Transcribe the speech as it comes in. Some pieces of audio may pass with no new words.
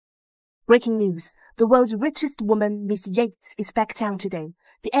Breaking news. The world's richest woman, Miss Yates, is back town today.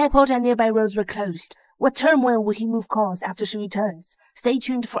 The airport and nearby roads were closed. What turmoil will he move cause after she returns? Stay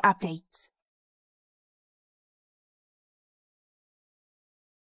tuned for updates.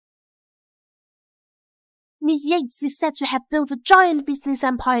 Miss Yates is said to have built a giant business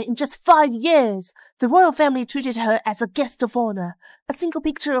empire in just 5 years. The royal family treated her as a guest of honor. A single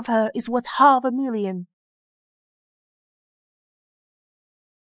picture of her is worth $500,000.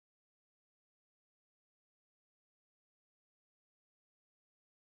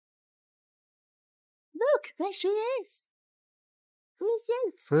 Look, there she is. Miss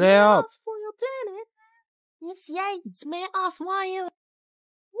Yates, Flare up. for your planet. Miss Yates, may I ask why you...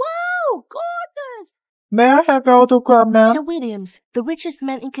 Wow, gorgeous! May I have your autograph, ma'am? Herr Williams, the richest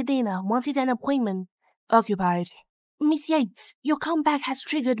man in Cadena, wanted an appointment. Occupied. Miss Yates, your comeback has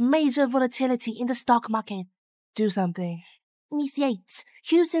triggered major volatility in the stock market. Do something. Miss Yates,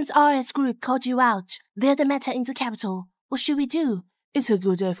 Houston's RS Group called you out. They're the Meta Intercapital. What should we do? It's a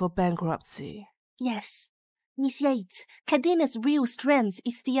good day for bankruptcy. Yes. Miss Yates, Cadena's real strength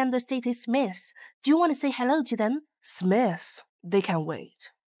is the understated Smiths. Do you want to say hello to them? Smith? They can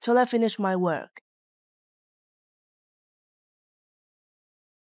wait. Till I finish my work.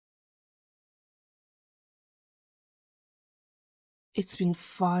 It's been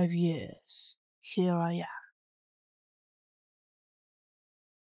 5 years. Here I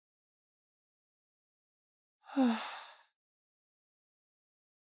am.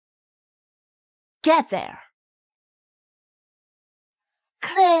 Get there.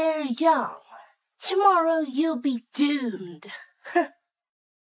 Claire Young, tomorrow you'll be doomed.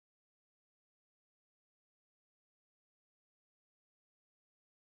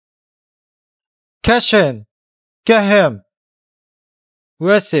 Catch him! Get him!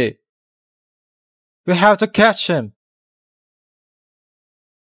 Where is he? We have to catch him!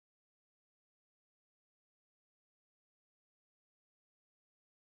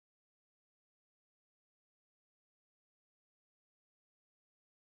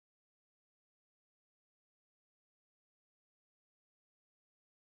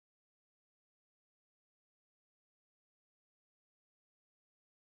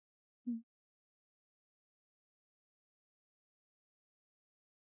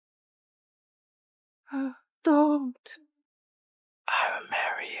 Don't. I will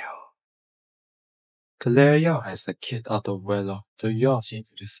marry you. Claire Young has a kid out of wedlock. The Youngs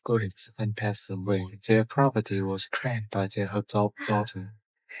into disgrace and passed away. Their property was claimed by their adopted daughter.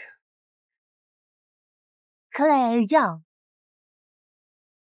 Claire Young.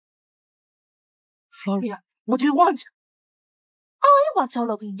 Florian, what do you want? I want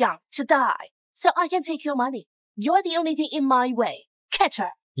Ologi Young to die, so I can take your money. You're the only thing in my way. Catch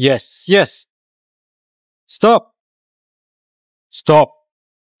her. Yes, yes! Stop! Stop!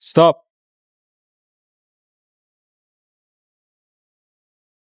 Stop!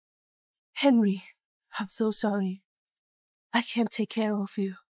 Henry, I'm so sorry. I can't take care of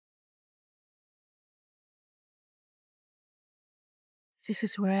you. This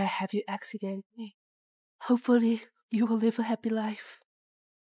is where I have you accidentally. Hopefully, you will live a happy life.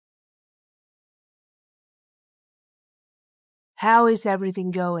 How is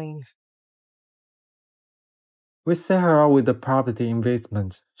everything going? We set her out with the property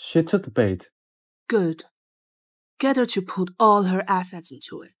investment. She took the bait. Good. Get her to put all her assets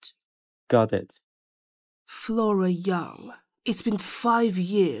into it. Got it. Flora Young, it's been 5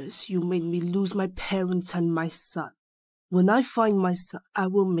 years you made me lose my parents and my son. When I find my son, I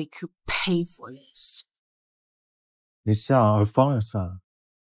will make you pay for this. 你想而方有啥?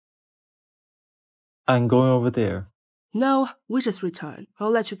 I'm going over there. No, we just return.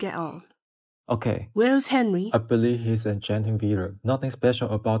 I'll let you get on. Okay. Where's Henry? I believe he's a gentle villa. Nothing special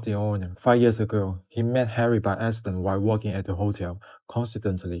about the owner. 5 years ago, he met Harry by accident while working at the hotel.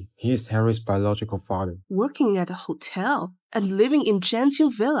 Coincidentally, he is Harry's biological father. Working at a hotel and living in Gentile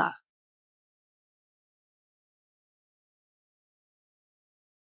Villa.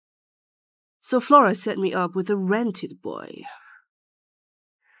 So Flora set me up with a rented boy.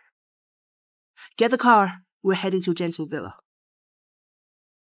 Get the car. We're heading to Gentile Villa.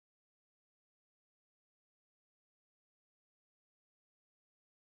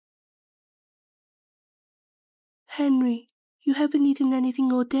 Henry, you haven't eaten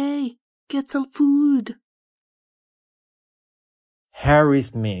anything all day. Get some food.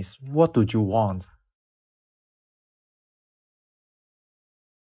 Harry's miss, what do you want?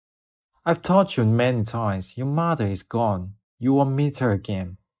 I've told you many times, your mother is gone. You won't meet her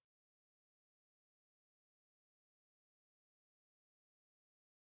again.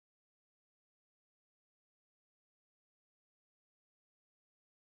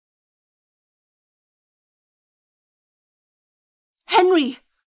 Henry!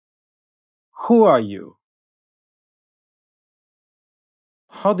 Who are you?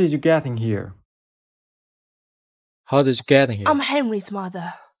 How did you get in here? How did you get in here? I'm Henry's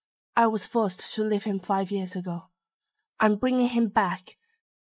mother. I was forced to leave him 5 years ago. I'm bringing him back.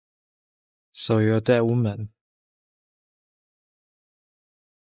 So you're that woman.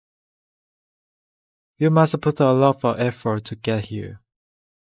 You must put a lot of effort to get here.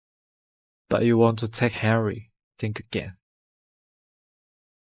 But you want to take Henry. Think again.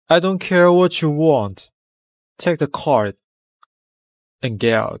 I don't care what you want. Take the card and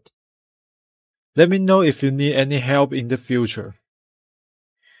get out. Let me know if you need any help in the future.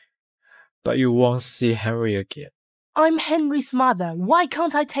 But you won't see Henry again. I'm Henry's mother. Why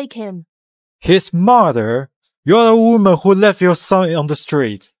can't I take him? His mother? You're the woman who left your son on the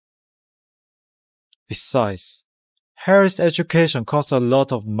street. Besides, Harry's education costs a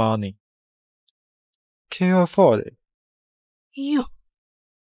lot of money. Can you afford it? You...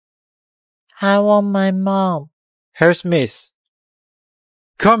 I want my mom. Harry's miss.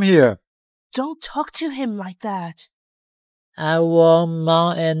 Come here. Don't talk to him like that. I want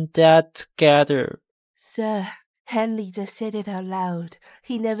mom and dad together. Sir, Henry just said it out loud.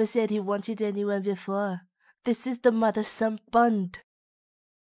 He never said he wanted anyone before. This is the mother-son bond.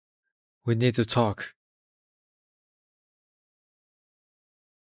 We need to talk.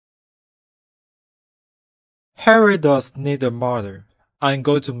 Harry does need a mother. I'm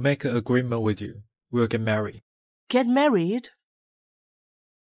going to make an agreement with you. We'll get married. Get married?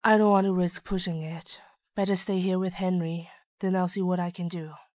 I don't want to risk pushing it. Better stay here with Henry. Then I'll see what I can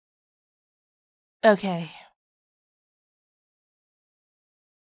do. Okay.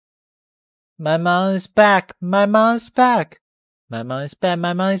 My mom is back. My mom is back. My mom is back.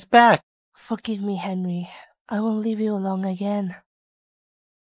 My mom is back. Forgive me, Henry. I won't leave you alone again.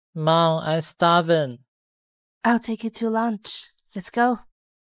 Mom, I'm starving. I'll take you to lunch. Let's go.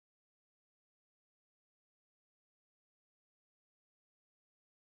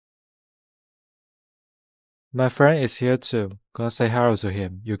 My friend is here too. Gonna say hello to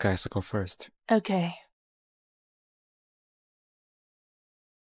him. You guys go first. Okay.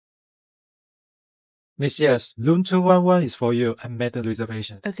 Miss Yes, room 211 is for you. I made the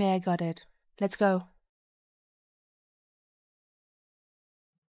reservation. Okay, I got it. Let's go.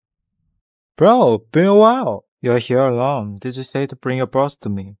 Bro, been a while. You're here alone. Did you say to bring your boss to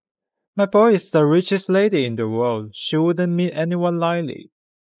me? My boy is the richest lady in the world. She wouldn't meet anyone lightly.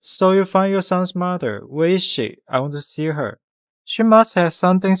 So you find your son's mother. Where is she? I want to see her. She must have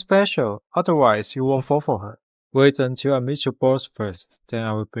something special. Otherwise, you won't fall for her. Wait until I meet your boss first. Then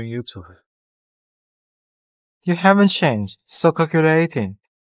I will bring you to her. You haven't changed. So calculating.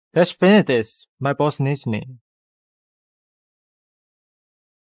 Let's finish this. My boss needs me.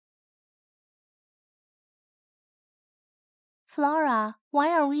 Flora, why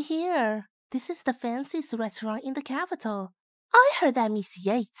are we here? This is the fanciest restaurant in the capital. I heard that Miss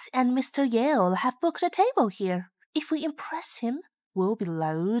Yates and Mr. Yale have booked a table here. If we impress him, we'll be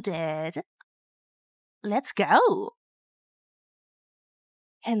loaded. Let's go.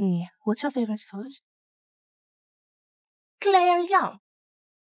 Henry, what's your favorite food? Claire Young.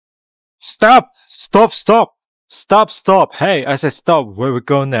 Stop! Stop! Stop! Stop! Stop! Hey, I said stop. Where we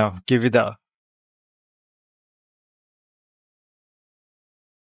go now? Give it up.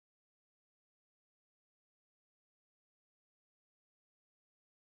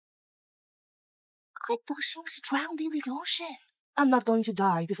 I thought she was drowned in the ocean. I'm not going to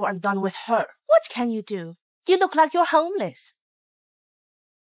die before I'm done with her. What can you do? You look like you're homeless.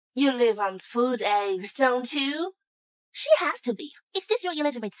 You live on food aid, don't you? She has to be. Is this your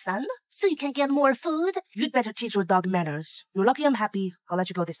illegitimate son? So you can get more food? You'd better teach your dog manners. You're lucky I'm happy. I'll let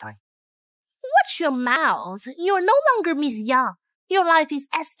you go this time. Watch your mouth. You're no longer Miss Yang. Your life is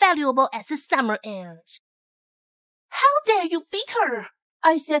as valuable as the summer ant. How dare you beat her?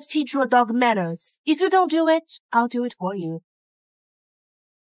 I said teach your dog manners. If you don't do it, I'll do it for you.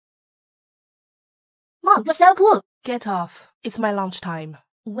 Mom, you're so cool. Get off. It's my lunchtime.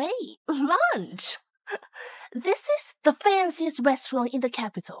 Wait, lunch? This is the fanciest restaurant in the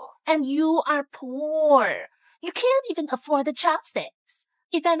capital, and you are poor. You can't even afford the chopsticks.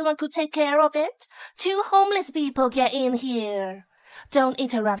 If anyone could take care of it, 2 homeless people get in here. Don't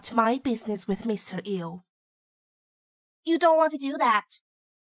interrupt my business with Mr. Ill. You don't want to do that.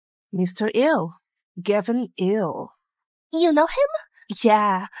 Mr. Ill. Gavin Ill. You know him?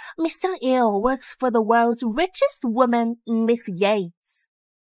 Yeah, Mr. Ill works for the world's richest woman, Miss Yates.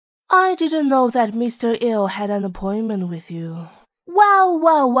 I didn't know that Mr. Ill had an appointment with you.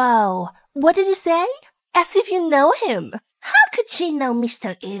 Wow. What did you say? As if you know him. How could she know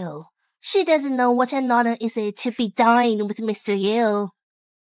Mr. Ill? She doesn't know what an honor is it to be dined with Mr. Ill.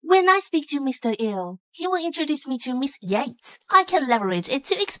 When I speak to Mr. Ill, he will introduce me to Miss Yates. I can leverage it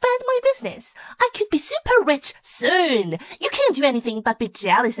to expand my business. I could be super rich soon. You can't do anything but be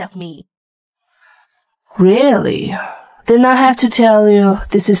jealous of me. Really? Then I have to tell you,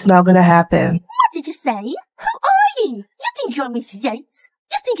 this is not gonna happen. What did you say? Who are you? You think you're Miss Yates?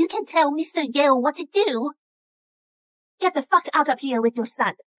 You think you can tell Mr. Yale what to do? Get the fuck out of here with your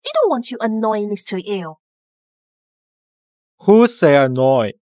son. We don't want you annoying Mr. Yale. Who say I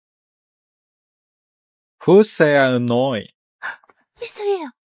annoy? Who say I annoy? Mr.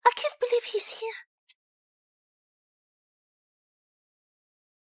 Yale, I can't believe he's here.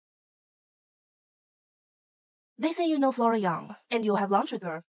 They say you know Flora Young, and you'll have lunch with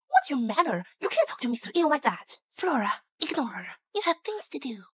her. What's your manner? You can't talk to Mr. Ill like that. Flora, ignore her. You have things to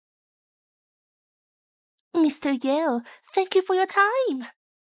do. Mr. Yale, thank you for your time.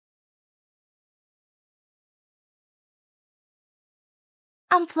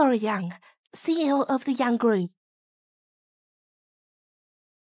 I'm Flora Young, CEO of the Young Group.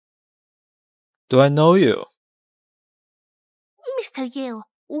 Do I know you? Mr. Yale,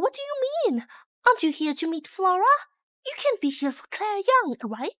 what do you mean? Aren't you here to meet Flora? You can't be here for Claire Young,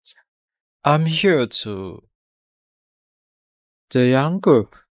 right? I'm here to... The Young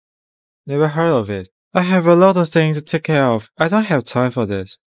Group. Never heard of it. I have a lot of things to take care of. I don't have time for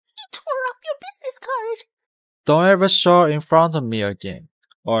this. You tore up your business card. Don't ever show in front of me again,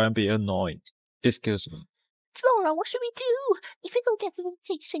 or I'll be annoyed. Excuse me. Flora, what should we do? If you don't get the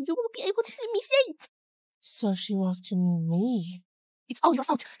invitation, you won't be able to see Miss Yates. So she wants to meet me. It's all your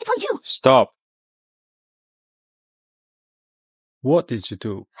fault. It's on you. Stop. What did you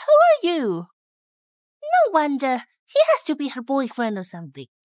do? Who are you? No wonder. He has to be her boyfriend or something.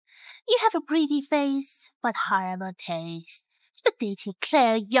 You have a pretty face, but horrible taste. You're dating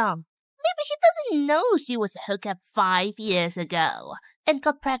Claire Young. Maybe he doesn't know she was a hookup 5 years ago and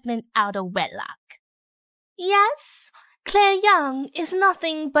got pregnant out of wedlock. Yes, Claire Young is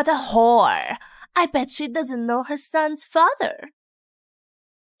nothing but a whore. I bet she doesn't know her son's father.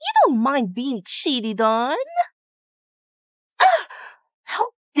 You don't mind being cheated on? How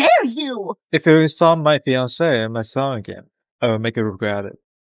dare you! If you insult my fiancé and my son again, I will make you regret it.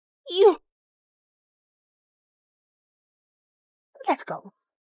 You... Let's go.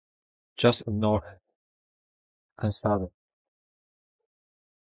 Just ignore it. And stop it.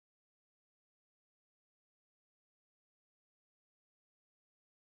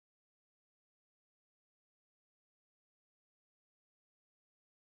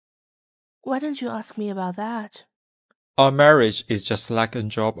 Why don't you ask me about that? Our marriage is just like a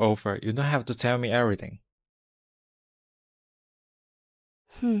job offer. You don't have to tell me everything.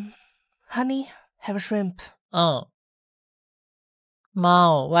 Honey, have a shrimp. Oh.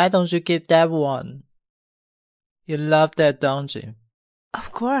 Mom, why don't you give that one? You love that, don't you?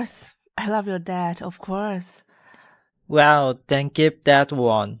 Of course. I love your dad, of course. Well, then give that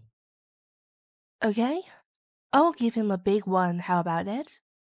one. Okay? I'll give him a big one. How about it?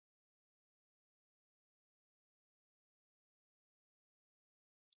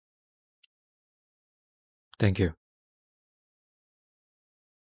 Thank you.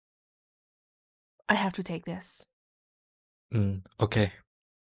 I have to take this. Okay.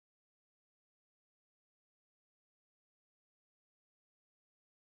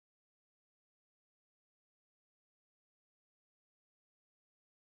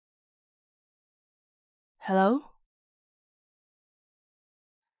 Hello?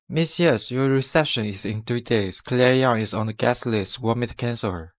 Miss Yes, your reception is in 3 days. Claire Young is on the guest list. Want me to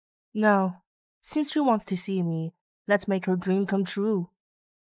cancel her? No. Since she wants to see me, let's make her dream come true.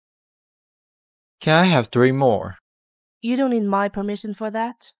 Can I have 3 more? You don't need my permission for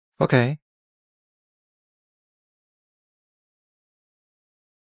that? Okay.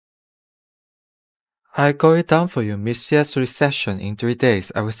 I got it down for you. Miss Yes reception in 3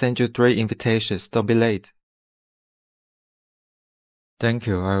 days. I will send you 3 invitations. Don't be late. Thank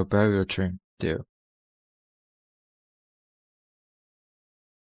you. I will bear your dream, dear.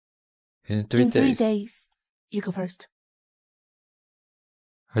 In 3 In 3 days. days. You go first.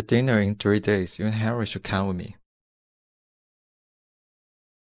 Her dinner in 3 days. You and Henry should come with me.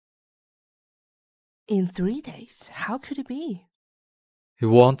 In 3 days? How could it be? It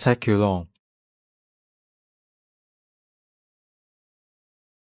won't take you long.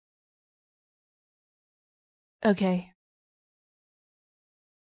 Okay.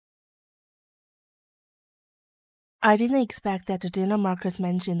 I didn't expect that the dinner Marcus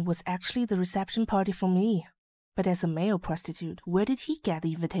mentioned was actually the reception party for me. But as a male prostitute, where did he get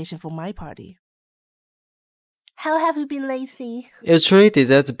the invitation for my party? How have you been lately? You truly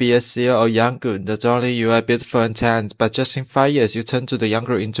deserve to be a CEO of Yangon. Not only you are beautiful and talented, but just in 5 years you turned to the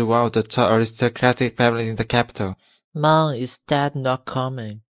Yangon into one of the top aristocratic families in the capital. Mom, is Dad not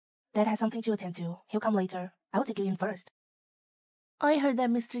coming? Dad has something to attend to. He'll come later. I'll take you in first. I heard that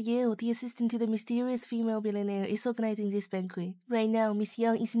Mr. Yeo, the assistant to the mysterious female billionaire, is organizing this banquet. Right now, Miss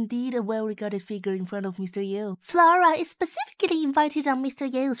Young is indeed a well-regarded figure in front of Mr. Yeo. Flora is specifically invited on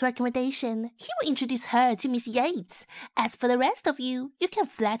Mr. Yeo's recommendation. He will introduce her to Miss Yates. As for the rest of you, you can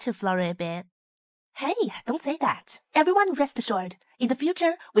flatter Flora a bit. Hey, don't say that. Everyone rest assured. In the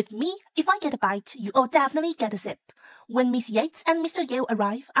future, with me, if I get a bite, you all definitely get a sip. When Miss Yates and Mr. Yeo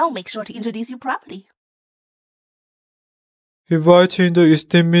arrive, I'll make sure to introduce you properly. Inviting the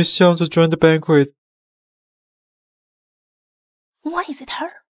esteemed Miss Xiang to join the banquet. Why is it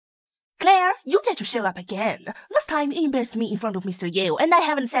her? Claire, you dare to show up again. Last time you embarrassed me in front of Mr. Yeo, and I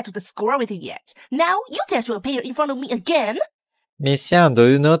haven't settled the score with you yet. Now you dare to appear in front of me again? Miss Xiang, do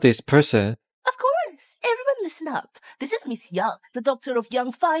you know this person? Of course. Everyone listen up. This is Miss Young, the daughter of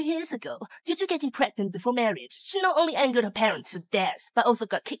Young's 5 years ago. Due to getting pregnant before marriage, she not only angered her parents to death, but also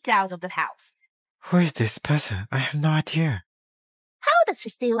got kicked out of the house. Who is this person? I have no idea. How does she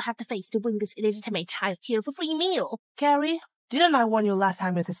still have the face to bring this illegitimate child here for free meal? Carrie, didn't I warn you last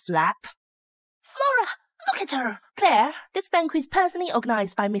time with a slap? Flora, look at her! Claire, this banquet is personally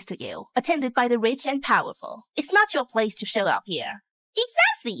organized by Mr. Yeo, attended by the rich and powerful. It's not your place to show up here.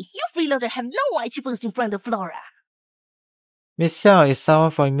 Exactly! You freeloader have no right to boast in front of Flora. Miss Xiang is someone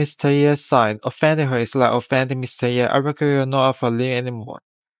from Mr. Ye's side. Offending her is like offending Mr. Ye. I reckon you're not up for Lin anymore.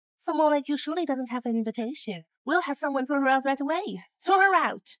 Someone like you surely doesn't have an invitation. We'll have someone throw her out right away. Throw her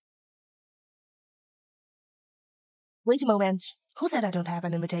out. Wait a moment. Who said I don't have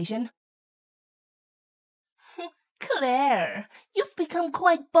an invitation? Claire, you've become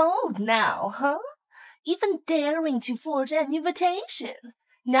quite bold now, huh? Even daring to forge an invitation.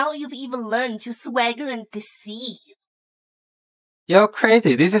 Now you've even learned to swagger and deceive. You're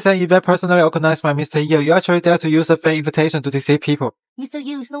crazy. This is an event personally organized by Mr. Ye. You actually dare to use a fake invitation to deceive people. Mr.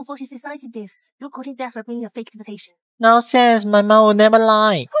 Yu is known for his decisiveness. You're quoting that for bringing a fake invitation. Nonsense. My mom will never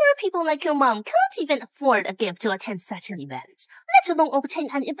lie. Poor people like your mom can't even afford a gift to attend such an event, let alone obtain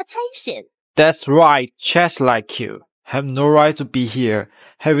an invitation. That's right. Just like you. Have no right to be here.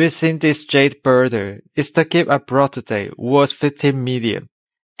 Have you seen this jade birder? It's the gift I brought today, worth 15 million.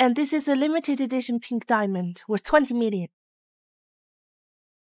 And this is a limited edition pink diamond, worth 20 million.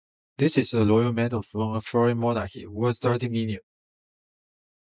 This is a royal medal from a foreign monarchy, worth 30 million.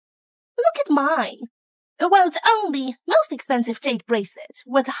 Look at mine. The world's only, most expensive jade bracelet,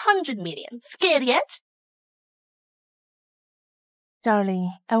 worth 100 million. Scared yet?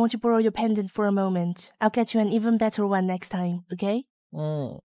 Darling, I want to borrow your pendant for a moment. I'll get you an even better one next time, okay?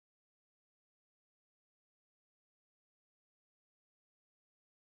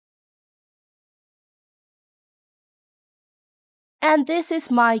 And this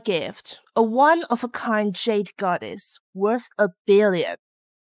is my gift, a one-of-a-kind jade goddess, worth $1 billion.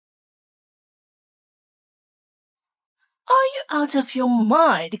 Are you out of your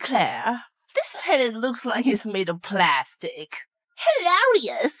mind, Claire? This pendant looks like it's made of plastic.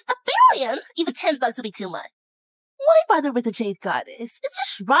 Hilarious! $1 billion? Even $10 would be too much. Why bother with the jade goddess? It's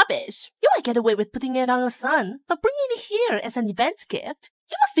just rubbish. You might get away with putting it on your son, but bringing it here as an event gift?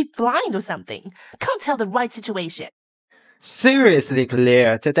 You must be blind or something. Can't tell the right situation. Seriously,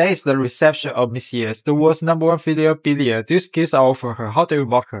 Claire, today is the reception of Miss Ye's, the world's #1 filial billionaire. These gifts are all for her. How do you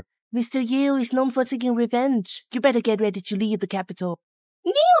mock her? Mr. Yu is known for seeking revenge. You better get ready to leave the capital.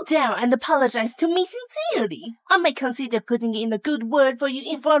 Kneel down and apologize to me sincerely. I may consider putting in a good word for you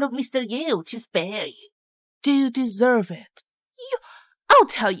in front of Mr. Yu to spare you. Do you deserve it? I'll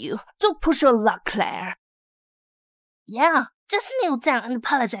tell you. Don't push your luck, Claire. Yeah, just kneel down and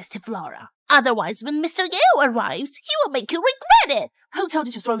apologize to Flora. Otherwise, when Mr. Yeo arrives, he will make you regret it. Who told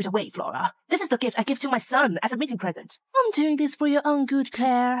you to throw it away, Flora? This is the gift I give to my son as a meeting present. I'm doing this for your own good,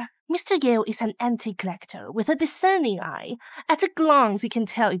 Claire. Mr. Yeo is an antique collector with a discerning eye. At a glance, you can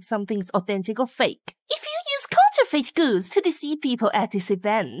tell if something's authentic or fake. If you use counterfeit goods to deceive people at this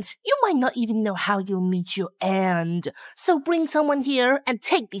event, you might not even know how you'll meet your end. So bring someone here and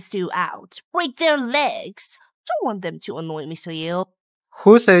take these two out. Break their legs. Don't want them to annoy Mr. Yeo.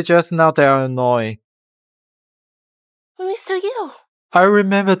 Who said just now they are annoying? Mr. Yeo. I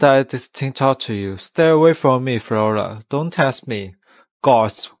remember that I distinctly talked to you. Stay away from me, Flora. Don't test me.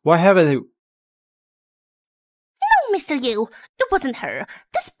 Gods, why haven't you? No, Mr. Yu, it wasn't her.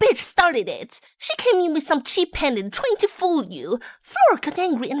 This bitch started it. She came in with some cheap pendant trying to fool you. Flora got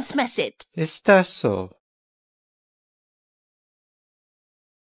angry and smashed it. Is that so?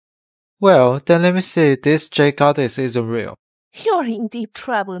 Well, then let me see, this J goddess isn't real. You're in deep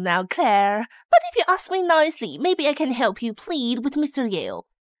trouble now, Claire. But if you ask me nicely, maybe I can help you plead with Mr. Yale.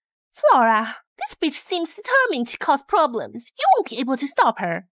 Flora, this bitch seems determined to cause problems. You won't be able to stop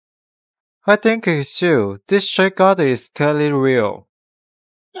her. I think it's you. This J goddess is clearly real.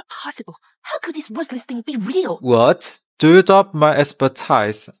 Impossible. How could this worthless thing be real? What? Do you doubt my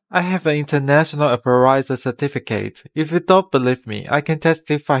expertise? I have an international appraiser certificate. If you don't believe me, I can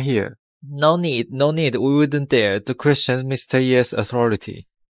testify here. No need. We wouldn't dare to question Mr. Ye's authority.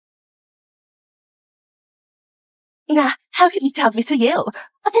 Nah, how could you doubt Mr. Yale?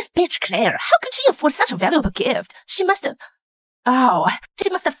 But this bitch Claire, how could she afford such a valuable gift? She must have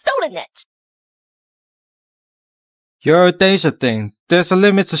stolen it. You're a danger thing. There's a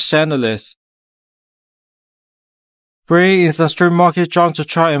limit to scandalous. Bring in some street market drunk to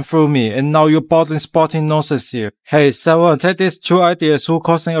try and fool me, and now you're bottling spotting nonsense here. Hey, someone, take these two ideas who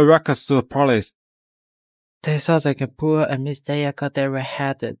causing a ruckus to the police. They thought they could pull and Mr. Ye got there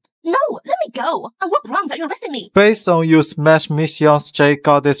red-handed. No, let me go. On what grounds are you arresting me? Based on you smashed Miss Young's J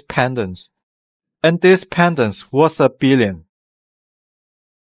goddess pendants. And this pendants was $1 billion.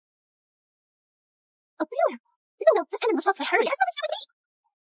 $1 billion? No, this ended was not for Harry. It has nothing to do with me.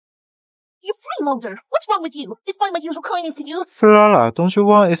 You freeloader. What's wrong with you? Despite my usual kindness to you. Flora, don't you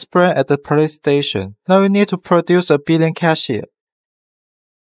want to explain at the police station? Now you need to produce $1 billion cash here.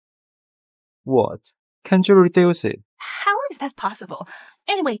 What? Can't you reduce it? How is that possible?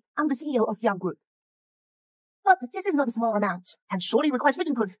 Anyway, I'm the CEO of Young Group. But this is not a small amount, and surely requires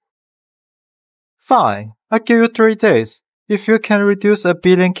written proof. Fine. I'll give you 3 days. If you can reduce $1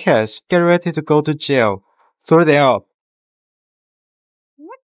 billion cash, get ready to go to jail. Throw them up.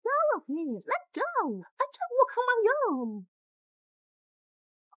 Let go of me. Let go. I don't walk on my own.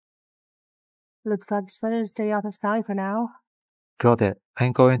 Looks like it's better to stay out of sight for now. Got it.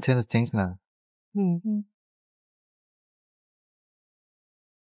 I'm going to things now.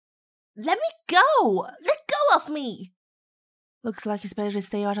 Let me go! Let go of me! Looks like it's better to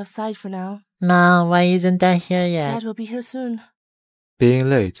stay out of sight for now. Mom, why isn't Dad here yet? Dad will be here soon. Being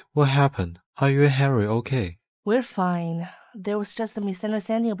late, what happened? Are you and Harry okay? We're fine. There was just a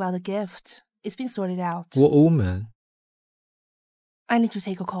misunderstanding about the gift. It's been sorted out. What woman? I need to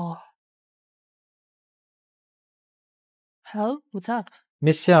take a call. Hello? What's up?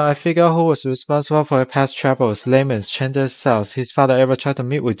 Miss Young, I figured out who was responsible for your past troubles, Layman's, Chandler's sales. His father ever tried to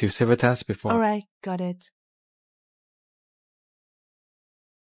meet with you several times before. Alright, got it.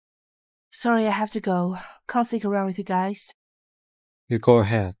 Sorry, I have to go. Can't stick around with you guys. You go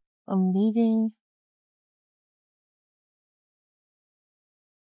ahead. I'm leaving.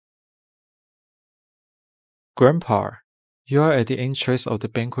 Grandpa, you are at the entrance of the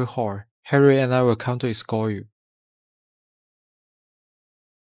banquet hall. Harry and I will come to escort you.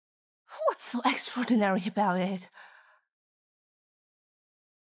 What's so extraordinary about it?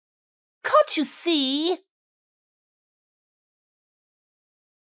 Can't you see?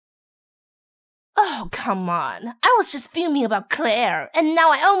 Oh, come on. I was just fuming about Claire, and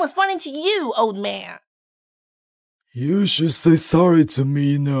now I almost run into you, old man. You should say sorry to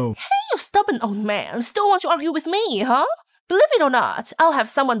me now. Hey, you stubborn old man. Still want to argue with me, huh? Believe it or not, I'll have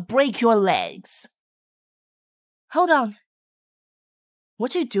someone break your legs. Hold on.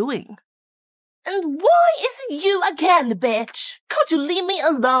 What are you doing? And why is it you again, bitch? Can't you leave me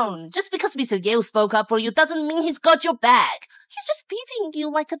alone? Just because Mr. Yale spoke up for you doesn't mean he's got your back. He's just beating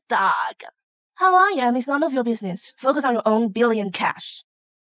you like a dog. How I am is none of your business. Focus on your own $1 billion cash.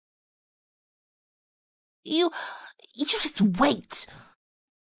 You just wait.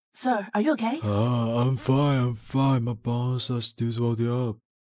 Sir, are you okay? I'm fine. My bones are still swelled up.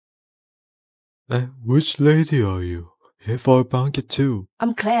 Which lady are you? Here for a banquet too.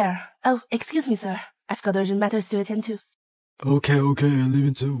 I'm Claire. Oh, excuse me, sir. I've got urgent matters to attend to. Okay, I'm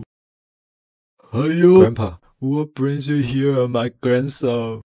leaving too. Hiyo, Grandpa. what brings you here, my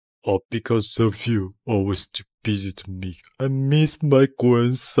grandson? Oh, because of you. Always too busy to meet. I miss my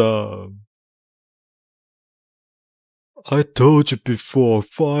grandson. I told you before,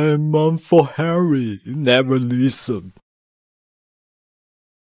 find a mom for Harry. You never listen.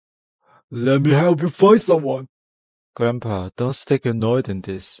 Let me help you find someone. Grandpa, don't stick your noise in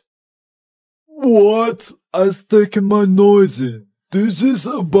this. What? I stick my noise in. This is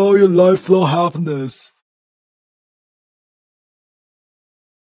about your lifelong happiness.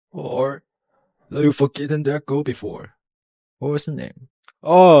 Or, have you forgotten that girl before? What was her name?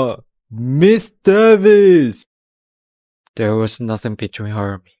 Oh, Miss Davis. There was nothing between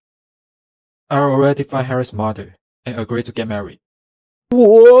her and me. I already found Harry's mother and agreed to get married.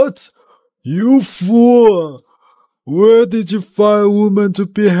 What? You fool! Where did you find a woman to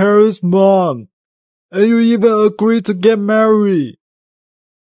be Harry's mom? And you even agreed to get married?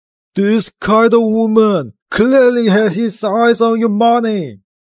 This kind of woman clearly has his eyes on your money.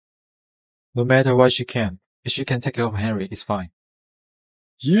 No matter what she can, if she can take care of Henry, it's fine.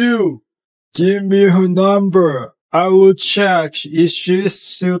 You, give me her number. I will check if she is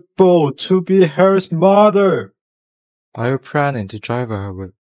suitable to be Harry's mother. Are you planning to drive her away?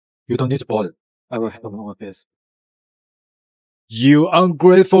 You don't need to bother. I will handle all of this. You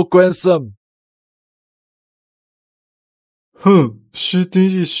ungrateful grandson. She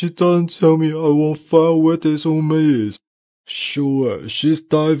thinks if she doesn't tell me, I won't find where this woman is. Sure, she's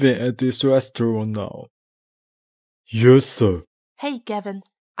diving at this restaurant now. Yes, sir. Hey, Gavin.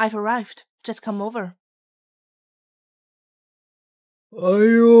 I've arrived. Just come over.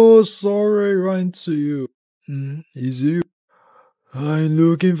 Ayo, sorry, right to you. Is you? I'm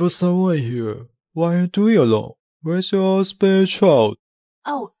looking for someone here. What are you doing alone? Where's your spare child?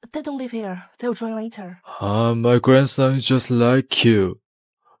 Oh, they don't live here. They'll join later. My grandson is just like you.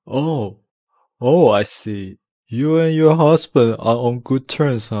 Oh, I see. You and your husband are on good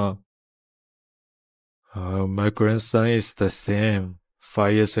terms, huh? My grandson is the same.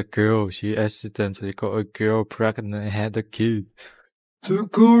 5 years ago, he accidentally got a girl pregnant and had a kid.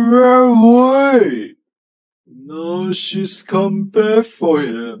 Took her away. Now she's come back for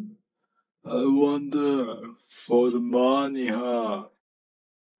him. I wonder, for the money, huh?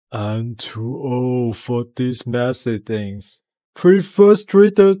 I'm too old for these messy things. Prefer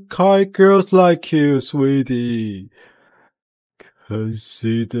straighter kind girls like you, sweetie.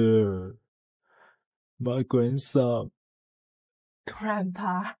 Consider my grandson.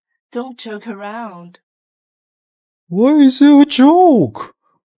 Grandpa, don't joke around. Why is it a joke?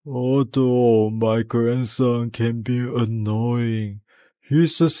 Although my grandson can be annoying,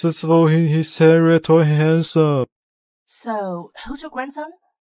 he's successful in his area and handsome. So, who's your grandson?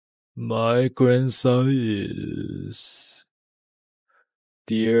 My grandson is...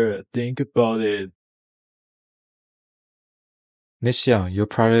 Dear, think about it. Miss Young, your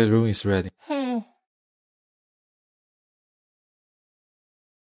private room is ready.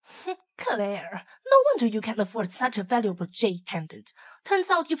 Claire, no wonder you can afford such a valuable jade pendant. Turns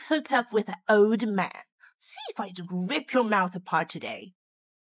out you've hooked up with an old man. See if I don't rip your mouth apart today.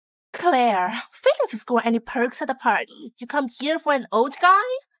 Claire, failing to score any perks at the party, you come here for an old guy?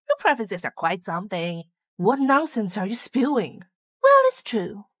 Your preferences are quite something. What nonsense are you spewing? Well, it's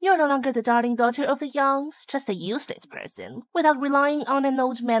true. You're no longer the darling daughter of the Youngs, just a useless person. Without relying on an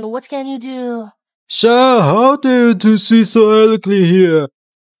old man, what can you do? Sir, how dare you two speak so eloquently here?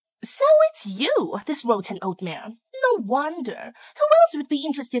 So it's you, this rotten old man. No wonder. Who else would be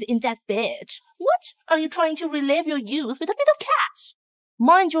interested in that bitch? What? Are you trying to relive your youth with a bit of cash?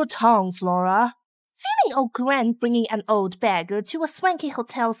 Mind your tongue, Flora. Feeling all grand bringing an old beggar to a swanky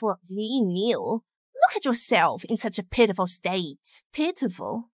hotel for a free meal? Look at yourself in such a pitiful state.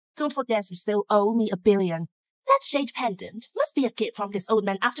 Pitiful? Don't forget you still owe me $1 billion. That jade pendant must be a gift from this old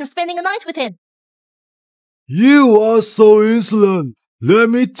man after spending a night with him. You are so insolent.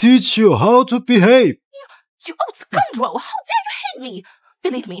 Let me teach you how to behave. You old scoundrel! How dare you hit me?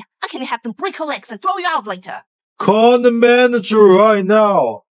 Believe me, I can have them break your legs and throw you out later. Call the manager right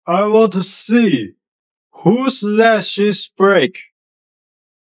now. I want to see whose legs she's break.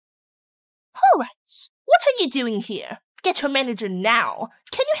 All right. What are you doing here? Get your manager now.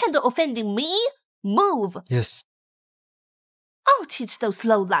 Can you handle offending me? Move. Yes. I'll teach those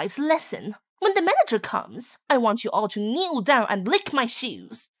lowlifes a lesson. When the manager comes, I want you all to kneel down and lick my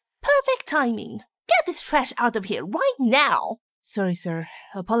shoes. Perfect timing. Get this trash out of here right now. Sorry, sir.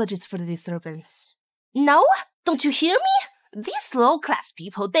 Apologies for the disturbance. No? Don't you hear me? These low-class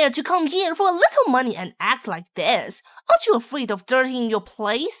people dare to come here for a little money and act like this. Aren't you afraid of dirtying your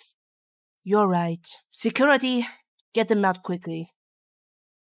place? You're right. Security, get them out quickly.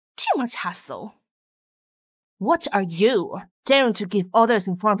 Too much hassle. What are you? Daring to give orders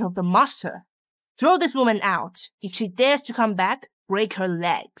in front of the master? Throw this woman out. If she dares to come back, break her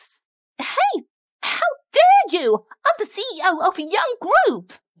legs. Hey! How dare you? I'm the CEO of Young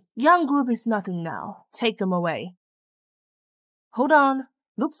Group! Young Group is nothing now. Take them away. Hold on.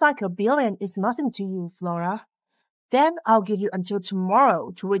 Looks like $1 billion is nothing to you, Flora. Then I'll give you until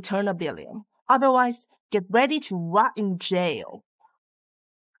tomorrow to return $1 billion. Otherwise, get ready to rot in jail.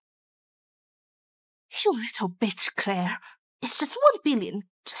 You little bitch, Claire. It's just $1 billion.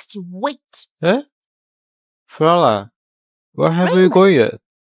 Just you wait. Eh? Flora, where have you gone yet?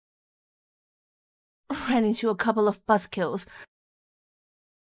 Ran into a couple of buzzkills.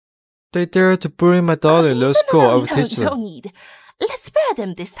 They dare to bully my darling. Let's go. I will teach them. No need. Let's spare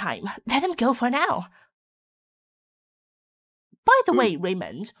them this time. Let them go for now. By the way,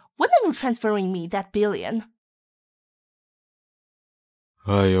 Raymond, when are you transferring me that billion?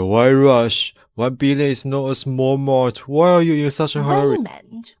 Hey, why rush? 1 billion is not a small amount. Why are you in such a hurry?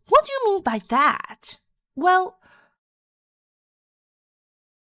 Raymond, what do you mean by that? Well,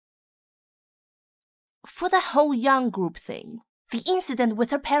 for the whole Young Group thing, the incident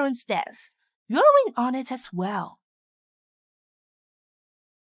with her parents' death, you're in on it as well.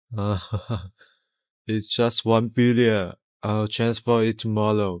 It's just 1 billion. I'll transfer it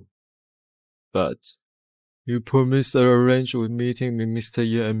tomorrow. But you promised to arrange a meeting with Mr.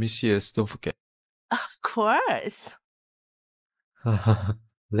 Ye and Miss Yes, don't forget. Of course.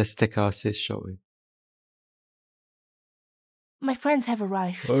 Let's take our seat, shall we? My friends have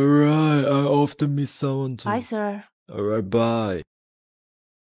arrived. Alright, I off to meet someone too. Bye, sir. Alright, bye.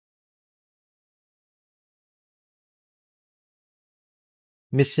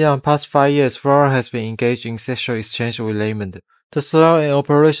 Miss Young, past 5 years, Flora has been engaged in sexual exchange with Raymond. The slow and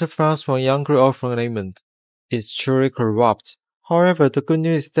operation funds from Young Group or from Raymond. It's truly corrupt. However, the good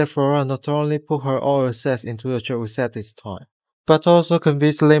news is that Flora not only put her all assets into the trade with at this time, but also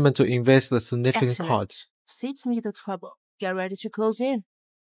convinced Raymond to invest a significant part. Excellent. Saves me the trouble. Get ready to close in.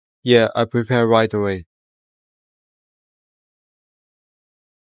 Yeah, I prepare right away.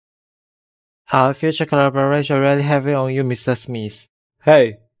 Our future collaboration really heavy on you, Mr. Smith.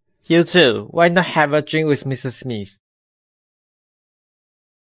 Hey, you too. Why not have a drink with Mr. Smith?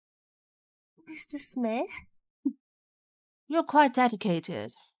 Mr. Smith? You're quite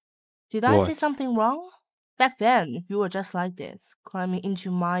dedicated. Did I say What? something wrong? Back then, you were just like this, climbing into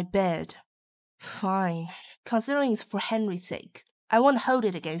my bed. Fine. Considering it's for Henry's sake, I won't hold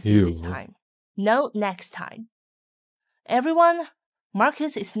it against you this time. No, next time. Everyone,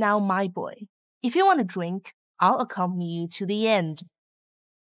 Marcus is now my boy. If you want a drink, I'll accompany you to the end.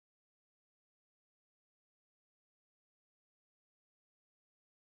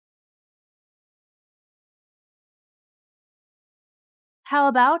 How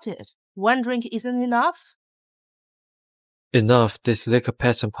about it? One drink isn't enough? Enough, this liquor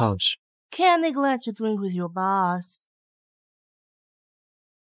pass and punch. Can't neglect to drink with your boss.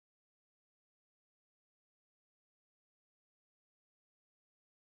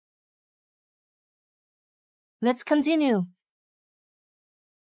 Let's continue.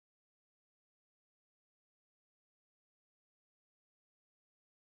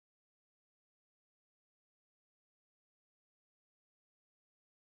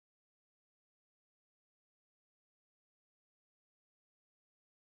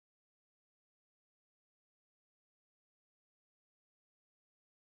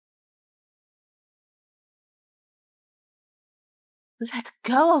 Let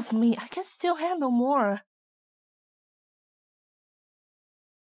go of me. I can still handle more.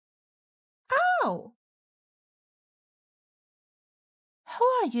 Ow! Who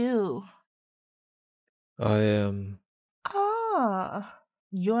are you? I am... Ah,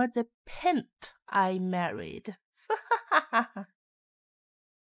 you're the pimp I married.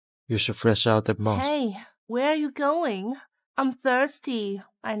 You should fresh out that mask. Hey, where are you going? I'm thirsty.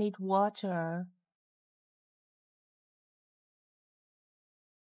 I need water.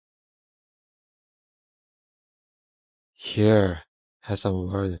 Here, have some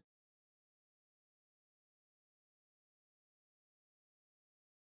water.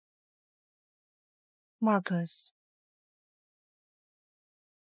 Marcus,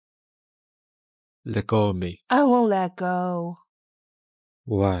 Let go of me. I won't let go.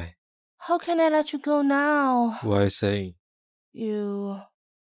 Why? How can I let you go now? Why are you saying? You...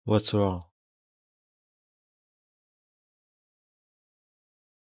 What's wrong?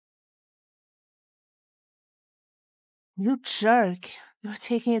 You jerk. You're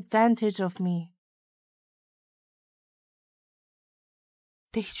taking advantage of me.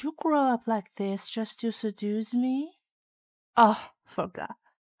 Did you grow up like this just to seduce me? Oh, forgot.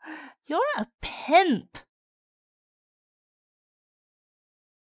 You're a pimp.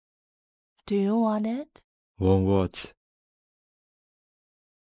 Do you want it? Want what?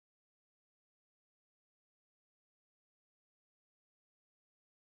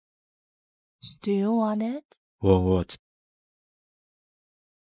 Do you want it? Want what?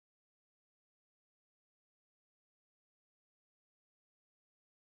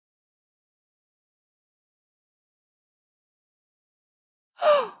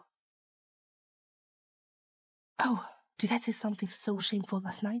 Oh, did I say something so shameful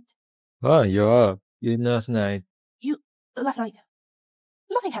last night? Oh, you're up. You last night. Last night?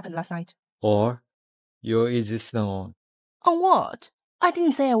 Nothing happened last night. Or you're insisting on. On what? I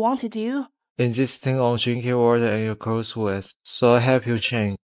didn't say I wanted you. Insisting on drinking water and your cold sweats, so I help you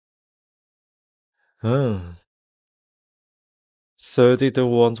change. So you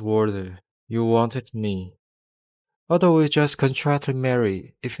didn't want water. You wanted me. Although we just contractually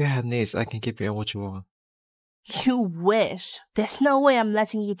married, if you have needs, I can give you what you want. You wish. There's no way I'm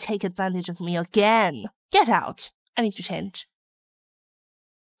letting you take advantage of me again. Get out. I need to change.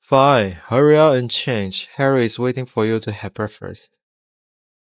 Fine, hurry up and change. Harry is waiting for you to have breakfast.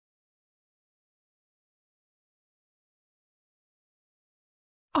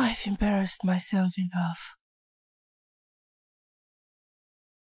 I've embarrassed myself enough.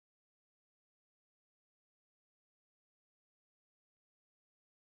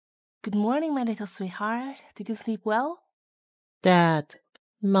 Good morning, my little sweetheart. Did you sleep well? Dad,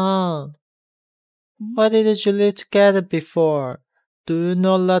 Mom, why didn't you live together before? Do you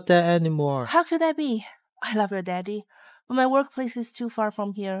not love that anymore? How could that be? I love your daddy, but my workplace is too far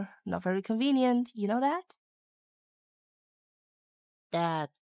from here. Not very convenient, you know that? Dad,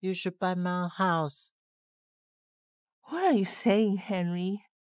 you should buy my own house. What are you saying, Henry?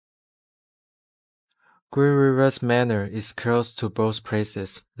 Green River's Manor is close to both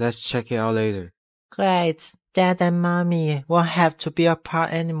places. Let's check it out later. Great, Dad and Mommy won't have to be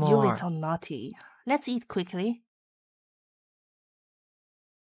apart anymore. You little naughty. Let's eat quickly.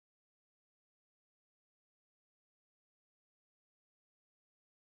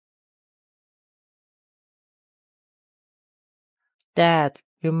 Dad,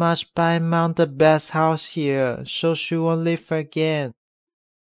 you must buy Mom the best house here, so she won't leave again.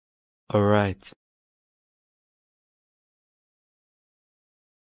 Alright.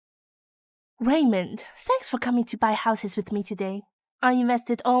 Raymond, thanks for coming to buy houses with me today. I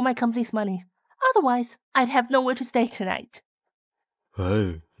invested all my company's money. Otherwise, I'd have nowhere to stay tonight.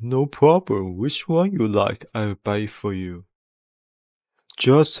 Hey, no problem. Which one you like, I'll buy it for you.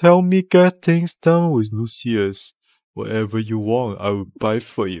 Just help me get things done with Lucius. Whatever you want, I will buy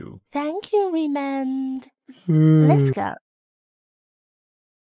for you. Thank you, Raymond. Let's go.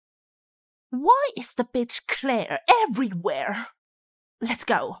 Why is the bitch Claire everywhere? Let's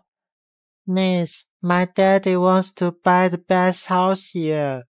go. Miss, my daddy wants to buy the best house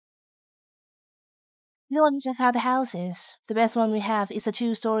here. You want to check out the houses? The best one we have is a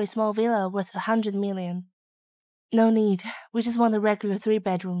 2-story small villa worth 100 million. No need. We just want a regular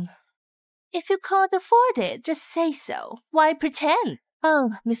 3-bedroom. If you can't afford it, just say so. Why pretend?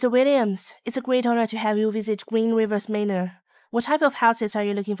 Oh, Mr. Williams, it's a great honor to have you visit Green River's Manor. What type of houses are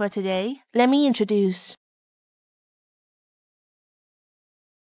you looking for today? Let me introduce.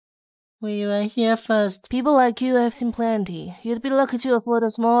 We were here first. People like you I've seen plenty. You'd be lucky to afford a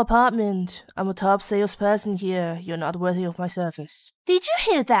small apartment. I'm a top salesperson here. You're not worthy of my service. Did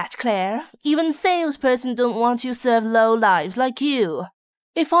you hear that, Claire? Even salesperson don't want to serve low lives like you.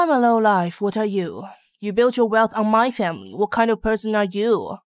 If I'm a low life, what are you? You built your wealth on my family. What kind of person are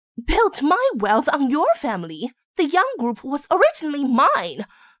you? Built my wealth on your family? The Young Group was originally mine.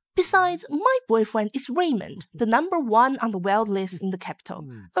 Besides, my boyfriend is Raymond, the #1 on the wealth list in the capital.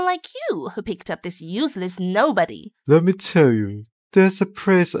 Unlike you, who picked up this useless nobody. Let me tell you, there's a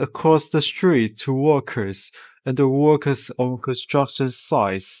place across the street to workers and the workers on construction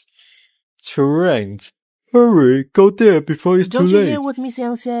sites to rent. Hurry, go there before it's Don't too you late. hear what Miss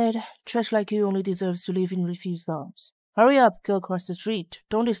Young said? Trash like you only deserves to live in refuse dumps. Hurry up, go across the street.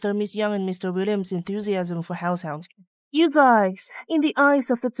 Don't disturb Miss Young and Mr. Williams' enthusiasm for house hunting. You guys, in the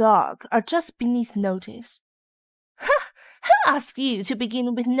eyes of the dog, are just beneath notice. Ha! Who asked you to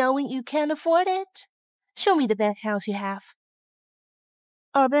begin with knowing you can't afford it? Show me the best house you have.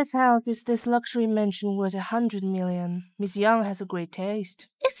 Our best house is this luxury mansion worth 100 million. Miss Young has a great taste.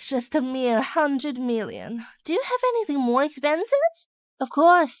 It's just a mere 100 million. Do you have anything more expensive? Of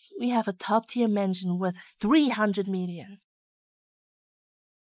course, we have a top-tier mansion worth 300 million.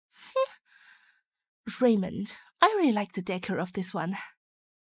 Raymond, I really like the decor of this one.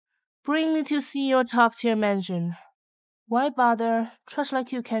 Bring me to see your top-tier mansion. Why bother? Trash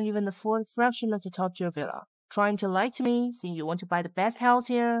like you can't even afford a fraction of the top-tier villa. Trying to lie to me, saying you want to buy the best house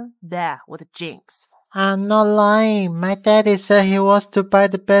here? Bah, what a jinx. I'm not lying. My daddy said he wants to buy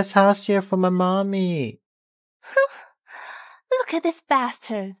the best house here for my mommy. Look at this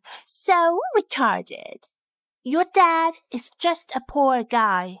bastard. So retarded. Your dad is just a poor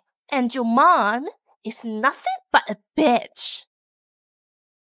guy, and your mom is nothing but a bitch.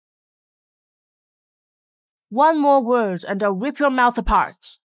 One more word and I'll rip your mouth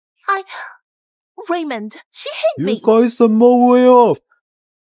apart. Raymond, she hit me. You guys are more way off.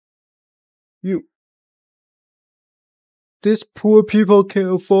 These poor people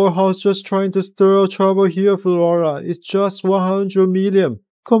can't afford a house just trying to stir up trouble here, Flora. It's just 100 million.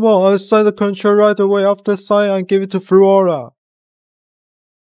 Come on, I'll sign the contract right away after sign and give it to Flora.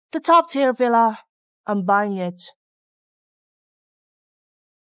 The top tier villa. I'm buying it.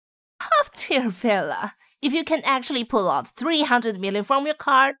 Top-tier villa. If you can actually pull out 300 million from your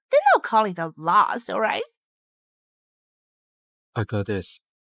card, then I'll call it a loss, alright? I got this.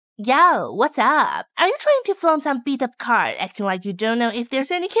 Yo, what's up? Are you trying to flaunt some beat-up card, acting like you don't know if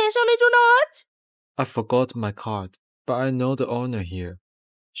there's any cash on it or not? I forgot my card, but I know the owner here.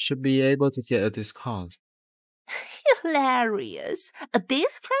 Should be able to get a discount. Hilarious. A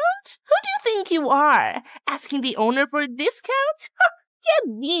discount? Who do you think you are? Asking the owner for a discount?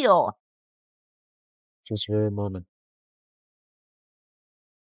 Get real. Just wait a moment.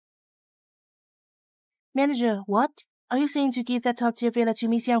 Manager, what? Are you saying to give that top-tier villa to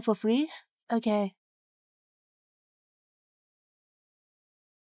Miss Yang for free? Okay.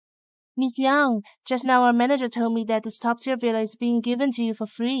 Miss Yang, just now our manager told me that this top-tier villa is being given to you for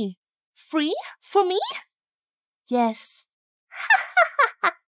free. Free? For me? Yes.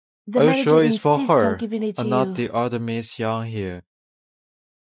 Are you sure it's for her and and not the other Miss Yang here?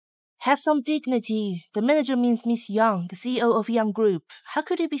 Have some dignity. The manager means Miss Yang, the CEO of Yang Group. How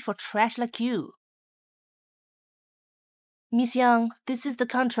could it be for trash like you? Miss Yang, this is the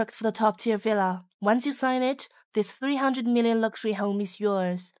contract for the top-tier villa. Once you sign it, this 300 million luxury home is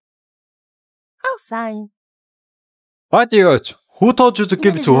yours. I'll sign. Idiot! Who told you to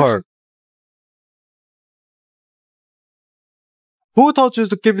give it to her? Who told you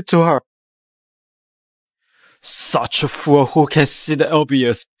to give it to her? Such a fool who can see the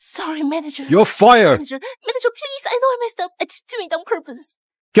obvious. Sorry, manager. You're fired! Manager, please, I know I messed up. I didn't do it on purpose.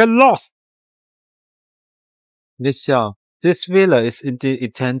 Get lost! Miss Yang, this villa is indeed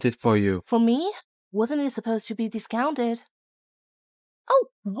intended for you. For me? Wasn't it supposed to be discounted? Oh,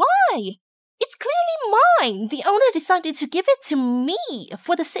 why? It's clearly mine. The owner decided to give it to me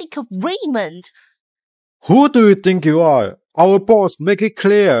for the sake of Raymond. Who do you think you are? Our boss make it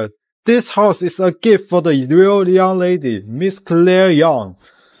clear. This house is a gift for the real young lady, Miss Claire Young.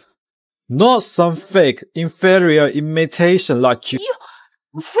 Not some fake, inferior imitation like you.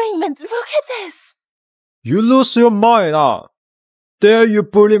 Raymond, look at this. You lose your mind, Dare you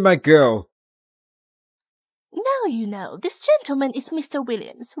bully my girl? Now you know, this gentleman is Mr.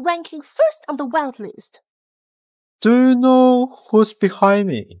 Williams, ranking first on the wealth list. Do you know who's behind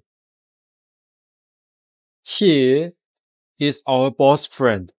me? He is our boss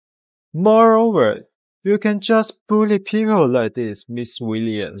friend. Moreover, you can just bully people like this, Miss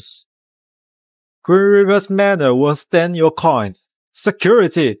Williams. Green River's Manor won't stand your kind.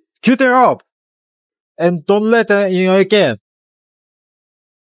 Security, keep them up! And don't let them in again.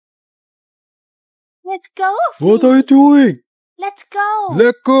 Let's go. What are you doing? Let's go.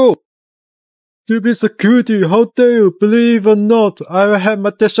 Let go! TV security, how dare you? Believe or not, I will have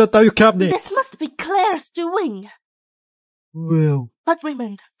my dash shut down your company. This must be Claire's doing. Well, But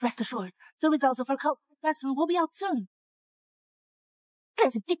Raymond, rest assured, the results of our investment will be out soon.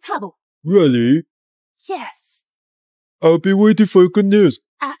 Claire's in deep trouble. really? Yes. I'll be waiting for good news.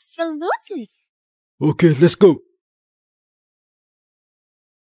 Absolutely. Okay, let's go.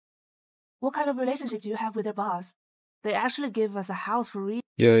 What kind of relationship do you have with their boss? They actually gave us a house for real.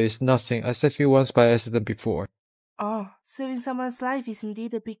 Yeah, it's nothing. I saved you once by accident before. Oh, saving someone's life is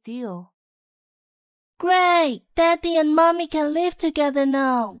indeed a big deal. Great. Daddy and Mommy can live together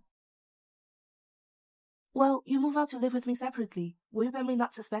now. Well, you move out to live with me separately. Will your family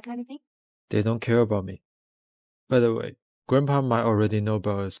not suspect anything? They don't care about me. By the way, Grandpa might already know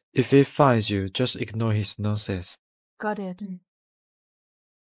about us. If he finds you, just ignore his nonsense. Got it.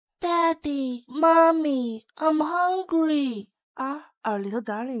 Daddy, Mommy, I'm hungry. Our little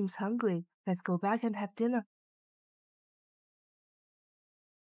darling is hungry. Let's go back and have dinner.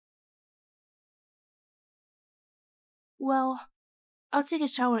 Well, I'll take a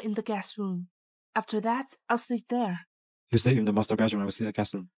shower in the guest room. After that, I'll sleep there. You stay in the master bedroom, I will see the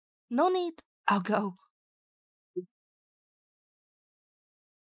guest room. No need. I'll go.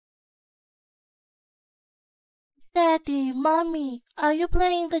 Daddy, Mommy, are you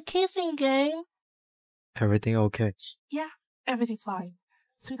playing the kissing game? Everything okay? Yeah, everything's fine.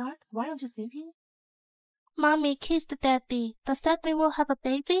 Sweetheart, why aren't you sleeping? Mommy kissed Daddy. Does that mean we'll have a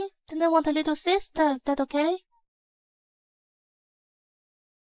baby? Then I want a little sister. Is that okay?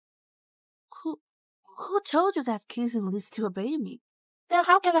 Who told you that kissing leads to a baby? Then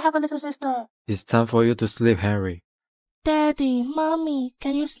how can I have a little sister? It's time for you to sleep, Henry. Daddy, Mommy,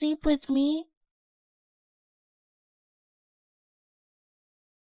 can you sleep with me?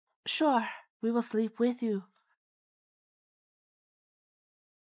 Sure, we will sleep with you.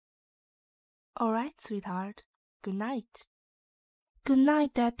 All right, sweetheart. Good night. Good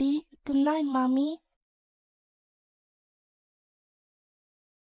night, Daddy. Good night, Mommy.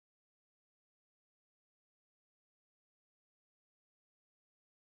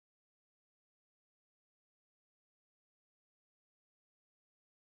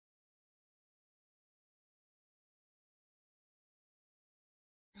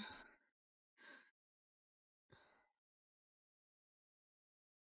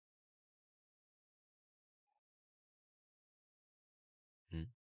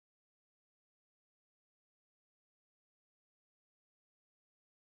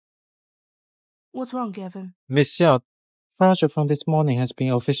 What's wrong, Gavin? Miss Xiao, project from this morning has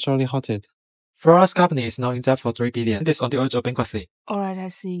been officially halted. Flora's company is now in debt for 3 billion. It is on the edge of bankruptcy. Alright, I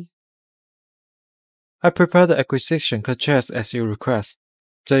see. I prepared the acquisition just as you request.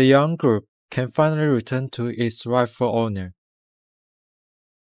 The young group can finally return to its rightful owner.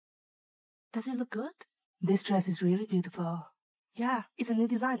 Does it look good? This dress is really beautiful. Yeah, it's a new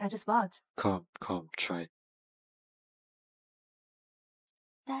design I just bought. Come, try.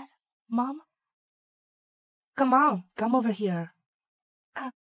 Dad? Mom? Come on, come over here.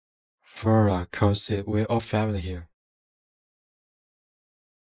 Flora, come sit. We're all family here.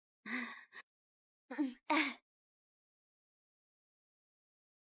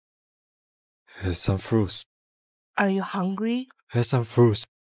 Here's some fruits. Are you hungry? Here's some fruits.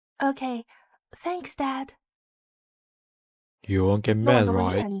 Okay, thanks, Dad. You won't get No mad, one's over here,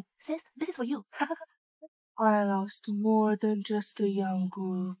 right? honey. Sis, this is for you. I lost more than just a young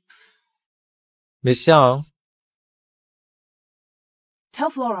group. Miss Xiao, Tell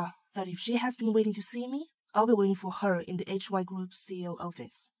Flora that if she has been waiting to see me, I'll be waiting for her in the HY Group CEO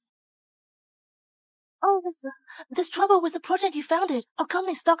office. Oh, there's trouble with the project you founded. Our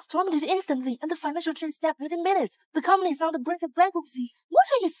company's stocks plummeted instantly, and the financial chain snapped within minutes. The company is on the brink of bankruptcy. What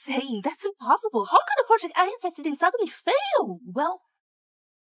are you saying? That's impossible. How could the project I invested in suddenly fail? Well,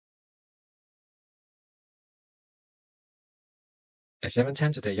 at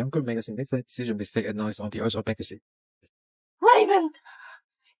 7:10 today, young group made a significant decision mistake and now is on the edge of bankruptcy. Raymond!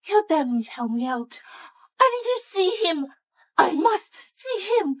 You damn help me out. I need to see him. I must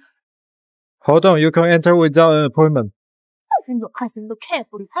see him. Hold on, you can enter without an appointment. Open your eyes and look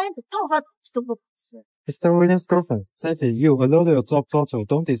carefully. I am the daughter of the Mr. Williams' girlfriend, save it. You, alone your job total,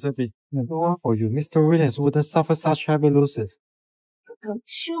 don't deserve it. No one for you. Mr. Williams wouldn't suffer such heavy losses. Go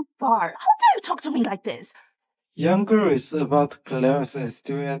too far. How dare you talk to me like this? Young girl is about to collapse and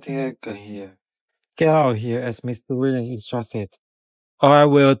still acting here. Get out of here as Mr. Williams instructed. Or I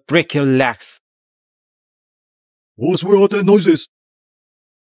will break your legs. What's with all the noises?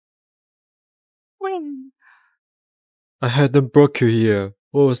 Raymond. I hadn't brought you here.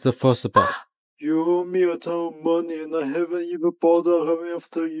 What was the fuss about? You owe me a ton of money and I haven't even bothered coming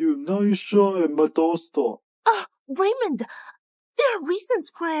after you. Now you show at my doorstep. Raymond, there are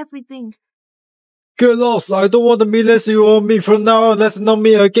reasons for everything. Get lost! I don't want the millions you owe me from now on. That's not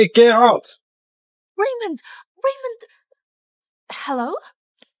me again. Get out! Raymond! Hello?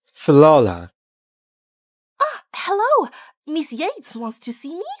 Flora. Hello! Miss Yates wants to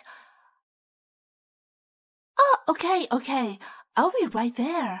see me? Okay. I'll be right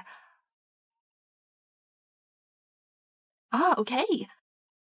there. Okay.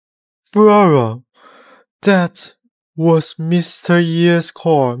 Flora. That was Mr. Ye's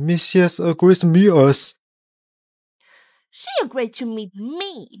call. Miss Yes agrees to meet us. She agreed to meet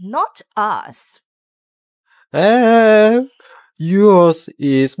me, not us. Yours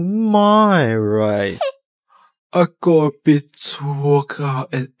is mine, right? I got a bit too worked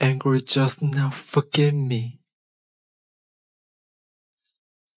out and angry just now. Forgive me.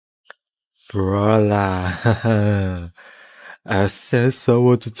 Flora. I'll send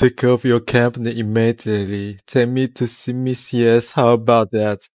someone to take care of your company immediately. Take me to see Miss Yes. How about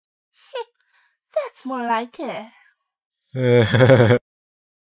that? That's more like it.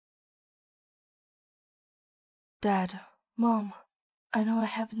 Dad, Mom, I know I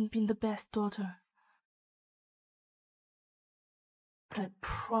haven't been the best daughter. But I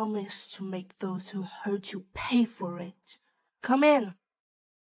promise to make those who hurt you pay for it. Come in.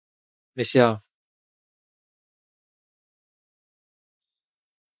 Miss Xiao.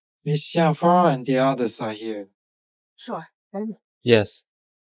 Miss Xiao, Flora and the others are here. Sure. Yes.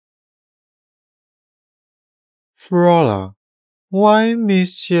 Flora, why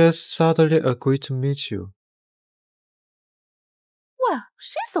Miss Yes suddenly agreed to meet you? Well,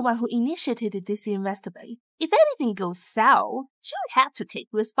 she's the one who initiated this investigation. If anything goes south, she'll have to take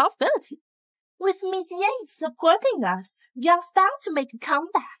responsibility. With Miss Yates supporting us, Young's bound to make a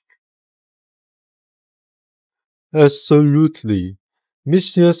comeback. Absolutely.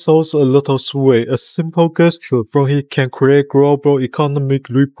 Miss Yes holds a lot of sway. A simple gesture from him can create global economic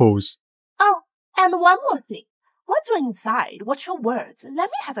ripples. Oh, and one more thing. Once we're inside, watch your words. Let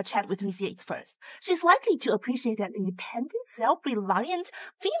me have a chat with Miss Yates first. She's likely to appreciate an independent, self-reliant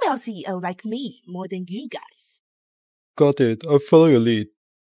female CEO like me more than you guys. Got it. I'll follow your lead.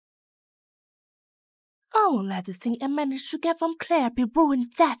 I won't let the thing I managed to get from Claire be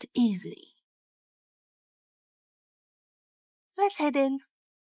ruined that easily. Let's head in.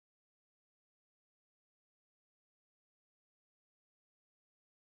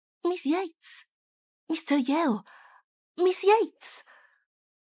 Miss Yates! Mr. Yale! Miss Yates!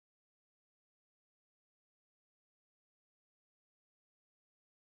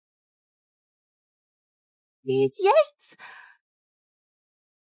 Miss Yates!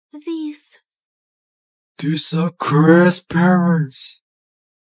 These are Claire's parents.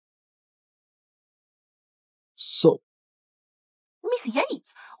 So, Miss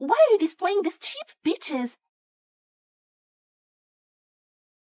Yates, why are you displaying these cheap bitches?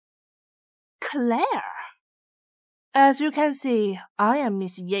 Claire! As you can see, I am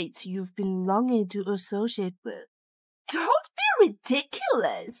Miss Yates you've been longing to associate with. Don't be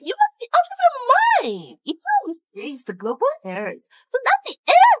ridiculous! You must be out of your mind! If I mistakes the global heirs, so not the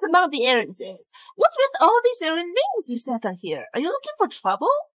heirs among the heiresses. What's with all these names you set on here? Are you looking for trouble?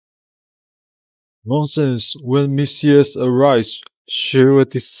 nonsense. When Miss Yes arrives, she will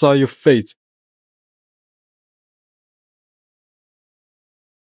decide your fate.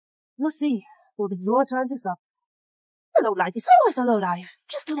 We'll see. Will be your turn to suffer. A low life is always a low life.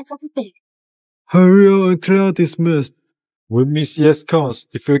 Just do something big. Hurry up and clear dismissed. When Miss Yes comes,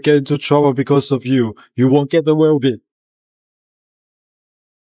 if you get into trouble because of you won't get away with it.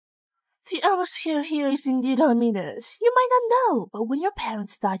 The atmosphere here is indeed ominous. You might not know, but when your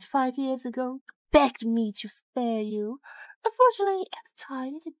parents died 5 years ago, begged me to spare you. Unfortunately, at the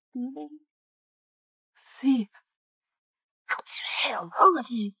time, it didn't do. See, go to hell, all of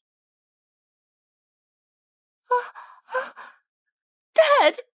you.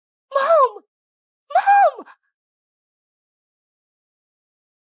 Dad! Mom! Mom!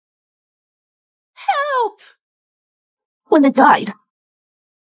 Help! When they died.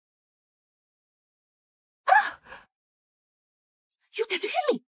 You did hear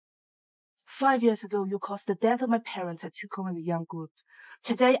me! 5 years ago, you caused the death of my parents and took over the young group.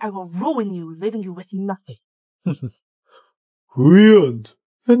 Today, I will ruin you, leaving you with nothing. Ruined?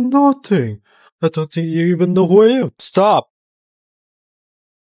 And nothing. I don't think you even know who I am. Stop!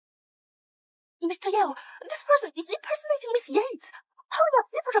 Mr. Yale, this person is impersonating Miss Yates. Hurry up,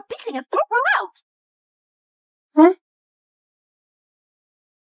 give her a beating and throw her out! Huh?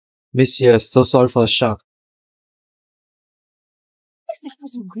 Miss Yes, so sorry for the shock. Is this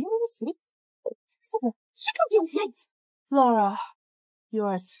person really Miss Yates? She could be Miss Yates. Flora,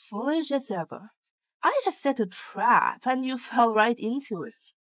 you're as foolish as ever. I just set a trap and you fell right into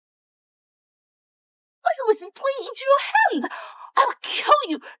it. I was playing into your hands! I will kill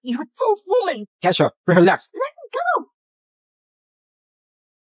you, you fool woman! Catch her, relax. Let me go!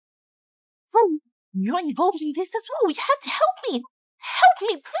 Oh, you're involved in this as well. You have to help me! Help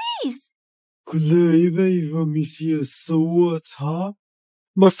me, please! Claire, even Miss Yes, so what, huh?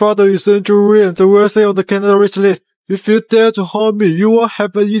 My father is a jury and the worst on the Canada rich list. If you dare to harm me, you will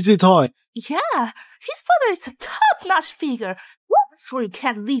have an easy time. Yeah, his father is a top-notch figure. I'm sure you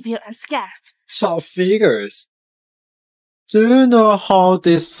can't leave here unscathed. Top figures? Do you know how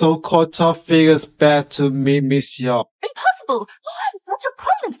these so-called top figures bad to me, Miss Yao? Impossible! I'm such a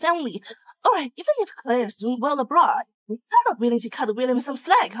prominent family. Alright, even if Claire's doing well abroad, you're not willing to cut William some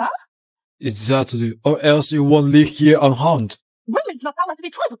slack, huh? Exactly, or else you won't live here unharmed. Women's not someone to be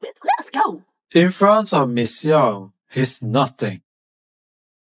trifled with. Let us go! In front of Miss Young, he's nothing.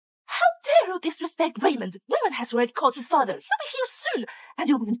 How dare you disrespect Raymond? Raymond has already called his father. He'll be here soon, and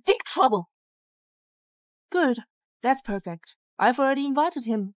you'll be in big trouble. Good. That's perfect. I've already invited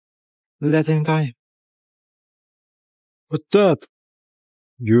him. Let him come. But Dad,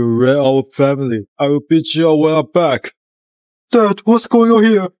 you ran our family. I will beat you when I'm back. Dad, what's going on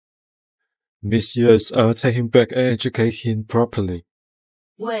here? Miss Yes, I'll take him back and educate him properly.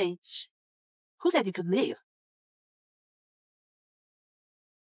 Wait. Who said you could leave?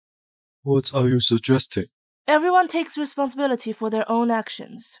 What are you suggesting? Everyone takes responsibility for their own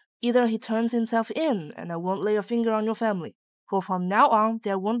actions. Either he turns himself in, and I won't lay a finger on your family. For from now on,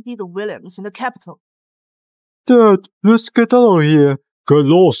 there won't be the Williams in the capital. Dad, let's get out of here. Get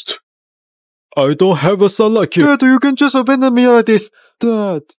lost. I don't have a son like you. Dad, you can just abandon me like this.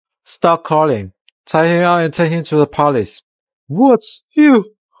 Dad. Stop calling. Tie him out and take him to the palace. What?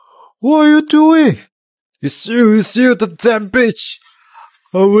 You? What are you doing? It's you, the damn bitch.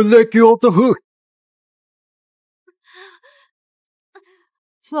 I will let you off the hook.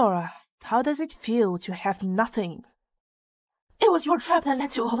 Flora, how does it feel to have nothing? It was your trap that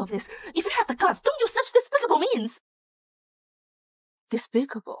led to all of this. If you have the guts, don't use such despicable means.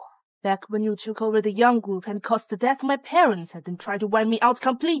 Despicable? Back when you took over the young group and caused the death of my parents and then tried to wipe me out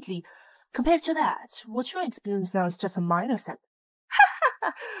completely. Compared to that, what you're experiencing now is just a minor setback.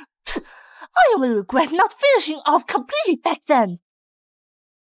 I only regret not finishing off completely back then.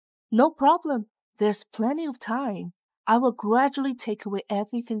 No problem. There's plenty of time. I will gradually take away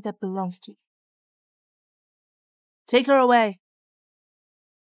everything that belongs to you. Take her away.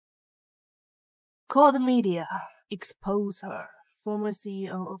 Call the media. Expose her. Former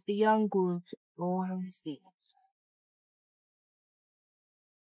CEO of the Young Group. All her misdeeds.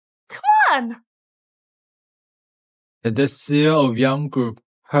 Come on! And the CEO of Young Group,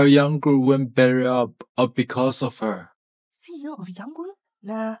 her Young Group went belly up because of her. CEO of Young Group?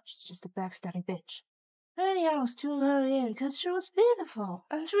 Nah, she's just a backstabbing bitch. Anyhow, threw her in because she was beautiful,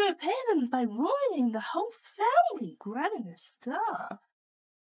 and she repaid them by ruining the whole family, grabbing her stuff.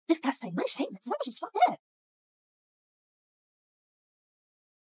 Disgusting, rich statements. Why was she so dead?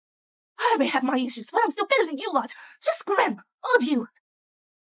 I may have my issues, but I'm still better than you lot. Just scram, all of you.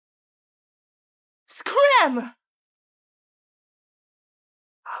 Scram!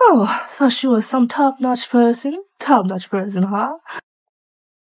 Oh, thought she was some top-notch person. Top-notch person, huh?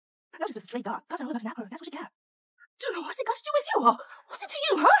 Not just a stray dog. Got her with a napper. That's what she got. Dude, what's it got to do with you? What's it to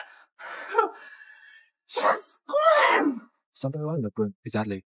you, huh? Just scram! Something along the line.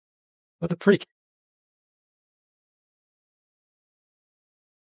 Exactly. What a freak.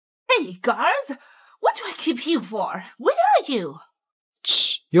 Hey, guards! What do I keep you for? Where are you?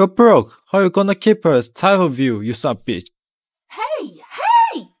 Shh! You're broke. How you gonna keep us? Tired of you son of a bitch. Hey!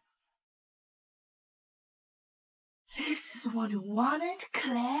 This is what you wanted,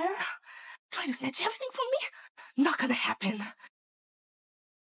 Claire? Trying to snatch everything from me? Not gonna happen.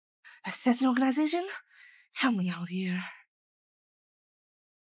 Assassin organization? Help me out here.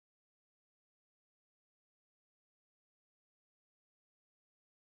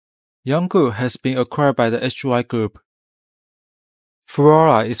 Young Group has been acquired by the HY Group.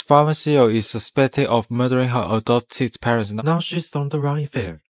 Flora, its former CEO, is suspected of murdering her adopted parents. Now she's on the run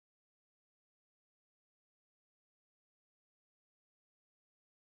affair.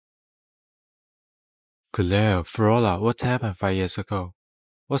 Claire, Flora, what happened 5 years ago?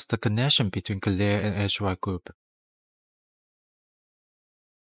 What's the connection between Claire and HY Group?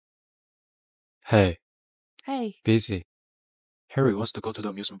 Hey. Hey. Busy. Harry wants to go to the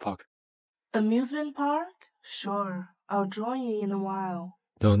amusement park. Amusement park? Sure. I'll join you in a while.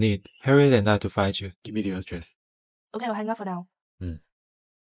 No need. Harry and I to find you. Give me the address. Okay, I'll hang up for now.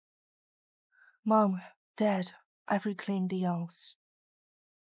 Mom, Dad, I've reclaimed the Youngs.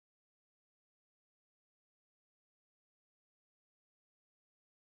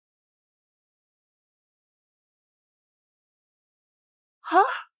 Huh?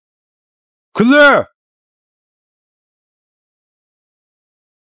 Claire!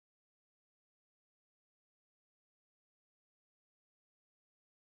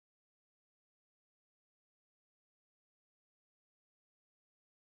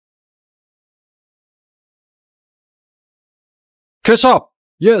 Catch up!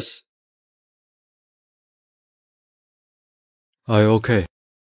 Yes! Are you okay?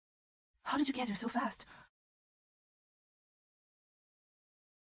 How did you get here so fast?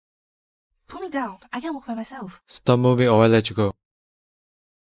 Put me down. I can't walk by myself. Stop moving or I'll let you go.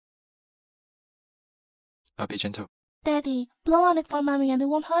 I'll be gentle. Daddy, blow on it for Mommy and it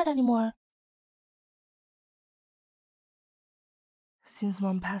won't hurt anymore. Since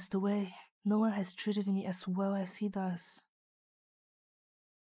Mom passed away, no one has treated me as well as he does.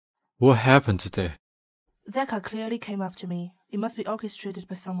 What happened today? That car clearly came up to me. It must be orchestrated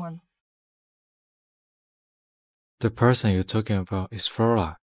by someone. The person you're talking about is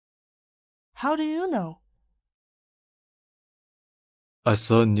Flora. How do you know? I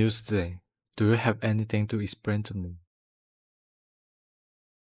saw news today. Do you have anything to explain to me?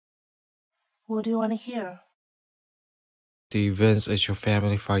 What do you want to hear? The events at your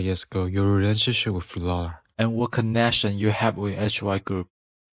family 5 years ago, your relationship with Flora, and what connection you have with HY Group.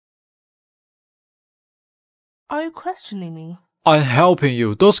 Are you questioning me? I'm helping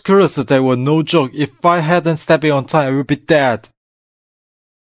you. Those killers today were no joke. If I hadn't stepped in on time, I would be dead.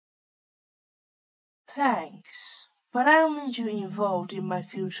 Thanks, but I don't need you involved in my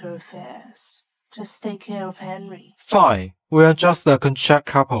future affairs. Just take care of Henry. Fine. We are just a contract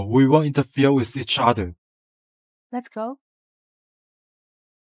couple. We won't interfere with each other. Let's go.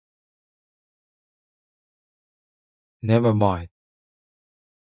 Never mind.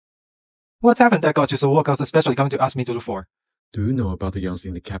 What happened that got you so workouts especially coming to ask me to look for? Do you know about the Youngs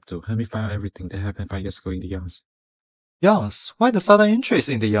in the capital? Help me find out everything that happened 5 years ago in the Youngs. Youngs? Why the sudden interest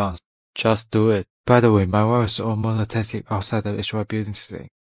in the Youngs? Just do it. By the way, my wife is almost attacked outside the HY building today.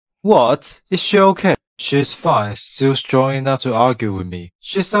 What? Is she okay? She's fine. Still strong enough to argue with me.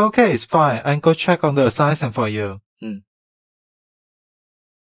 She's okay. It's fine. I'm go check on the assignment for you.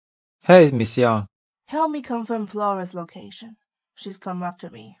 Hey, Miss Young. Help me confirm Flora's location. She's come after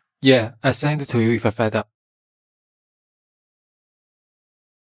me. Yeah, I send it to you if I find out.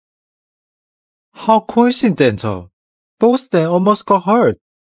 How coincidental. Both of them almost got hurt.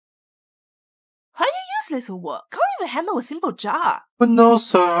 Are you useless or what? Can't even handle a simple job. Who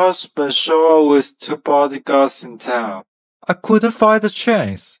knows her husband showed up with 2 bodyguards in town. I couldn't find the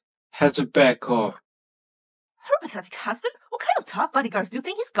chance. Had to back off. Her pathetic husband? What kind of tough bodyguards do you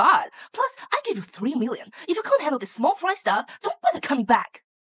think he's got? Plus, I gave you $3 million. If you can't handle this small fry stuff, don't bother coming back.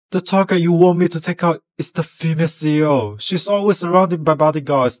 The target you want me to take out is the female CEO. She's always surrounded by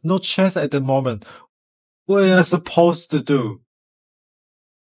bodyguards. No chance at the moment. What am I supposed to do?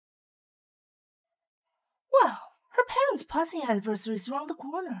 Well, her parents' passing anniversary is around the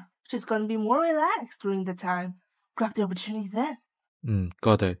corner. She's gonna be more relaxed during the time. Grab the opportunity then.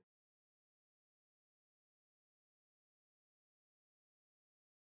 Got it.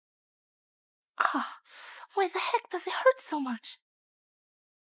 Ah, why the heck does it hurt so much?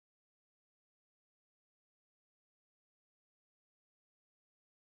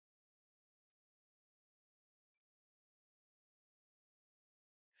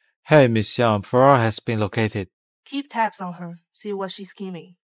 Hey, Miss Young, Farah has been located. Keep tabs on her. See what she's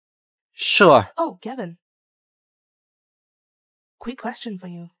scheming. Sure. Oh, Gavin. Quick question for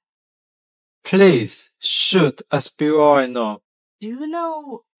you. Please, shoot. I spill all I know. Do you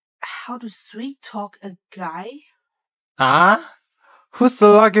know how to sweet talk a guy? Ah? Who's the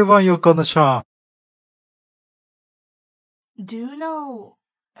lucky one you're gonna charm? Do you know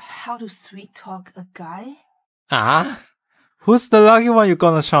how to sweet talk a guy? Ah? Who's the lucky one you're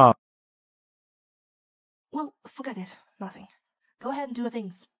gonna charm? Well, forget it. Nothing. Go ahead and do your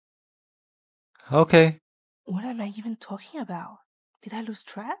things. Okay. What am I even talking about? Did I lose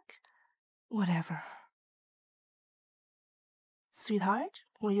track? Whatever. Sweetheart,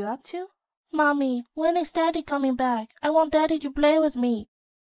 what are you up to? Mommy, when is Daddy coming back? I want Daddy to play with me.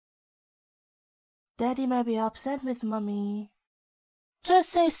 Daddy might be upset with Mommy. Just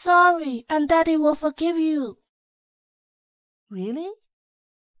say sorry, and Daddy will forgive you. Really?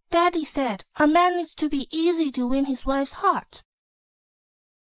 Daddy said a man needs to be easy to win his wife's heart.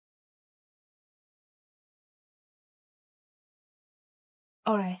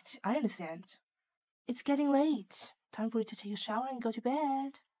 Alright, I understand. It's getting late. Time for you to take a shower and go to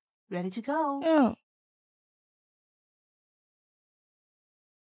bed. Ready to go.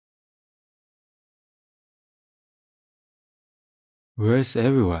 Where's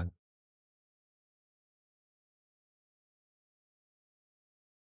everyone?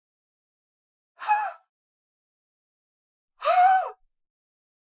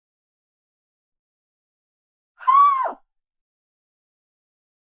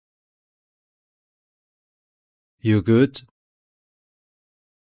 You good?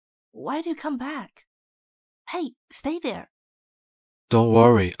 Why do you come back? Hey, stay there. Don't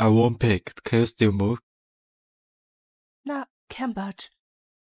worry, I won't pick. Can you still move? Nah, can't budge.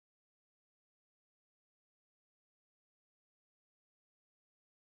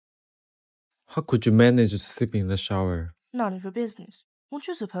 How could you manage to sleep in the shower? None of your business. Weren't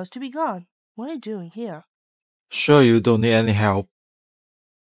you supposed to be gone? What are you doing here? Sure you don't need any help.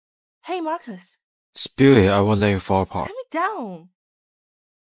 Hey, Marcus. Spill it, I won't let you fall apart. Calm it down.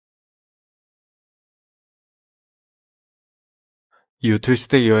 You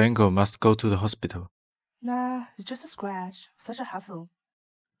twisted your ankle, must go to the hospital. Nah, it's just a scratch. Such a hassle.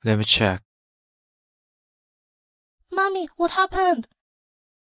 Let me check. Mommy, what happened?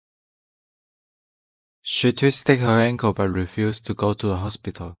 She twisted her ankle but refused to go to the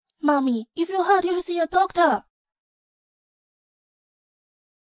hospital. Mommy, if you're hurt, you should see a doctor.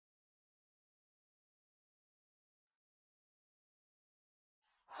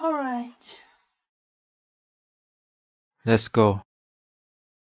 Alright. Let's go.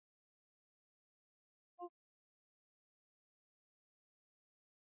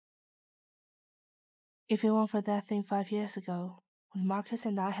 If it weren't for that thing 5 years ago, Marcus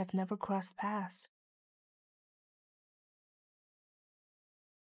and I have never crossed paths.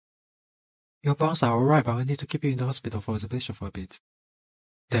 Your bones are alright, but we need to keep you in the hospital for observation for a bit.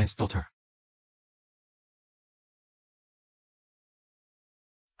 Thanks, doctor.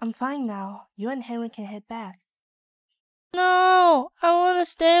 I'm fine now. You and Henry can head back. No, I want to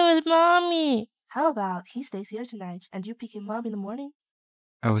stay with Mommy. How about he stays here tonight and you pick him up in the morning?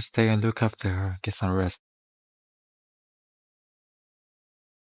 I will stay and look after her, get some rest.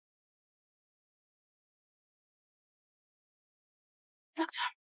 Doctor,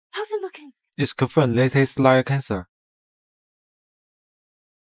 how's he looking? It's confirmed late-stage liver cancer.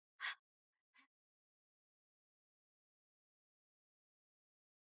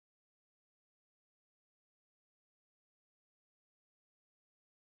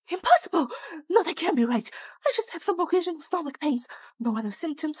 Impossible! No, that can't be right. I just have some occasional stomach pains. No other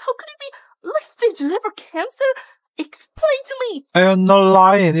symptoms. How could it be? Late-stage liver cancer? Explain to me! I am not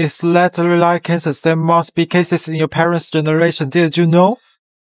lying. It's literally like cancer. There must be cases in your parents' generation. Did you know?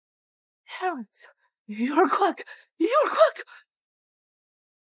 Parents, you're quack! You're quack!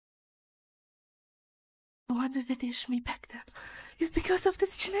 No wonder they ditched me back then. It's because of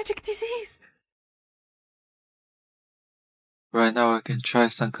this genetic disease. Right now, I can try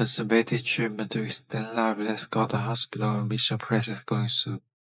some conservative treatment to extend life. Let's go to the hospital and mission press is going soon.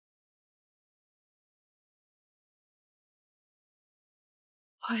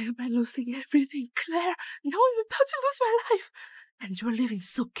 Why am I losing everything, Claire? Now I'm about to lose my life. And you're living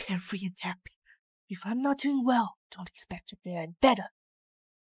so carefree and happy. If I'm not doing well, don't expect to be any better.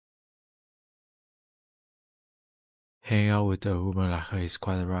 Hanging out with a woman like her is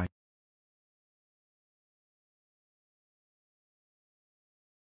quite right.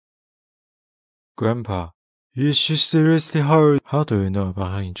 Grandpa, is she seriously hurt? How do you know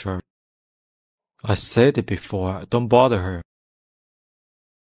about her in church? I said it before, don't bother her.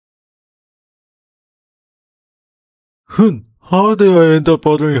 How did I end up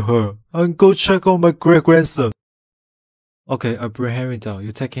bothering her? I'll go check on my great-grandson. Okay, I'll bring Henry down.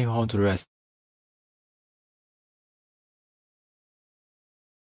 You take him home to rest.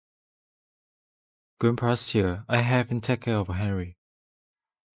 Grandpa's here. I have him take care of Henry.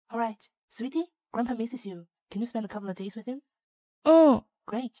 Alright, sweetie, Grandpa misses you. Can you spend a couple of days with him? Oh,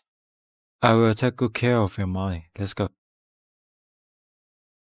 great. I will take good care of your money. Let's go.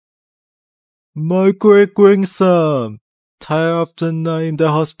 My great-grandson. Tired of the night in the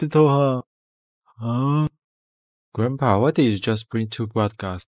hospital, huh? Huh? Grandpa, why did you just bring 2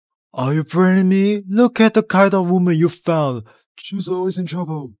 broadcasts? Are you blaming me? Look at the kind of woman you found. She's always in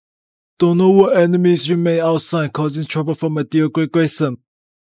trouble. Don't know what enemies you made outside causing trouble for my dear great-grandson.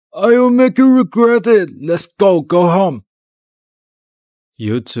 I will make you regret it. Let's go home.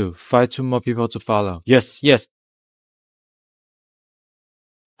 You two, find 2 more people to follow. Yes.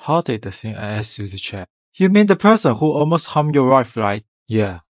 How did the thing I asked you to check? You mean the person who almost harmed your wife, right?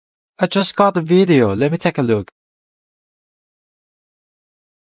 Yeah. I just got the video. Let me take a look.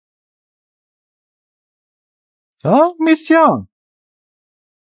 Huh? Miss Young?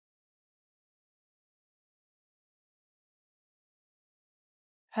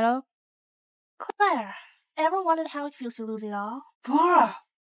 Hello? Claire, ever wondered how it feels to lose it all? Flora!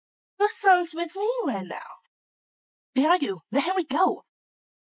 Your son's with me right now. Where are you? Let Henry go.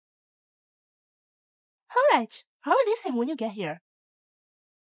 Alright, I'll release him when you get here.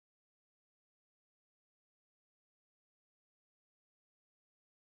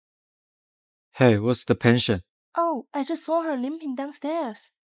 Hey, what's the pension? Oh, I just saw her limping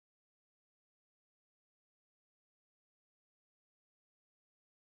downstairs.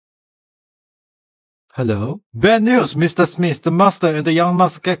 Hello? Bad news, Mr. Smith. The master and the young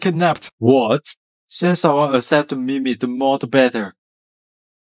master get kidnapped. What? Send someone accept to meet me, the more the better.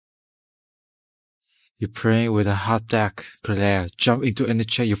 You're playing with a hot deck, Claire. Jump into any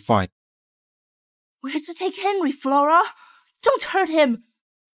chair you find. Where to take Henry, Flora? Don't hurt him!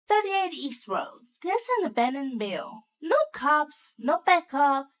 38 East Road. There's an abandoned mill. No cops, no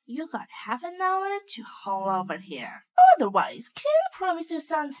backup. You got half an hour to haul over here. Otherwise, can't promise your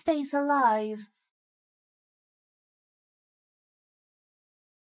son stays alive.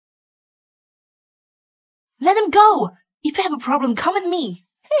 Let him go! If you have a problem, come with me.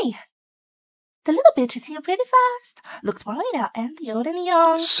 Hey, the little bitch is here pretty fast. Looks worried out and the old and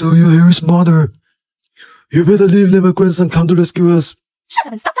young. So you're Harry's mother. You better leave, let my grandson come to rescue us. Shut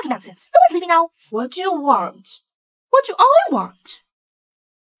up and stop talking nonsense. No one's leaving now. What do you want? What do I want?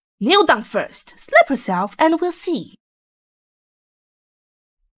 Kneel down first. Slap herself and we'll see.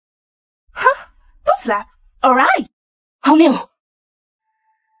 Huh? Don't slap. Alright. I'll kneel.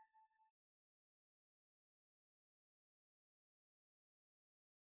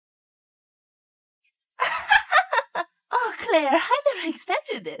 Oh, Claire, I never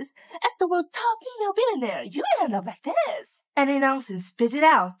expected this. As the world's top female billionaire, you end up like this. Any nonsense, spit it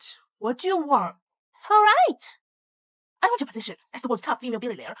out. What do you want? Alright. I want your position as the world's top female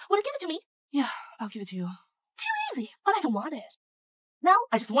billionaire. Will you give it to me? Yeah, I'll give it to you. Too easy, but I don't want it. Now,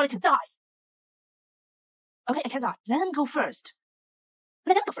 I just want it to die. Okay, I can't die. Let him go first.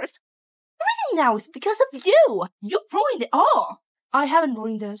 Let him go first. Everything now is because of you. You ruined it all. I haven't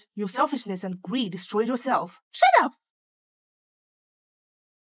ruined it. Your selfishness and greed destroyed yourself. Shut up.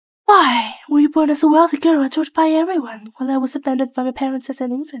 Why were you born as a wealthy girl adored by everyone while I was abandoned by my parents as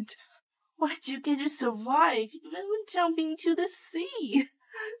an infant? Why did you get to survive even when jumping into the sea?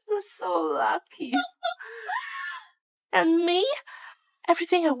 You're so lucky. And me?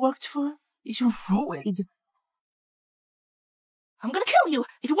 Everything I worked for, you ruined. I'm gonna kill you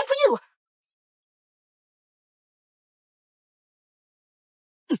if it weren't for you.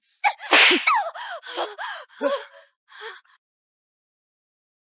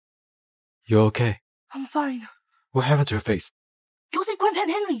 You okay? I'm fine. What happened to your face? Go save Grandpa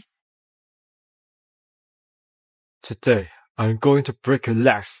and Henry. Today, I'm going to break your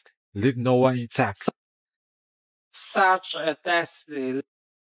legs. Leave no one intact. Such a destiny.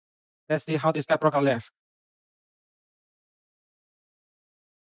 Let's see how this guy broke our legs.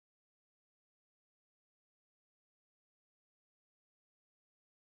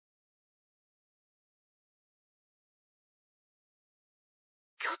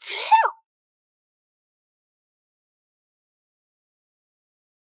 Go to hell!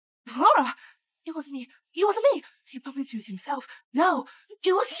 Laura! It was me. It was me. He bumped into it himself. No,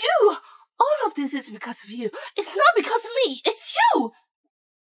 it was you. All of this is because of you. It's not because of me. It's you.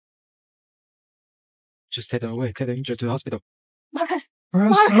 Just take them away. Take the injured to the hospital. Marcus.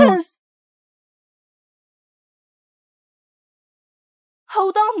 Marcus! Marcus!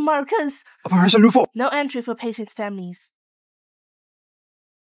 Hold on, Marcus. Operation Rufo! No entry for patients' families.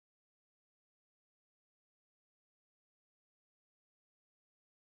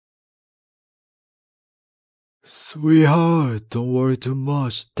 Sweetheart, don't worry too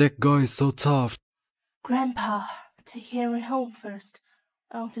much. That guy is so tough. Grandpa, take Henry home first.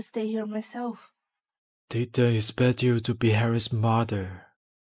 I want to stay here myself. Didn't expect you to be Harry's mother.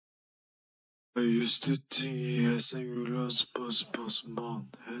 I used to think he has a last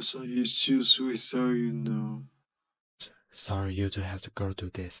month. Has an issues with her, you know. Sorry you to have to go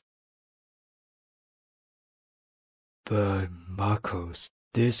through this. But Marcos,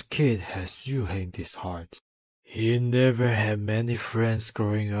 this kid has you in his heart. He never had many friends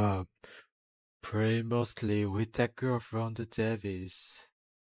growing up. Played mostly with that girl from the Davies.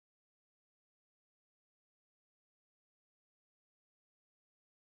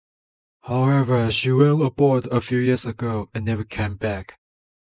 However, she went aboard a few years ago and never came back.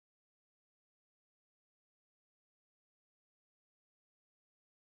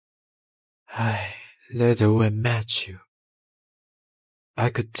 I later when met you. I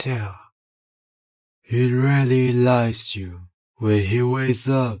could tell. He really likes you. When he wakes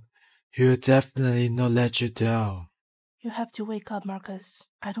up, he'll definitely not let you down. You have to wake up, Marcus.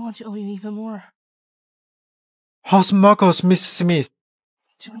 I don't want to owe you even more. How's Marcos, Mrs. Smith?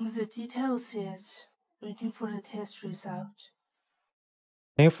 Don't know the details yet. Waiting for the test result.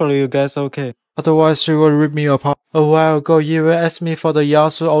 Thankfully, you guys okay. Otherwise, she will rip me apart. A while ago, you even asked me for the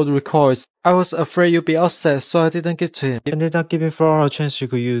Yasu old records. I was afraid you'd be upset, so I didn't give to him. You ended up giving Flora a chance she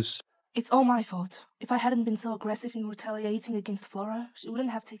could use. It's all my fault. If I hadn't been so aggressive in retaliating against Flora, she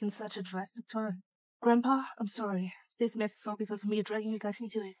wouldn't have taken such a drastic turn. Grandpa, I'm sorry. This mess is all because of me dragging you guys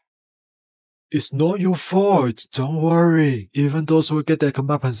into it. It's not your fault. Don't worry. Even those will get their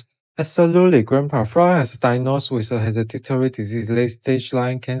comeuppance. Absolutely, Grandpa. Flora has diagnosed with a hereditary disease, late-stage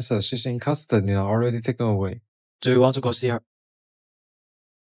lung cancer. She's in custody now, already taken away. Do you want to go see her?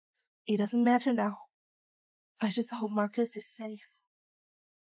 It doesn't matter now. I just hope Marcus is safe.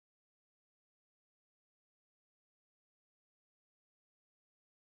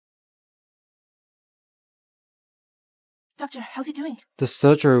 Doctor, how's he doing? The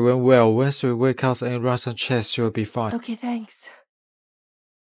surgery went well. Once we wake up and run some checks, she'll be fine. Okay, thanks.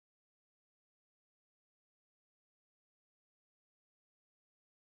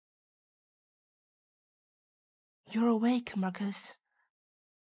 You're awake, Marcus.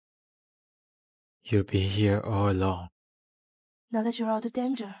 You've been here all along. Now that you're out of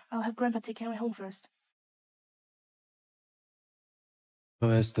danger, I'll have Grandpa take Henry home first.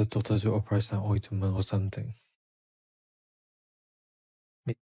 Don't ask the doctor to apply some ointment or something.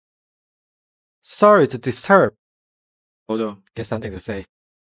 Sorry to disturb. Hold on, get something to say.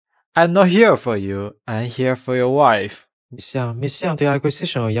 I'm not here for you. I'm here for your wife. Miss Yang, the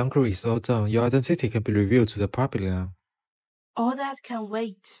acquisition of young crew is all done. Your identity can be revealed to the public now. All that can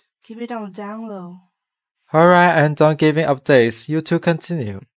wait. Keep it on the down low. Alright, I'm done giving updates. You two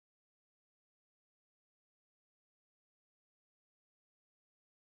continue.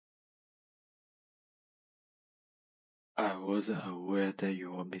 I wasn't aware that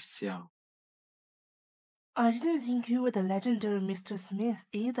you were Miss Yang. I didn't think you were the legendary Mr. Smith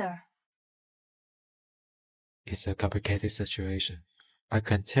either. It's a complicated situation. I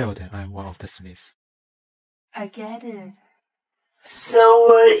can tell that I'm one of the Smiths. I get it. So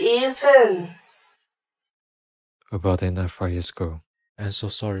we're even. About that 5 years ago. I'm so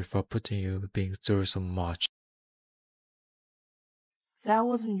sorry for putting you being through so much. That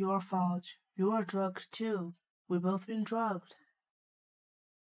wasn't your fault. You were drugged too. We've both been drugged.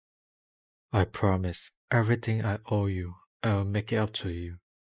 I promise, everything I owe you, I'll make it up to you.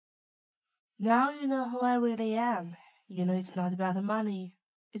 Now you know who I really am. You know it's not about the money.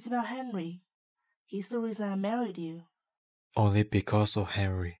 It's about Henry. He's the reason I married you. Only because of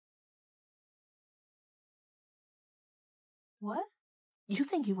Henry. What? You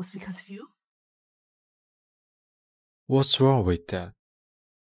think it was because of you? What's wrong with that?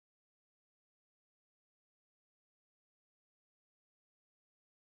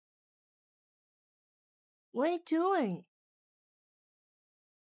 What are you doing?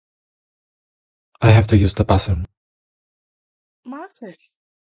 I have to use the bathroom. Marcus?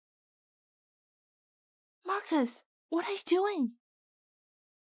 Marcus, what are you doing?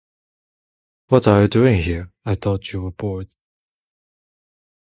 What are you doing here? I thought you were bored.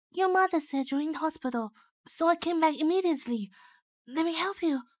 Your mother said you're in hospital, so I came back immediately. Let me help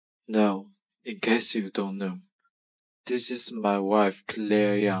you. No, in case you don't know, this is my wife,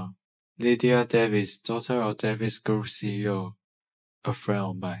 Claire Young, Lydia Davis, daughter of Davis Group CEO, a friend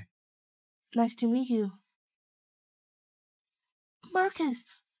of mine. Nice to meet you. Marcus,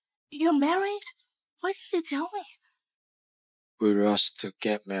 you're married? Why didn't you tell me? We rushed to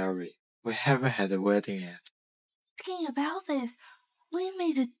get married. We haven't had a wedding yet. Thinking about this, we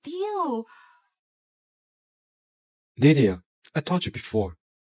made a deal. Lydia, I told you before.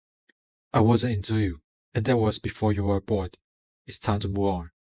 I wasn't into you, and that was before you were bored. It's time to move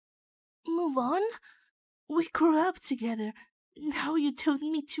on. Move on? We grew up together. Now you told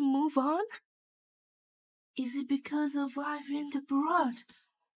me to move on? Is it because of I went abroad?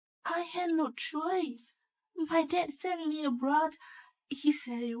 I had no choice. My dad sent me abroad. He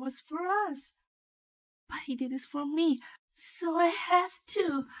said it was for us. But he did this for me, so I had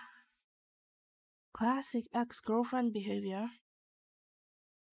to. Classic ex-girlfriend behavior.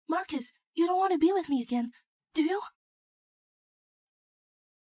 Marcus, you don't want to be with me again, do you?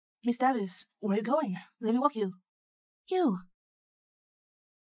 Miss Davis, where are you going? Let me walk you. You.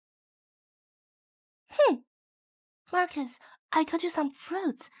 Marcus, I got you some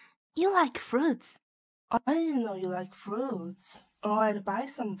fruits. You like fruits. I didn't know you like fruits. Or I'd buy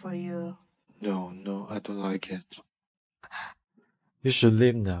some for you. No, I don't like it. You should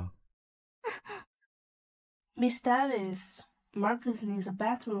leave now. Miss Davis, Marcus needs a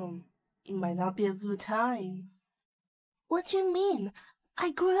bathroom. It might not be a good time. What do you mean?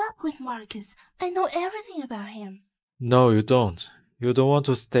 I grew up with Marcus. I know everything about him. No, you don't. You don't want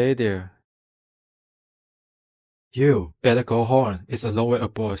to stay there. You better go home. It's a long way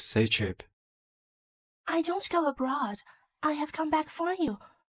aboard, say trip. I don't go abroad. I have come back for you.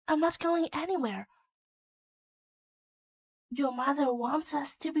 I'm not going anywhere. Your mother wants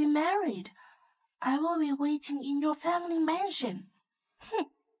us to be married. I will be waiting in your family mansion.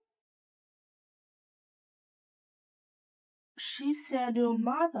 She said your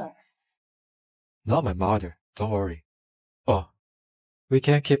mother. Not my mother, don't worry. Oh, we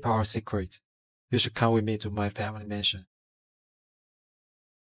can keep our secret. You should come with me to my family mansion.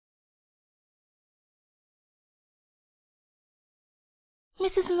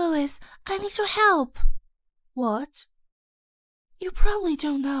 Mrs. Lewis, I need your help. What? You probably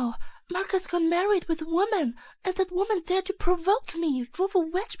don't know. Marcus got married with a woman, and that woman dared to provoke me, drove a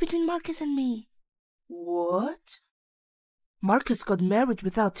wedge between Marcus and me. What? Marcus got married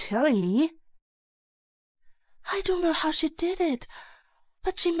without telling me? I don't know how she did it,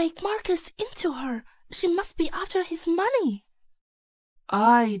 but she made Marcus into her. She must be after his money.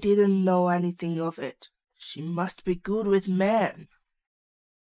 I didn't know anything of it. She must be good with men.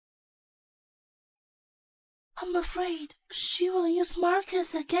 I'm afraid she will use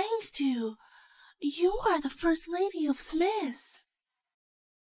Marcus against you. You are the first lady of Smith.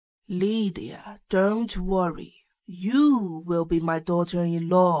 Lydia, don't worry. You will be my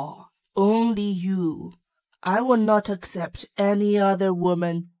daughter-in-law. Only you. I will not accept any other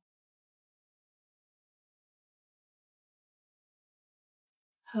woman.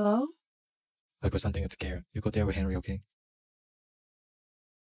 Hello? I got something to take care. You go there with Henry, okay?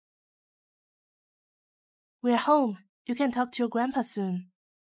 We're home. You can talk to your grandpa soon.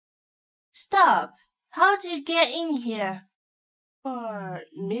 Stop! How'd you get in here?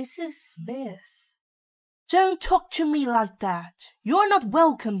 Mrs. Smith. Don't talk to me like that. You're not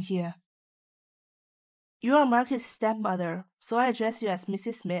welcome here. You are Marcus' stepmother, so I address you as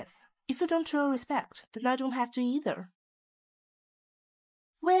Mrs. Smith. If you don't show respect, then I don't have to either.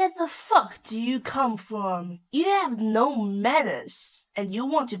 Where the fuck do you come from? You have no manners, and you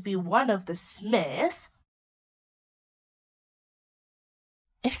want to be one of the Smiths?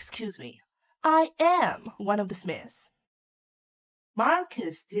 Excuse me, I am one of the Smiths.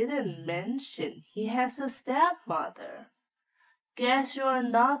 Marcus didn't mention he has a stepmother. Guess you're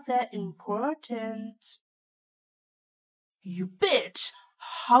not that important. You bitch!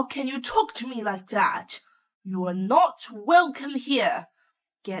 How can you talk to me like that? You are not welcome here.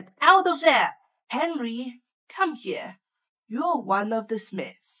 Get out of there! Henry, come here. You're one of the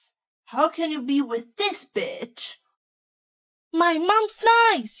Smiths. How can you be with this bitch? My mom's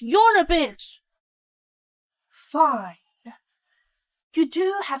nice. You're a bitch. Fine. You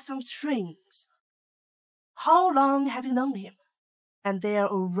do have some strings. How long have you known him? And they're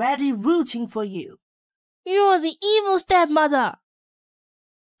already rooting for you. You're the evil stepmother.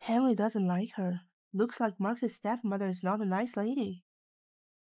 Henry doesn't like her. Looks like Marcus' stepmother is not a nice lady.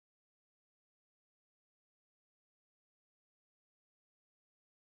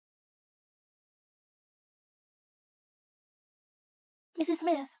 Mrs.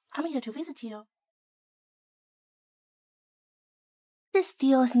 Smith, I'm here to visit you. This is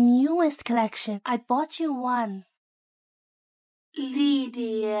Dio's newest collection. I bought you one.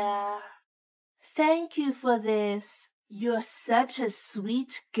 Lydia, thank you for this. You're such a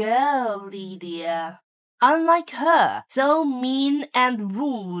sweet girl, Lydia. Unlike her, so mean and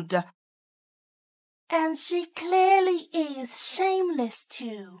rude. And she clearly is shameless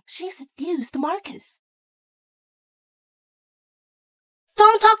too. She seduced Marcus.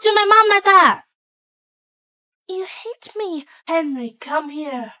 Don't talk to my mom like that! You hate me. Henry, come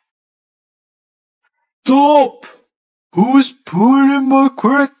here. Stop! Who's pulling my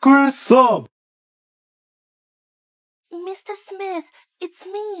grandson? Mr. Smith, it's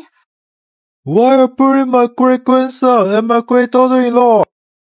me. Why are you pulling my great-grandson and my great-daughter-in-law?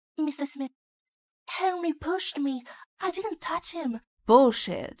 Mr. Smith, Henry pushed me. I didn't touch him.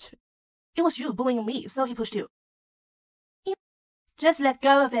 Bullshit. It was you bullying me, so he pushed you. Just let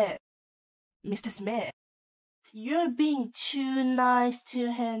go of it. Mr. Smith, you're being too nice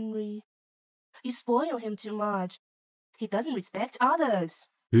to Henry. You spoil him too much. He doesn't respect others.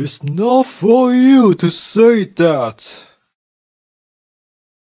 It's not for you to say that.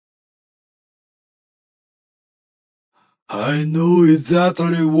 I know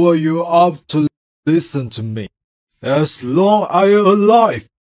exactly what you're up to. Listen to me. As long as I'm alive,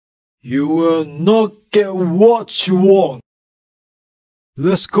 you will not get what you want.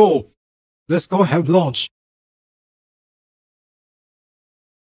 Let's go. Let's go have lunch.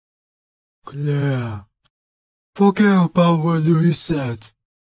 Claire, forget about what Louis said.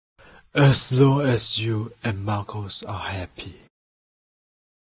 As long as you and Marcos are happy.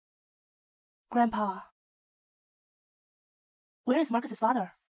 Grandpa, where is Marcus's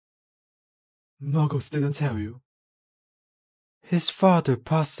father? Marcos didn't tell you. His father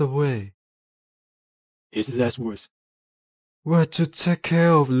passed away. His last words were to take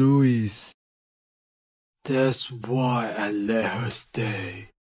care of Louise. That's why I let her stay.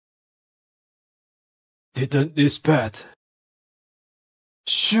 Didn't expect.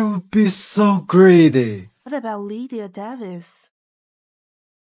 She'll be so greedy. What about Lydia Davis?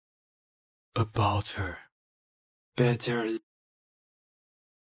 About her. Better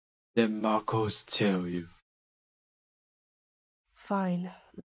let Marcos tell you. Fine.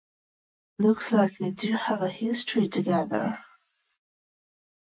 Looks like they do have a history together.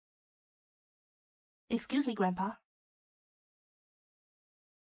 Excuse me, Grandpa.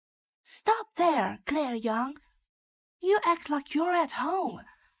 Stop there, Claire Young. You act like you're at home.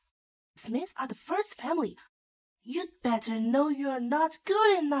 Smiths are the first family. You'd better know you're not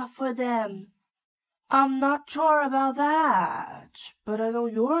good enough for them. I'm not sure about that, but I know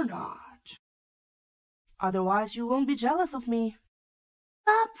you're not. Otherwise, you won't be jealous of me.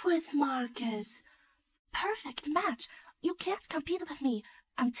 Up with Marcus. Perfect match. You can't compete with me.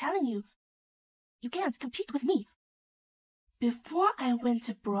 I'm telling you, you can't compete with me. Before I went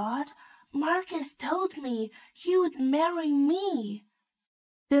abroad, Marcus told me he would marry me.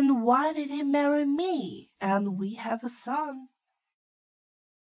 Then why did he marry me? And we have a son.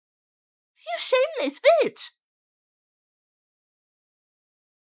 You shameless bitch!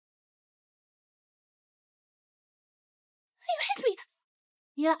 You hit me!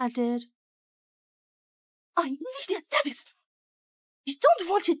 Yeah, I did. I'm Lydia Davis. You don't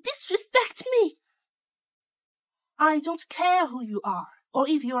want to disrespect me. I don't care who you are, or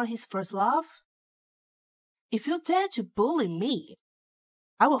if you are his first love. If you dare to bully me,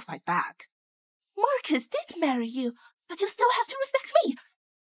 I will fight back. Marcus did marry you, but you still have to respect me.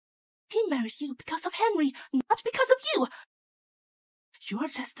 He married you because of Henry, not because of you. You're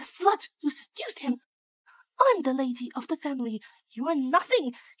just the slut who seduced him. I'm the lady of the family. You are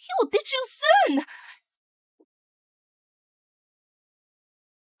nothing. He will ditch you soon.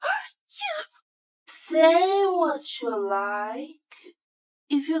 You say what you like,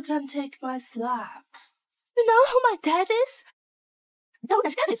 if you can take my slap. You know who my dad is? Don't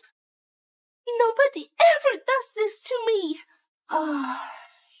let dad is. Nobody ever does this to me. Ah,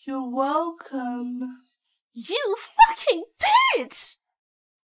 you're welcome. You fucking bitch!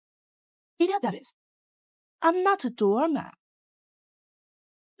 Lydia Davis, I'm not a doormat.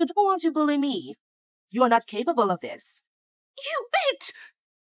 You don't want to bully me. You are not capable of this. You bitch!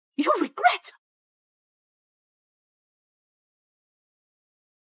 You'll regret!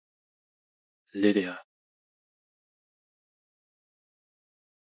 Lydia,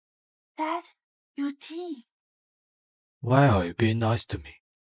 Dad, your tea. why are you being nice to me?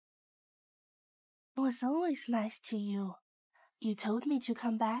 I was always nice to you. You told me to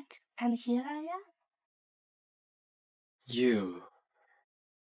come back, and here I am. You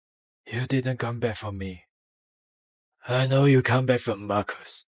didn't come back for me. I know you come back from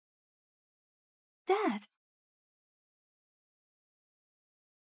Marcus. Dad!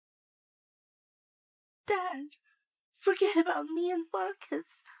 Dad, forget about me and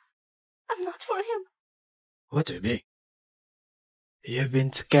Marcus. I'm not for him. What do you mean? You've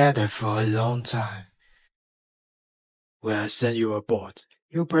been together for a long time. When I sent you aboard,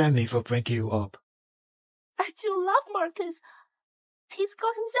 you blamed me for bringing you up. I do love Marcus. He's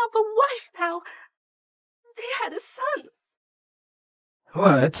got himself a wife now. They had a son.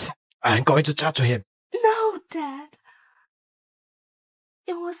 What? I'm going to talk to him. No, Dad.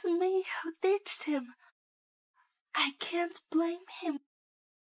 It was me who ditched him. I can't blame him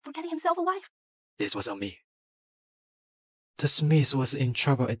for getting himself a wife. This was on me. The Smith was in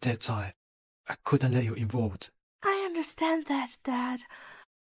trouble at that time. I couldn't let you involved. I understand that, Dad.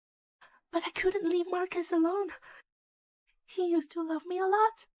 But I couldn't leave Marcus alone. He used to love me a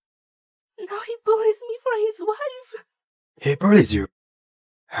lot. Now he bullies me for his wife. He bullies you.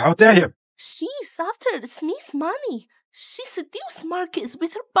 How dare you? She's after the Smith's money. She seduced Marcus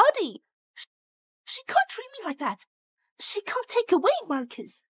with her body. She can't treat me like that. She can't take away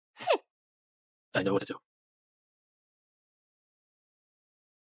Marcus. I know what to do.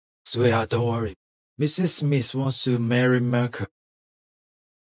 Sweetheart, don't worry. Mrs. Smith wants to marry Marcus.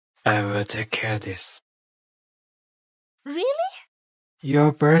 I will take care of this. Really?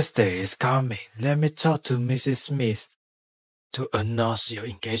 Your birthday is coming. Let me talk to Mrs. Smith to announce your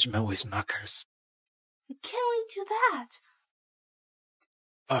engagement with Marcus. Can we do that?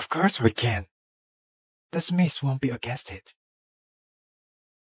 Of course we can. The Smiths won't be against it.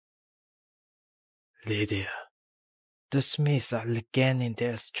 Lydia, the Smiths are regaining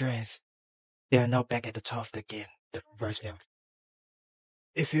their strength. They are now back at the top of the game, the rice field.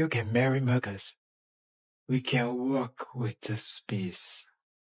 If you can marry Marcus, we can work with the Smiths.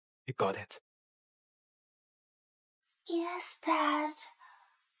 You got it? Yes, Dad.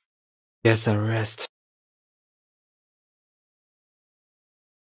 Get some rest.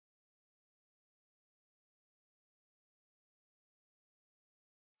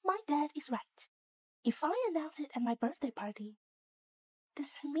 My dad is right. If I announce it at my birthday party, the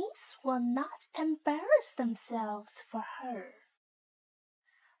Smiths will not embarrass themselves for her.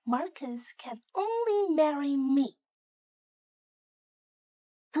 Marcus can only marry me.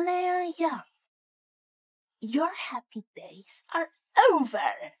 Claire Young, your happy days are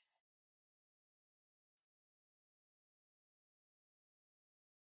over.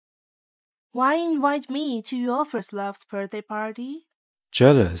 Why invite me to your first love's birthday party?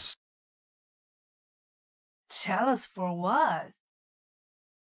 Jealous? Jealous for what?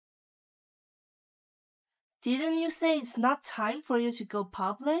 Didn't you say it's not time for you to go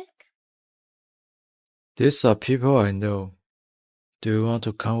public? These are people I know. Do you want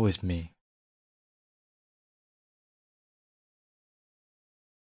to come with me?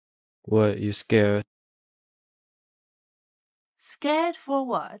 What, you scared? Scared for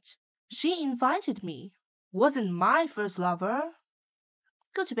what? She invited me. Wasn't my first lover.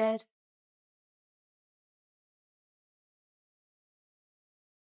 Go to bed.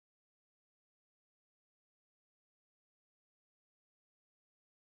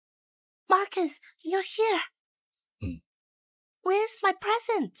 Marcus, you're here. Where's my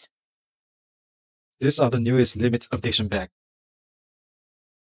present? These are the newest limited edition bag.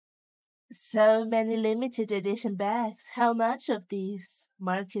 So many limited edition bags. How much of these?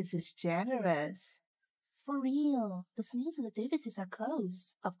 Marcus is generous. For real, the Smiths and the Davises are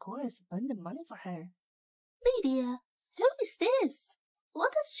close. Of course, earn the money for her. Lydia, who is this?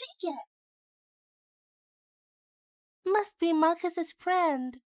 What does she get? Must be Marcus's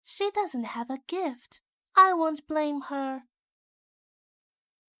friend. She doesn't have a gift. I won't blame her.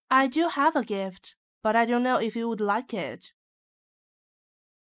 I do have a gift, but I don't know if you would like it.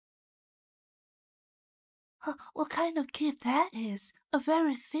 What kind of gift that is? A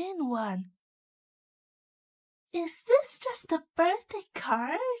very thin one. Is this just a birthday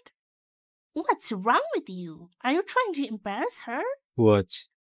card? What's wrong with you? Are you trying to embarrass her? What?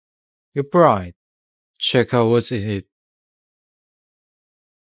 Your bride. Check out what's in it.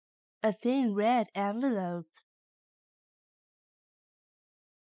 A thin red envelope.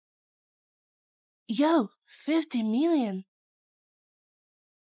 Yo, 50 million.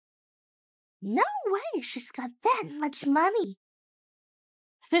 No way she's got that much money.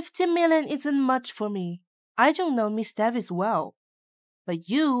 50 million isn't much for me. I don't know Miss Davis well. But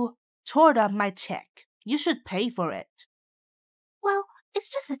you tore up my check. You should pay for it. Well, it's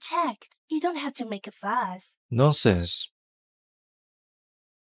just a check. You don't have to make a fuss. Nonsense.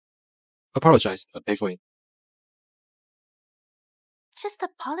 Apologize, but pay for it. Just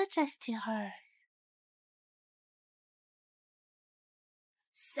apologize to her.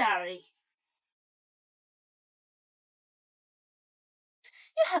 Sorry.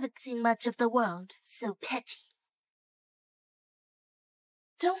 You haven't seen much of the world, so petty.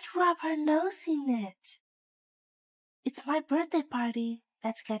 Don't rub her nose in it. It's my birthday party.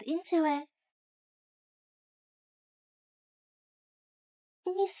 Let's get into it.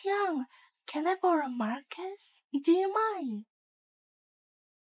 Miss Young, can I borrow Marcus? Do you mind?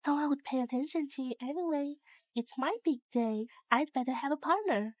 Though I would pay attention to you anyway. It's my big day. I'd better have a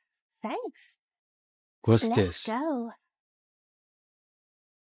partner. Thanks. What's Let's this? go.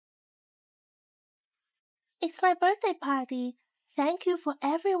 It's my birthday party. Thank you for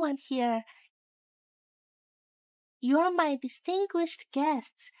everyone here. You are my distinguished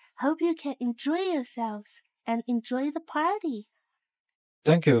guests. Hope you can enjoy yourselves and enjoy the party.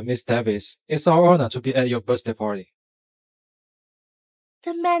 Thank you, Miss Davis. It's our honor to be at your birthday party.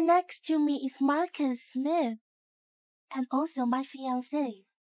 The man next to me is Marcus Smith, and also my fiancé.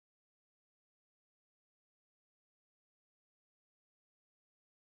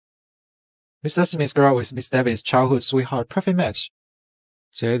 Mr. Smith's girl is Miss Davis' childhood sweetheart. Perfect match.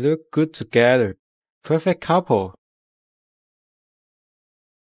 They look good together. Perfect couple.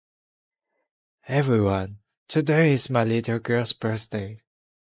 Everyone, today is my little girl's birthday.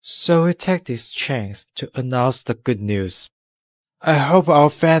 So we take this chance to announce the good news. I hope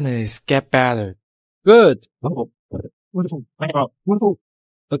our families get better. Good. Oh, wonderful. Wonderful.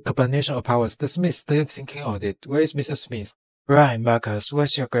 A combination of powers. The Smith still thinking on it. Where is Mr. Smith? Right, Marcus.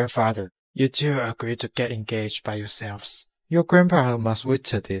 Where's your grandfather? You two agreed to get engaged by yourselves. Your grandpa must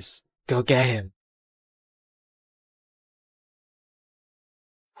witness this. Go get him.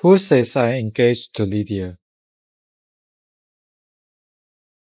 Who says I am engaged to Lydia?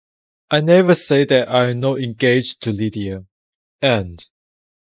 I never say that I am not engaged to Lydia. And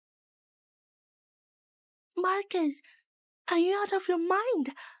Marcus, are you out of your mind?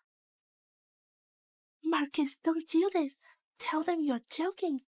 Marcus, don't do this. Tell them you're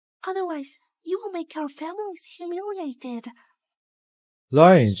joking. Otherwise, you will make our families humiliated.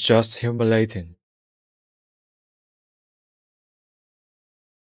 lying is just humiliating.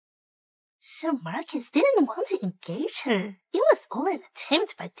 So Marcus didn't want to engage her. It was all an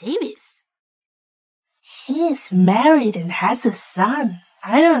attempt by Davis. He is married and has a son.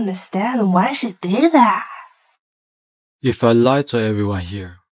 I don't understand why she did that. If I lie to everyone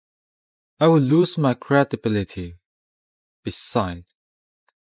here, I will lose my credibility. Besides,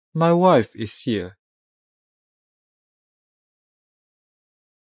 my wife is here.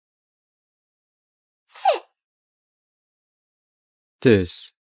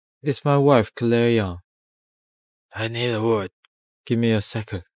 This is my wife, Claire Young. I need a word. Give me a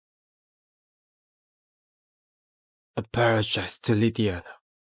second. Apologize to Lydia.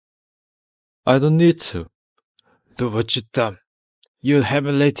 I don't need to. Look what you done. You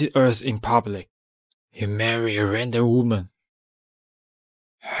humiliated us in public. You marry a random woman.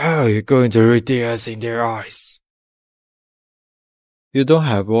 How are you going to redeem us in their eyes? You don't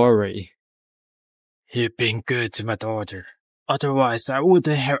have worry. You've been good to my daughter. Otherwise, I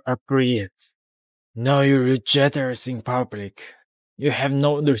wouldn't have agreed. Now you reject us in public. You have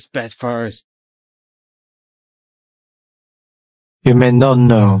no respect for us. You may not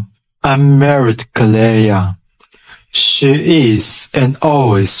know, I'm married to Claire Young. She is and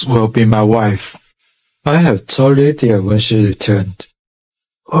always will be my wife. I have told Lydia when she returned.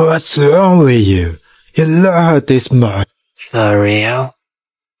 What's wrong with you? You love her this much. For real?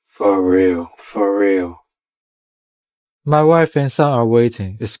 For real, for real. My wife and son are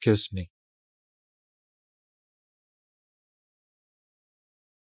waiting. Excuse me.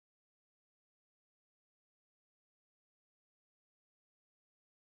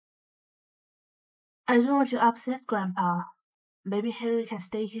 I don't want to upset Grandpa. Maybe Harry can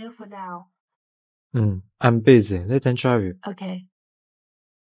stay here for now. I'm busy. Let them drive you. Okay.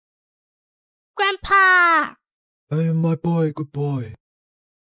 Grandpa! Hey, my boy, good boy.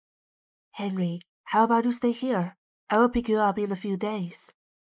 Henry, how about you stay here? I will pick you up in a few days.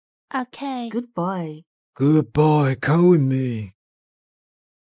 Okay. Good boy. Good boy, come with me.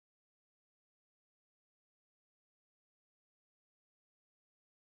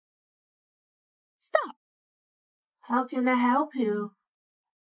 Stop! How can I help you?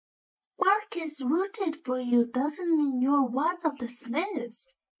 Marcus rooted for you doesn't mean you're one of the Smiths.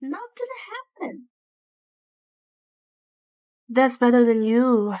 Not gonna happen. That's better than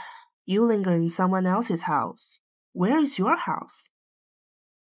you. You linger in someone else's house. Where is your house?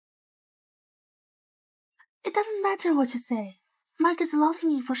 It doesn't matter what you say. Marcus loves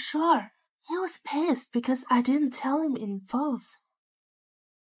me for sure. He was pissed because I didn't tell him in false.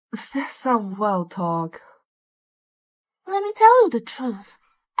 That's some wild talk. Let me tell you the truth.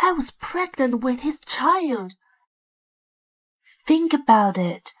 I was pregnant with his child. Think about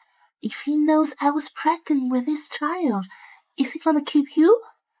it. If he knows I was pregnant with his child, is he gonna keep you?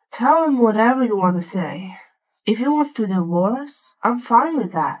 Tell him whatever you want to say. If he wants to divorce, I'm fine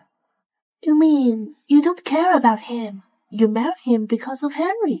with that. You mean you don't care about him? You married him because of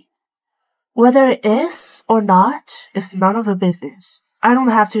Henry. Whether it is or not is none of your business. I don't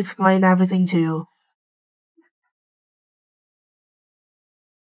have to explain everything to you.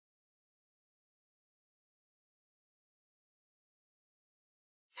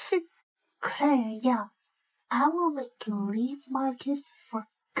 Claire, yeah, I will make you leave Marcus for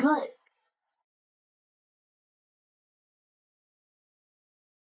good.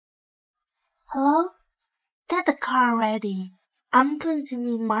 Hello? Get the car ready. I'm going to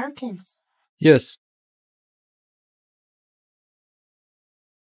meet Marcus. Yes.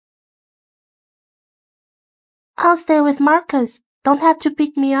 I'll stay with Marcus. Don't have to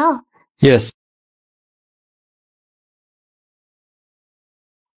pick me up. Yes.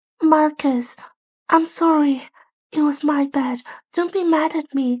 Marcus, I'm sorry. It was my bad. Don't be mad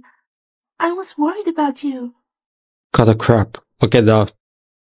at me. I was worried about you. Cut the crap or get out.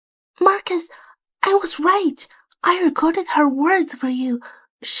 Marcus, I was right. I recorded her words for you.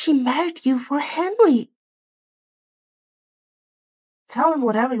 She married you for Henry. Tell him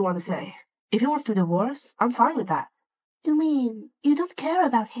whatever you want to say. If he wants to divorce, I'm fine with that. You mean you don't care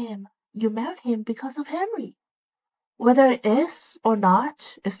about him? You married him because of Henry. Whether it is or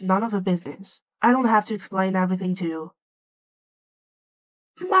not is none of your business. I don't have to explain everything to you.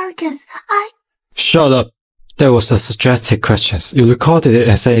 Marcus, Shut up. That was a suggested question. You recorded it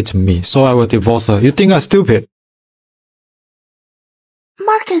and sent it to me, so I will divorce her. You think I'm stupid?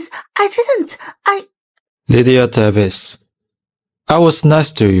 Marcus, I didn't. Lydia Davis, I was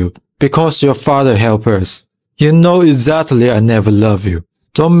nice to you because your father helped us. You know exactly I never love you.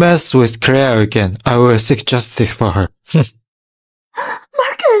 Don't mess with Claire again. I will seek justice for her.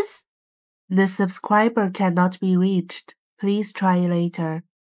 Marcus! The subscriber cannot be reached. Please try later.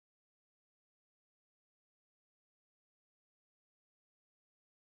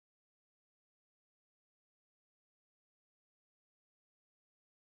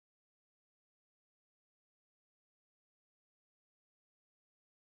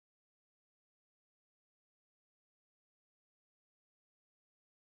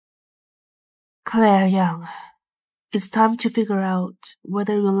 Claire Young, it's time to figure out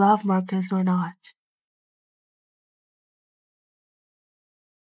whether you love Marcus or not.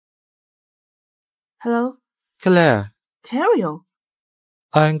 Hello? Claire, Terrio,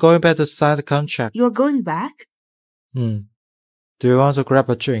 I'm going back to sign the contract. you're going back? Do you want to grab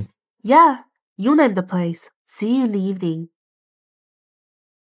a drink? Yeah, you name the place. See you in the evening.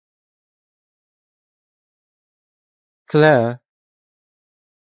 Claire,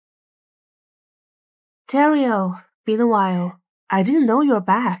 Terrio, been a while. I didn't know you're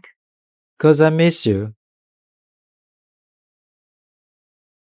back. 'cause I miss you.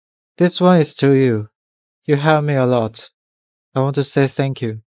 This one is to you. You helped me a lot. I want to say thank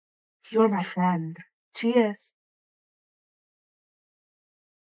you. You're my friend. Cheers.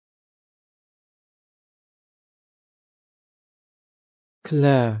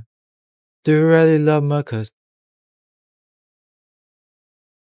 Claire, do you really love Marcus?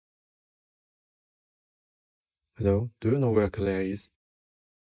 Hello, do you know where Claire is?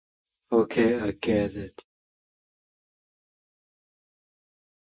 Okay, I get it.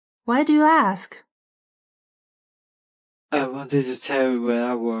 Why do you ask? I wanted to tell you when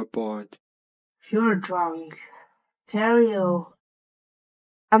I were bored. You're drunk. Terrio.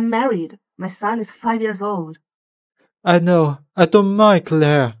 I'm married. My son is 5 years old. I know. I don't mind,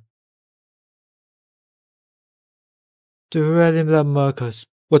 Claire. Do you really love Marcus?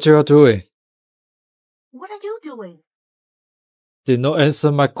 What you are doing? What are you doing? Did not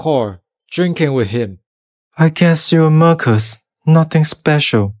answer my call. Drinking with him. I guess you're Marcus. Nothing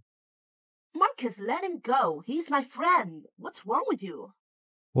special. Marcus, let him go. He's my friend. What's wrong with you?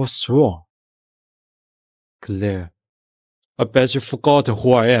 What's wrong? Claire, I bet you've forgotten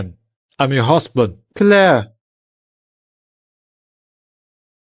who I am. I'm your husband. Claire!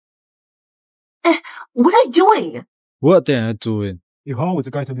 What are you doing? What am I doing? You hung with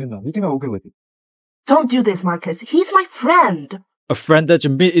the guy to dinner. You think I'm okay with it? Don't do this, Marcus. He's my friend. A friend that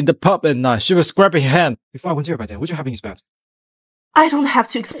you meet in the pub at night. She was grabbing your hand. If I weren't here by then, would you have been his bed? I don't have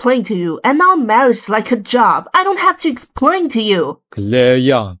to explain to you. And now marriage is like a job. I don't have to explain to you. Claire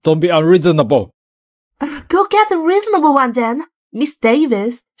Young, don't be unreasonable. Go get the reasonable one then. Miss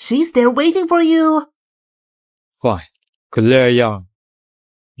Davis, she's there waiting for you. Fine. Claire Young,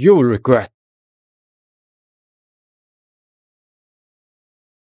 you will regret.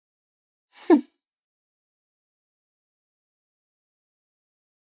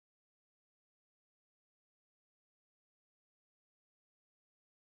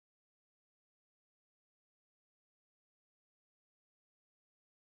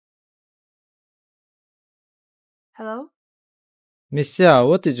 Hello? Michelle,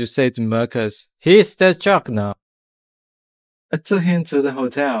 what did you say to Marcus? He is that drunk now. I took him to the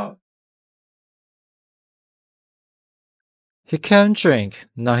hotel. He can't drink.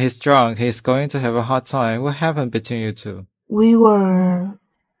 Now he's drunk. He's going to have a hard time. What happened between you two?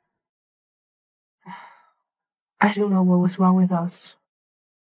 I don't know what was wrong with us.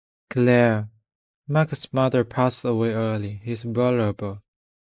 Claire, Marcus' mother passed away early. He's vulnerable.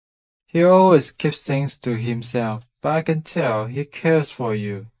 He always keeps things to himself, but I can tell he cares for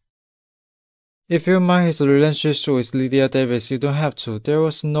you. If you mind his relationship with Lydia Davis, you don't have to. There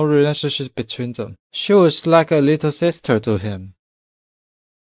was no relationship between them. She was like a little sister to him.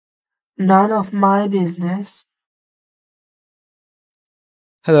 None of my business.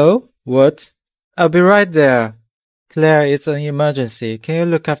 Hello? What? I'll be right there. Claire, it's an emergency. Can you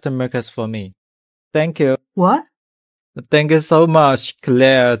look after Marcus for me? Thank you. What? Thank you so much,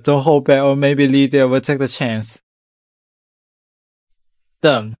 Claire. Don't hold back or maybe Lydia will take the chance.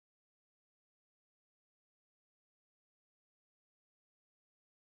 Done.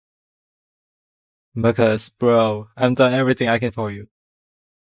 Marcus, bro, I've done everything I can for you.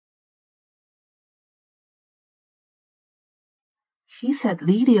 He said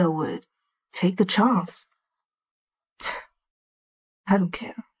Lydia would take the chance. I don't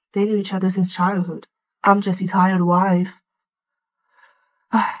care. They knew each other since childhood. I'm just his hired wife.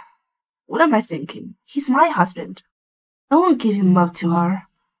 What am I thinking? He's my husband. I won't give him up to her.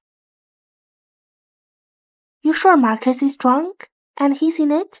 You sure Marcus is drunk? And he's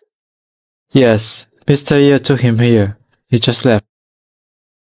in it? Yes, Mr. Ye took him here. He just left.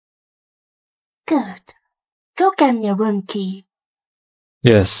 Good. Go get me a room key.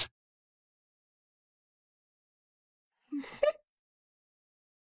 Yes.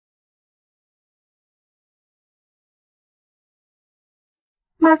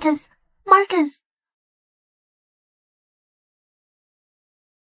 Marcus! Marcus!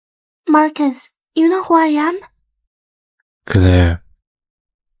 Marcus, you know who I am? Claire.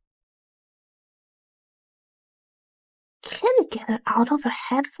 Can you get it out of her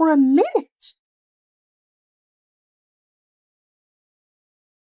head for a minute?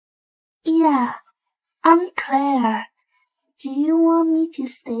 Yeah, I'm Claire. Do you want me to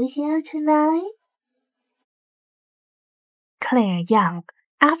stay here tonight? Claire Young,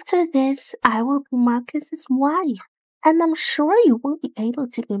 after this, I will be Marcus's wife. And I'm sure you won't be able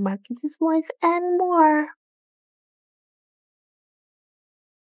to be Marcus's wife anymore.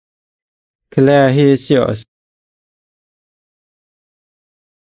 Claire, he is yours.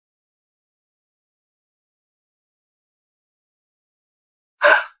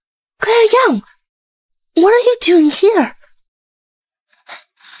 Claire Young! What are you doing here?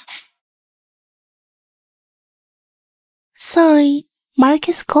 Sorry,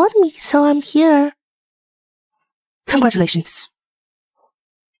 Marcus called me, so I'm here. Congratulations.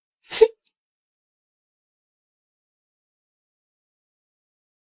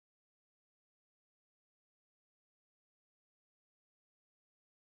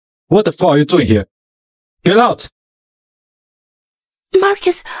 What the fuck are you doing here? Get out!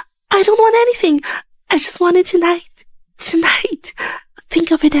 Marcus, I don't want anything. I just want it tonight. Tonight.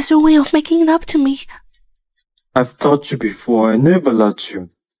 Think of it as your way of making it up to me. I've taught you before. I never loved you.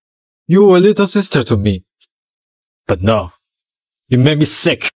 You were a little sister to me. But no, you made me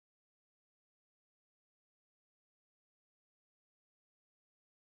sick.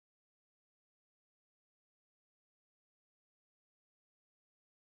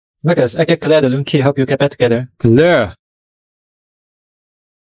 Marcus, I get Claire the room key, help you get back together. Claire!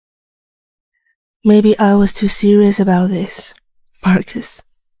 Maybe I was too serious about this. Marcus,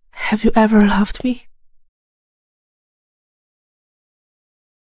 have you ever loved me?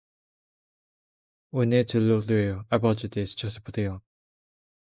 We need to look real. I bought you this, just put it on.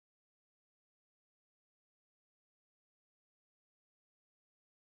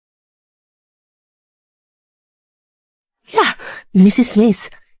 Yeah, Mrs. Smith,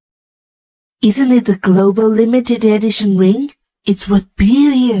 isn't it the global limited edition ring? It's worth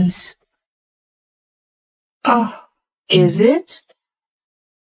billions. Oh, is it?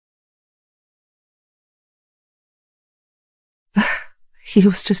 He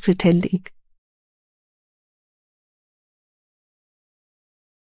was just pretending.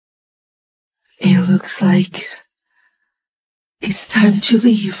 It looks like it's time to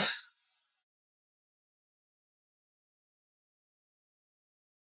leave.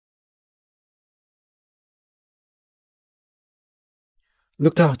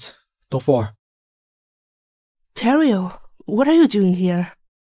 Look out! Don't fall. Terrio, what are you doing here?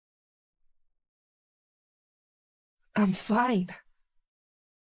 I'm fine.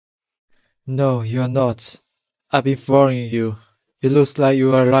 No, you're not. I've been following you. It looks like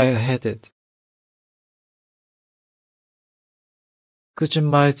you are lightheaded. Could you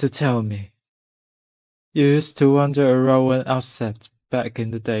mind to tell me? You used to wander around when upset back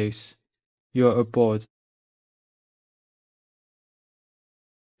in the days. You're aboard.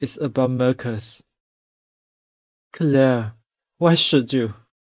 It's about Marcus. Claire, why should you?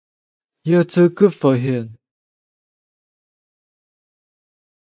 You're too good for him.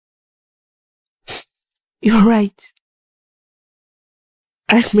 You're right.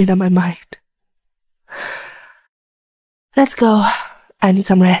 I've made up my mind. Let's go. I need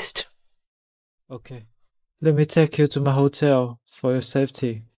some rest. Okay. Let me take you to my hotel for your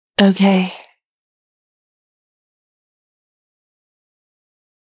safety. Okay.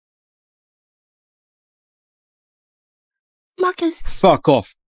 Marcus! Fuck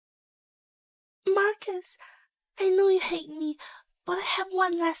off! Marcus, I know you hate me, but I have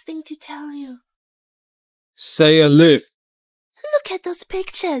one last thing to tell you. Say and leave. Look at those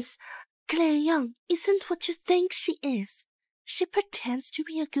pictures. Claire Young isn't what you think she is. She pretends to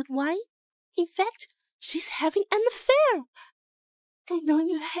be a good wife. In fact, she's having an affair. I know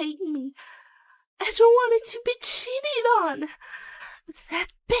you hate me. I don't want it to be cheated on. That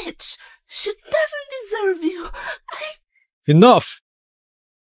bitch, she doesn't deserve you. Enough!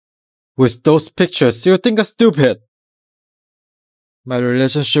 With those pictures, you think I'm stupid. My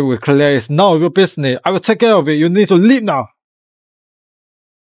relationship with Claire is none of your business. I will take care of it. You need to leave now.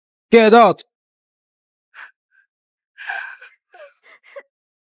 Get out!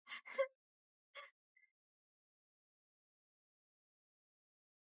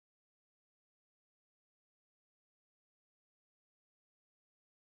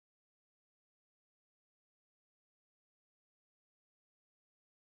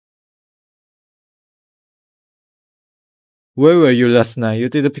 Where were you last night? You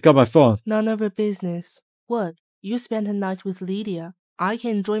didn't pick up my phone. None of your business. What? You spent the night with Lydia. I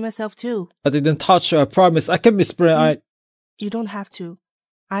can enjoy myself too. I didn't touch her, I promise. I can't explain. You don't have to.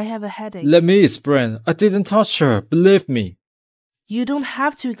 I have a headache. Let me explain. I didn't touch her. Believe me. You don't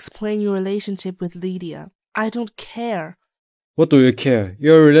have to explain your relationship with Lydia. I don't care. What do you care?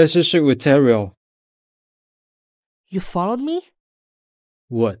 Your relationship with Terrell. You followed me?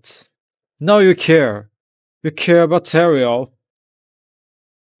 What? Now you care. You care about Terrell.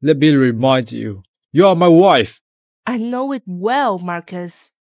 Let me remind you. You are my wife. I know it well,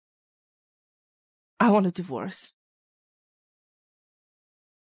 Marcus. I want a divorce.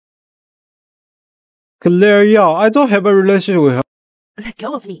 Claire, yeah, I don't have a relationship with her. Let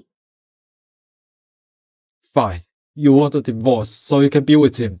go of me. Fine. You want a divorce so you can be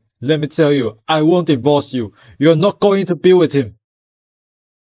with him. Let me tell you, I won't divorce you. You're not going to be with him.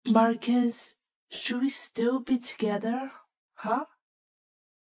 Marcus, should we still be together? Huh?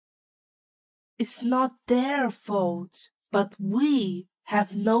 It's not their fault, but we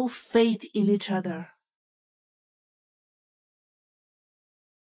have no faith in each other.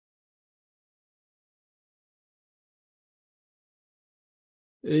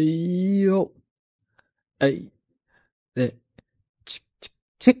 Yo.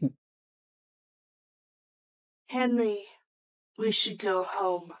 Chick. Henry, we should go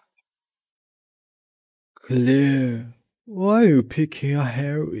home. Claire, why are you picking on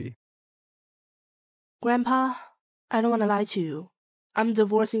Harry? Grandpa, I don't want to lie to you. I'm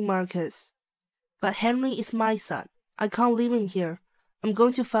divorcing Marcus. But Henry is my son. I can't leave him here. I'm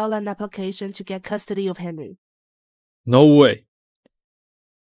going to file an application to get custody of Henry. No way.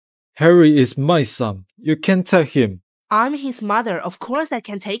 Harry is my son. You can't take him. I'm his mother. Of course I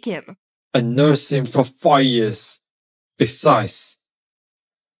can take him. I nursed him for 5 years. Besides,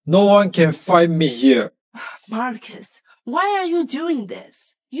 no one can find me here. Marcus, why are you doing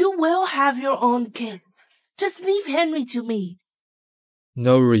this? You will have your own kids. Just leave Henry to me.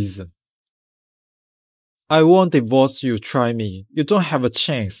 No reason. I won't divorce you, try me. You don't have a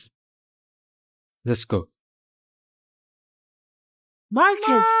chance. Let's go. Marcus!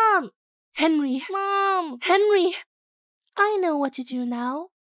 Mom! Henry! Mom! Henry! I know what to do now.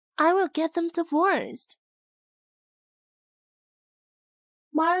 I will get them divorced.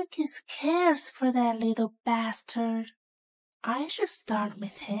 Marcus cares for that little bastard. I should start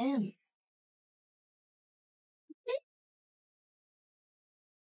with him.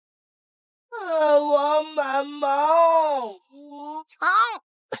 I want my mom.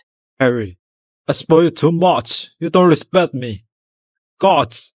 Harry, I spoil you too much. You don't respect me.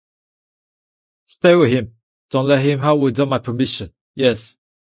 Gods! Stay with him. Don't let him out without my permission. Yes.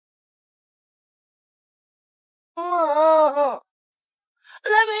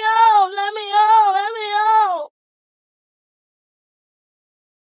 Let me out! Let me out! Let me out!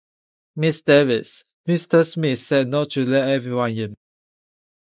 Miss Davis, Mr. Smith said not to let everyone in.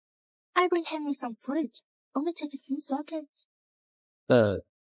 I bring Henry some fruit. Only take a few seconds. But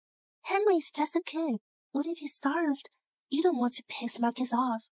Henry's just a kid. What if he's starved? You don't want to piss Marcus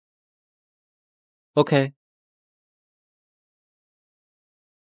off. okay.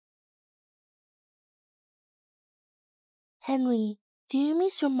 Henry, do you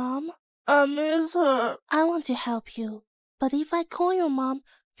miss your mom? I miss her. I want to help you. But if I call your mom,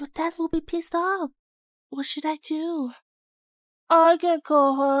 your dad will be pissed off. What should I do? I can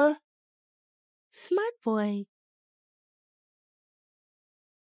call her. Smart boy.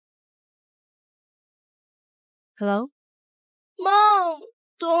 Hello? Mom,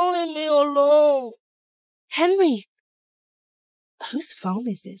 don't leave me alone. Henry! Whose phone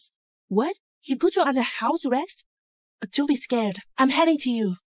is this? What? He put you under house arrest? Don't be scared. I'm heading to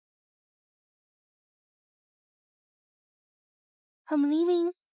you. I'm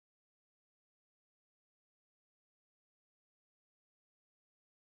leaving.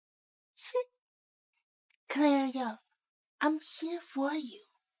 Claire Young, I'm here for you.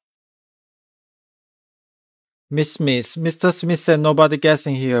 Miss Smith, Mr. Smith said nobody gets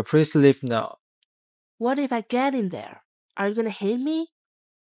in here. Please leave now. What if I get in there? Are you gonna hit me?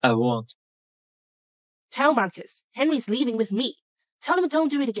 I won't. Tell Marcus. Henry's leaving with me. Tell him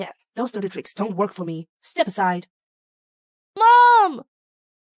don't do it again. Those dirty tricks don't work for me. Step aside. Mom!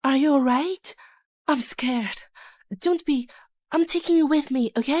 Are you alright? I'm scared. Don't be. I'm taking you with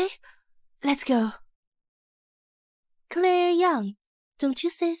me, okay? Let's go. Claire Young, don't you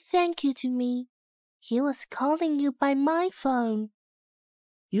say thank you to me. He was calling you by my phone.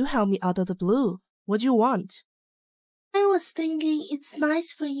 You helped me out of the blue. What do you want? I was thinking it's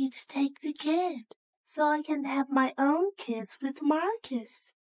nice for you to take the kid, so I can have my own kids with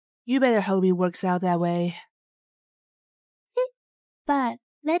Marcus. You better hope it works out that way. But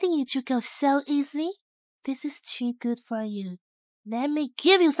letting you two go so easily, this is too good for you. Let me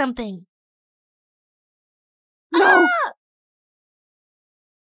give you something. No! Ah!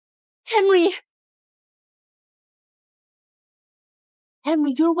 Henry!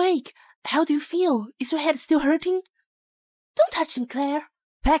 Henry, you're awake. How do you feel? Is your head still hurting? Don't touch him, Claire.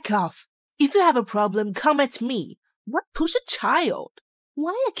 Back off. If you have a problem, come at me. What push a child?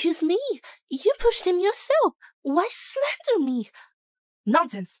 Why accuse me? You pushed him yourself. Why slander me?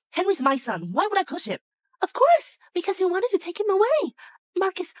 Nonsense. Henry's my son. Why would I push him? Of course, because you wanted to take him away.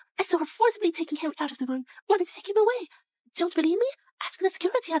 Marcus, I saw her forcibly taking Henry out of the room, wanted to take him away. Don't believe me? Ask the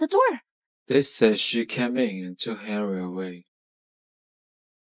security at the door. They said she came in and took Henry away.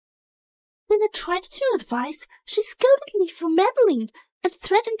 When I tried to advise, she scolded me for meddling and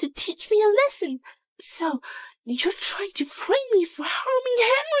threatened to teach me a lesson. So, you're trying to frame me for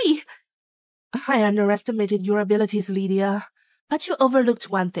harming Henry. I underestimated your abilities, Lydia. But you overlooked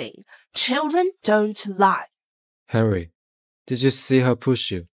one thing. Children don't lie. Henry, did you see her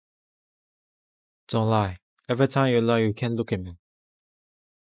push you? Don't lie. Every time you lie, you can't look at me.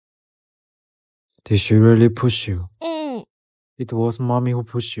 Did she really push you? Mm. It was mommy who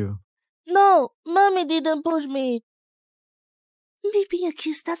pushed you. No, mommy didn't push me. Me being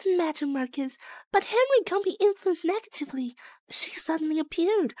accused doesn't matter, Marcus, but Henry can't be influenced negatively. She suddenly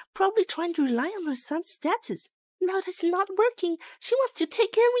appeared, probably trying to rely on her son's status. Now that's not working. She wants to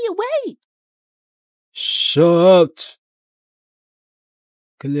take Henry away. Shut!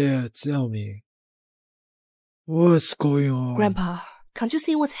 Claire, tell me. What's going on? Grandpa, can't you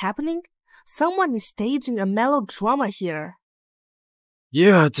see what's happening? Someone is staging a melodrama here.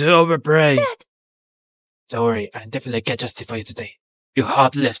 You had to overpray. Dad! Don't worry, I definitely get justice for you today. You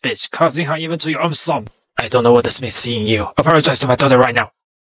heartless bitch, causing harm even to your own son. I don't know what the Smith see in you. Apologize to my daughter right now.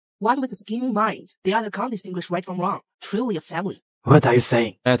 One with a scheming mind. The other can't distinguish right from wrong. Truly a family. What are you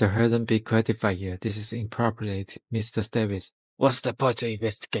saying? Matter hasn't been gratified yet. This is inappropriate, Mr. Davis. What's the point to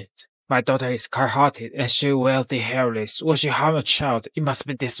investigate? My daughter is kind-hearted and she wealthy hairless. Will she harm a child? It must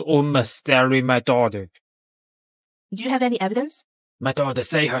be this woman staring my daughter. Do you have any evidence? My daughter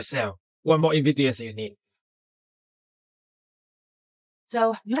say herself. What more evidence you need?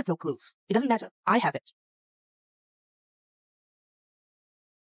 So, you have no proof. It doesn't matter. I have it.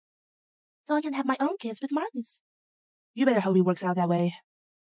 So I can have my own kids with Marcus. You better hope it works out that way.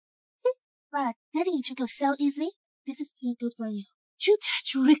 But letting you go so easily, this is too good for you. You tried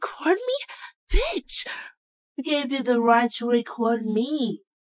to record me? Bitch! Who gave you the right to record me?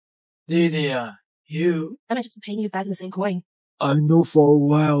 Lydia, you... I might just be paying you back in the same coin. I know for a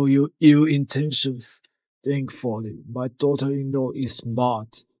while your ill intentions. Thankfully, my daughter-in-law is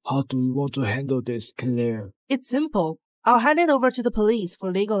smart. How do you want to handle this, Claire? It's simple. I'll hand it over to the police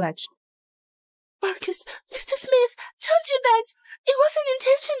for legal action. Marcus, Mr. Smith, don't do that. It wasn't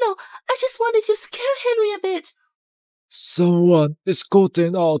intentional. I just wanted to scare Henry a bit. Someone escort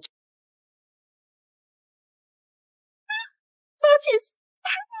them out. Marcus!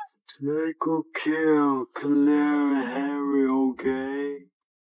 Take good care, Claire and Henry, okay?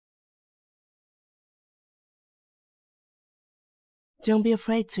 Don't be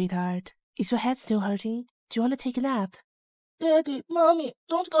afraid, sweetheart. Is your head still hurting? Do you want to take a nap? Daddy, Mommy,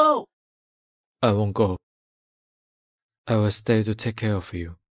 don't go. I won't go. I will stay to take care of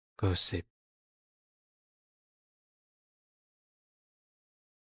you. Go sleep.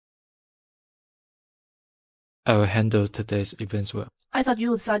 I will handle today's events well. I thought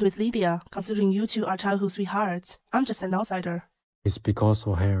you would side with Lydia, considering you two are childhood sweethearts. I'm just an outsider. It's because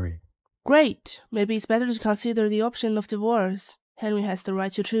of Henry. Great. Maybe it's better to consider the option of divorce. Henry has the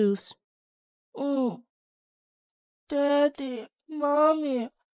right to choose. Daddy, Mommy,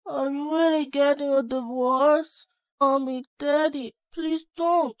 are you really getting a divorce? Mommy, Daddy, please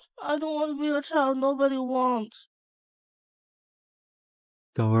don't. I don't want to be a child nobody wants.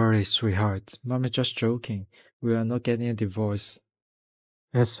 Don't worry, sweetheart. Mommy just joking. We are not getting a divorce.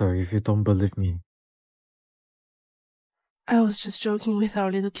 Esther, if you don't believe me. I was just joking with our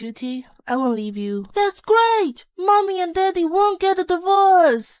little cutie. I won't leave you. That's great! Mommy and Daddy won't get a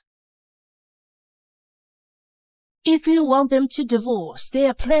divorce! If you want them to divorce,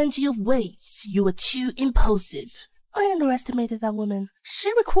 there are plenty of ways. You are too impulsive. I underestimated that woman.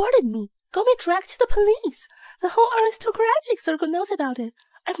 She recorded me. Got me dragged to the police. The whole aristocratic circle knows about it.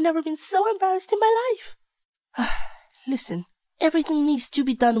 I've never been so embarrassed in my life. Listen, everything needs to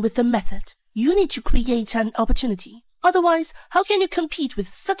be done with a method. You need to create an opportunity. Otherwise, how can you compete with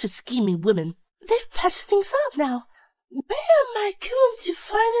such a scheming woman? They've patched things up now. Where am I going to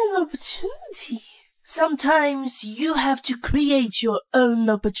find an opportunity? Sometimes you have to create your own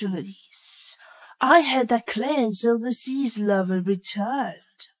opportunities. I heard that Claire's overseas lover returned.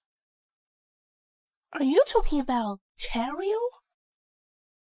 Are you talking about Terrio?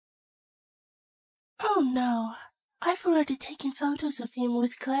 Oh no, I've already taken photos of him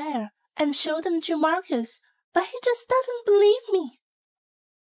with Claire and showed them to Marcus, but he just doesn't believe me.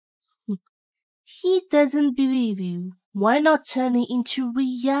 He doesn't believe you. Why not turn it into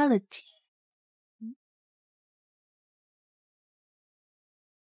reality?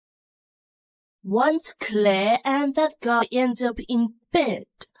 Once Claire and that guy end up in bed,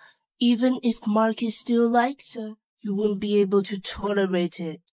 even if Marcus still likes her, you won't be able to tolerate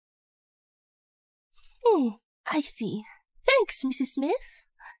it. I see. Thanks, Mrs. Smith.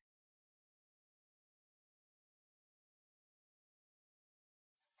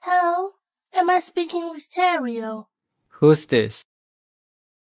 Hello, am I speaking with Terrio? Who's this?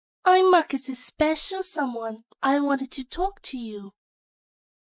 I'm Marcus's special someone. I wanted to talk to you.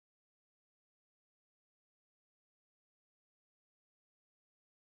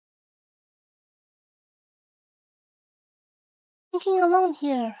 Thinking alone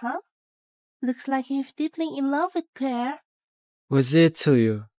here, huh? Looks like you're deeply in love with Claire. Was it to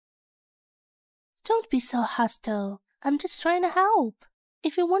you? Don't be so hostile. I'm just trying to help.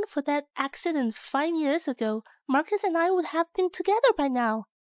 If it weren't for that accident 5 years ago, Marcus and I would have been together by now.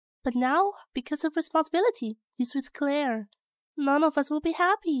 But now, because of responsibility, he's with Claire. None of us will be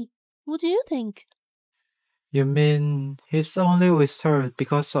happy. What do you think? You mean he's only with her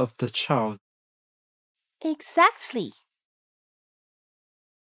because of the child? Exactly.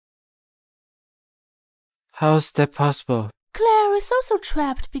 How's that possible? Claire is also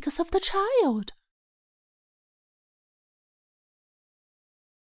trapped because of the child.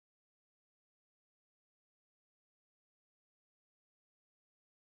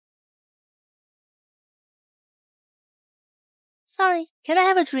 Sorry, can I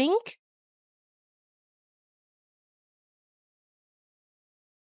have a drink?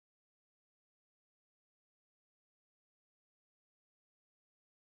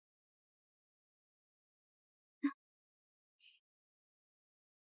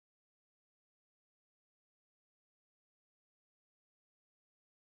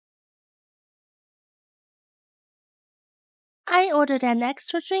 I ordered an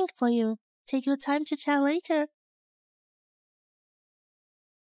extra drink for you. Take your time to chat later.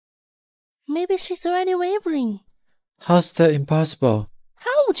 Maybe she's already wavering. How's that impossible?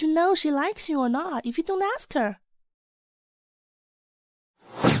 How would you know she likes you or not if you don't ask her?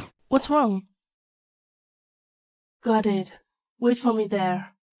 What's wrong? Got it. Wait for me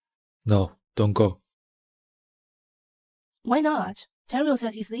there. No, don't go. Why not? Terrell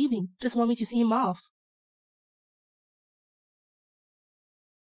said he's leaving. Just want me to see him off.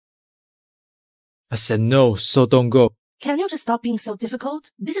 I said no, so don't go. Can you just stop being so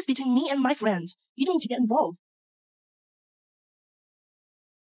difficult? This is between me and my friend. You don't need to get involved.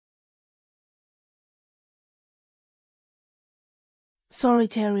 Sorry,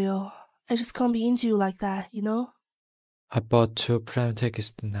 Terrell. I just can't be into you like that, you know? I bought 2 plane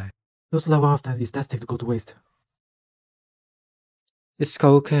tickets tonight. Those level of that is destined to go to waste. It's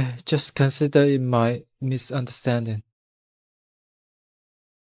okay, just consider it my misunderstanding.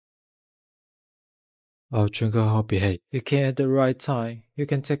 I'll drink or behave. You came at the right time. You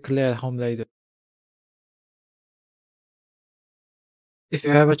can take Claire home later. If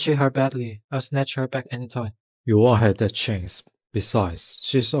you ever treat her badly, I'll snatch her back anytime. You won't have that chance. Besides,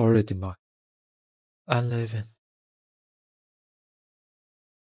 she's already mine. I'm leaving.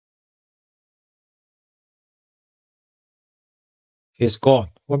 He's gone.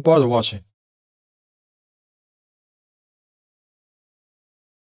 Won't bother watching.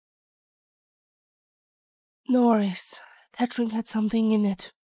 No worries. That drink had something in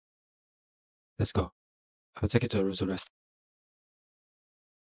it. Let's go. I'll take it to a room to rest.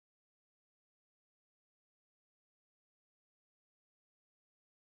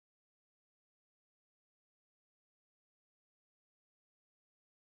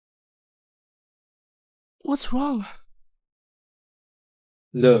 What's wrong?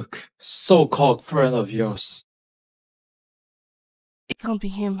 Look, so-called friend of yours. It can't be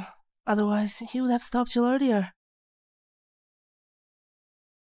him. Otherwise, he would have stopped you earlier.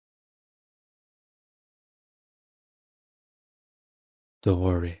 Don't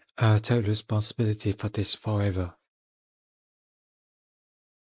worry, I'll take responsibility for this forever.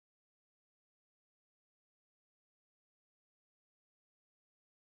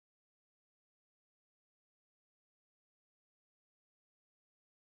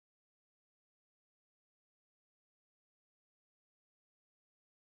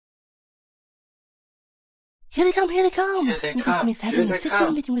 Here they come, here they come! Mrs. Smith having a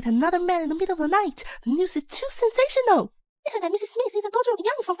secret meeting with another man in the middle of the night. The news is too sensational! I heard that Mrs. Smith is a daughter of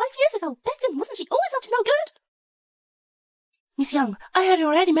Young's from 5 years ago. Back then, wasn't she always up to no good? Miss Young, I heard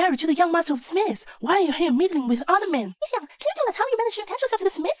you're already married to the young master of the Smiths. Why are you here meddling with other men? Miss Young, can you tell us how you managed to attach yourself to the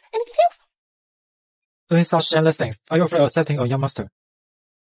Smiths? Any details? Doing such shameless things. Are you afraid of accepting a young master?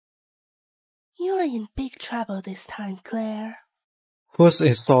 You're in big trouble this time, Claire. Who's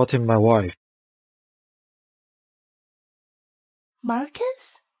insulting my wife?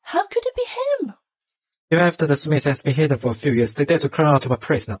 Marcus? How could it be him? Even after the Smith has been hidden for a few years, they dare to cry out to my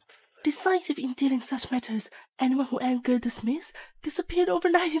praise now. Decisive in dealing such matters, anyone who angered the Smiths disappeared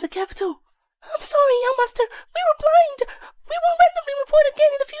overnight in the capital. I'm sorry, young master. We were blind. We will randomly report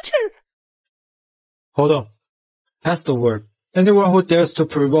again in the future. Hold on. Pass the word. Anyone who dares to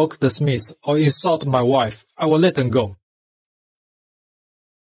provoke the Smiths or insult my wife, I will let them go.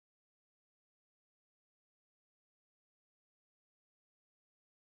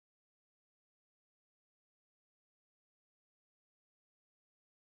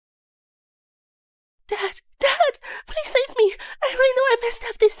 Dad, please save me. I really know I messed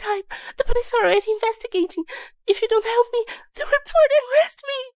up this time. The police are already investigating. If you don't help me, they'll report and arrest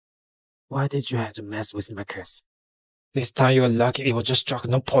me. Why did you have to mess with Marcus? This time you are lucky it was just drug,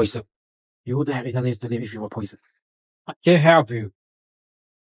 no poison. You wouldn't have enough to live if you were poisoned. I can't help you.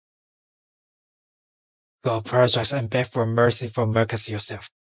 Go apologize and beg for mercy for Marcus yourself.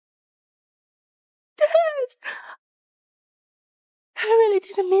 Dad! I really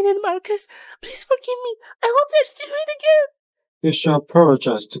didn't mean it, Marcus. Please forgive me. I won't dare to do it again. You should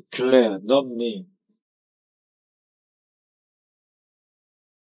apologize to Claire, not me.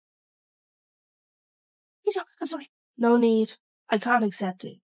 I'm sorry. No need. I can't accept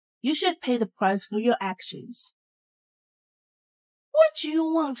it. You should pay the price for your actions. What do you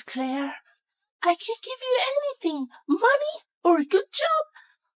want, Claire? I can give you anything. Money or a good job.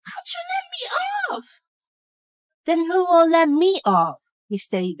 Can't you let me off? Then who will let me off, Miss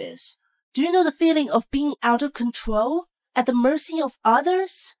Davis? Do you know the feeling of being out of control, at the mercy of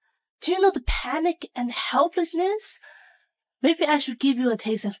others? Do you know the panic and helplessness? Maybe I should give you a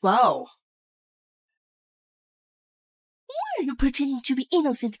taste as well. Why are you pretending to be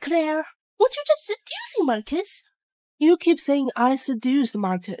innocent, Claire? Weren't you just seducing Marcus? You keep saying I seduced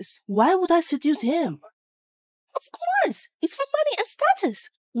Marcus. Why would I seduce him? Of course, it's for money and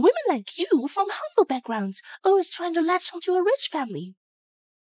status. Women like you from humble backgrounds, always trying to latch onto a rich family.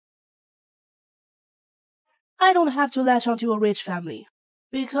 I don't have to latch onto a rich family,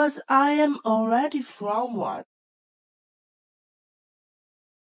 because I am already from one.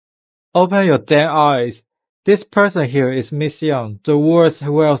 Open your damn eyes. This person here is Miss Young, the world's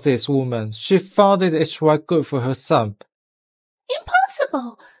wealthiest woman. She founded HY Good for her son.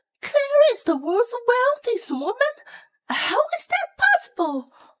 Impossible! Claire is the world's wealthiest woman? How is that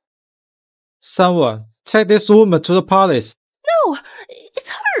possible? Someone, take this woman to the palace. No,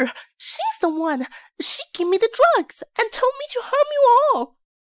 it's her. She's the one. She gave me the drugs and told me to harm you all.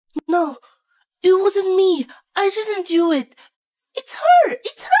 No, it wasn't me. I didn't do it. It's her.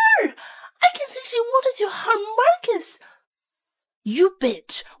 It's her. I can see she wanted to harm Marcus. You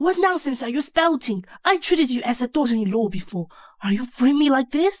bitch. What nonsense are you spouting? I treated you as a daughter-in-law before. Are you framing me like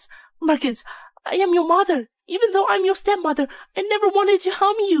this? Marcus, I am your mother. Even though I'm your stepmother, I never wanted to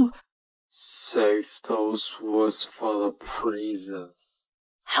harm you. Save those words for the prison.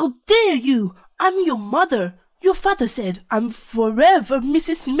 How dare you? I'm your mother. Your father said I'm forever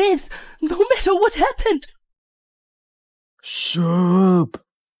Mrs. Smith, no matter what happened. Shut up.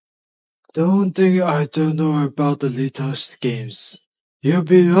 Don't think I don't know about the little schemes. You've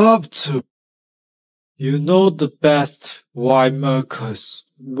been up to. You know the best why Marcus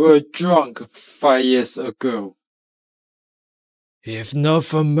were drunk 5 years ago. If not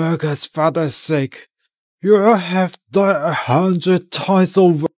for Marcus' father's sake, you would have died 100 times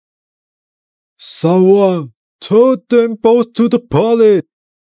over. Someone told them both to the palace.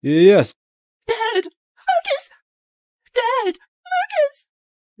 Yes. Dad! Marcus! Dad! Marcus!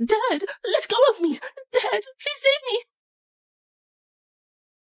 Dad, let go of me! Dad, please save me!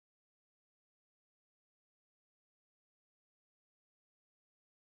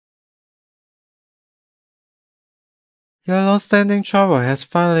 Your long-standing trouble has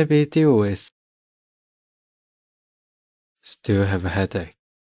finally been dealt with. Still have a headache.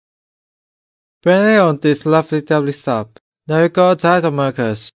 Bring on this lovely doubly sub. Now you got a title,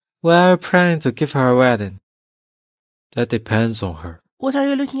 Marcus. When are you planning to give her a wedding? That depends on her. What are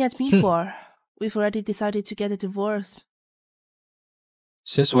you looking at me for? We've already decided to get a divorce.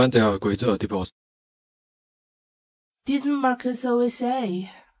 Since when did I agree to a divorce? Didn't Marcus always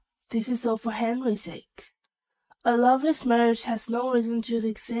say, this is all for Henry's sake? A loveless marriage has no reason to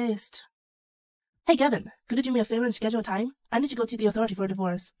exist. Hey Gavin, could you do me a favor and schedule a time? I need to go to the authority for a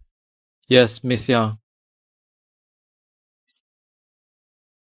divorce. Yes, Miss Young.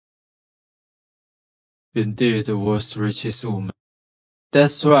 Indeed, the world's richest woman.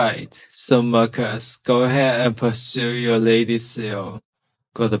 That's right. So Marcus, go ahead and pursue your lady seal.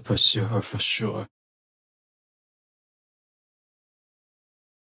 Gotta pursue her for sure.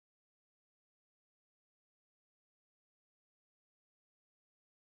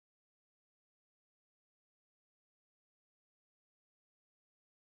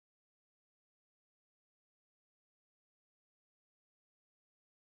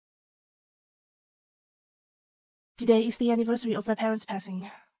 Today is the anniversary of my parents' passing.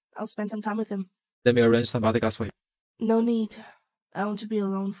 I'll spend some time with them. Let me arrange some bodyguards for you. No need. I want to be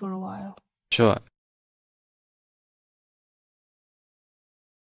alone for a while. Sure.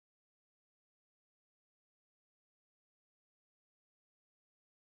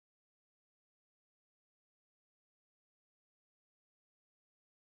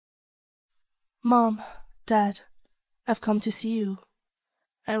 Mom, Dad, I've come to see you.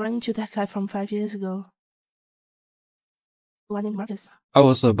 I ran into that guy from 5 years ago. One named Marcus. I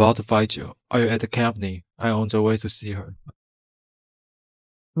was about to fight you. Are you at the company? I'm on the way to see her.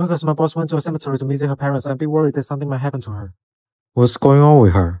 Marcus, my boss went to a cemetery to visit her parents and be worried that something might happen to her. What's going on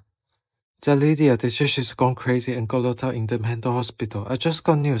with her? That Lydia, they say she's gone crazy and got locked up in the mental hospital. I just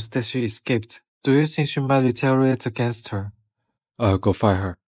got news that she escaped. Do you think she might retaliate against her? I'll go find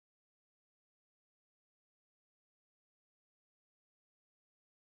her.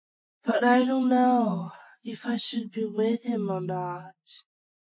 But I don't know if I should be with him or not.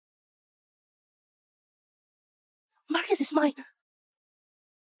 Marcus is mine.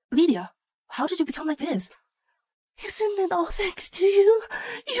 Lydia, how did you become like this? Isn't it all thanks to you?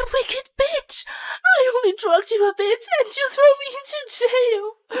 You wicked bitch! I only drugged you a bit and you throw me into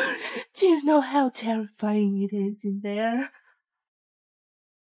jail! Do you know how terrifying it is in there?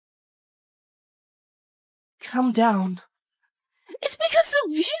 Calm down. It's because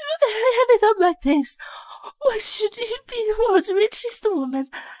of you that I ended up like this. Why should you be the world's richest woman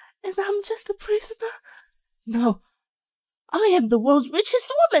and I'm just a prisoner? No, I am the world's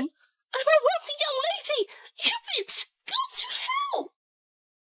richest woman. I'm a wealthy young lady. You bitch.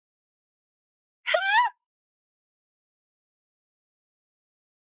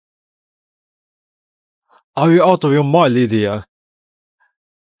 Are you out of your mind, Lydia?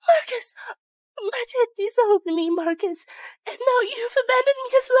 Marcus! My dad disowned me, Marcus. And now you've abandoned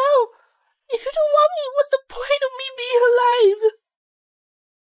me as well. If you don't want me, what's the point of me being alive?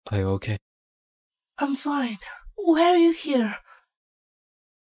 Are you okay? I'm fine. Why are you here?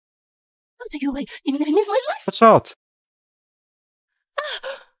 I'll take you away, even if it means my life. Watch out!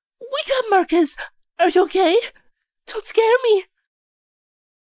 Wake up, Marcus! Are you okay? Don't scare me!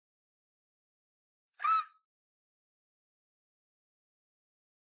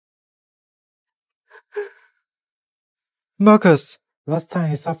 Marcus! Last time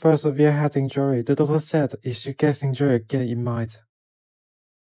he suffered a severe head injury, the doctor said if she gets injured again, it might.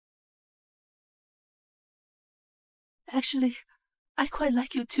 Actually, I quite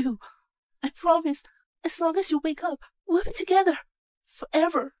like you too. I promise, as long as you wake up, we'll be together.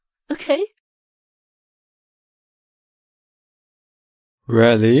 Forever, okay?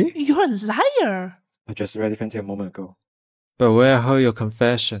 Really? You're a liar! I just read it a moment ago. But when I heard your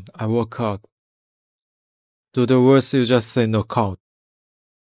confession, I walk out. Do the words you just say no count?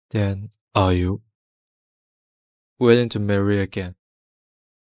 Then, are you willing to marry again?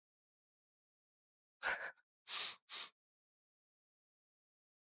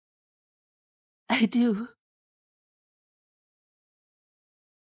 I do.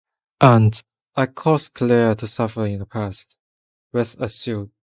 And I caused Claire to suffer in the past. Rest assured,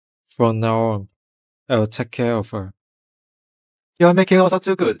 from now on, I will take care of her. You're making it all sound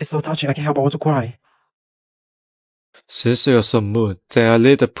too good. It's so touching, I can't help but want to cry. Since you're so moved, then I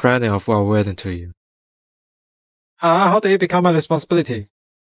leave the planning of our wedding to you. How did it become my responsibility?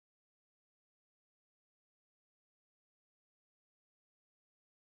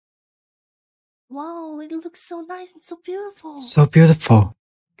 Wow, it looks so nice and so beautiful. So beautiful.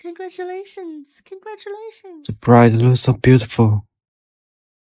 Congratulations, congratulations. The bride looks so beautiful.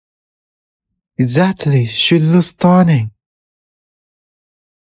 Exactly, she looks stunning.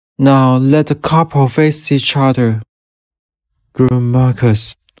 Now let the couple face each other. Groom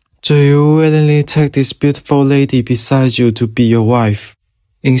Marcus, do you willingly take this beautiful lady beside you to be your wife?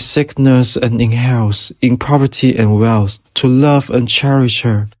 In sickness and in health, in poverty and wealth, to love and cherish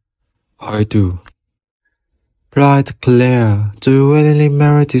her? I do. Bride Claire, do you willingly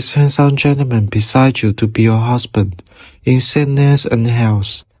marry this handsome gentleman beside you to be your husband? In sickness and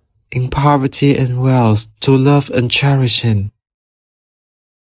health, in poverty and wealth, to love and cherish him?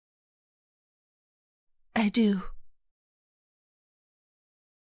 I do.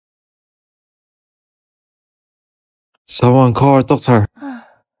 Someone call a doctor.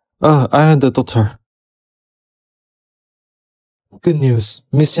 I am the doctor. Good news,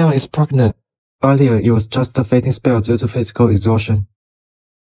 Miss Young is pregnant. Earlier, it was just a fainting spell due to physical exhaustion.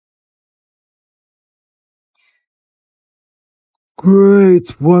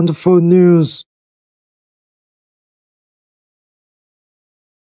 Great, wonderful news.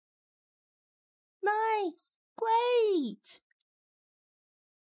 Nice, great,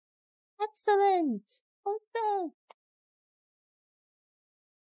 excellent, perfect.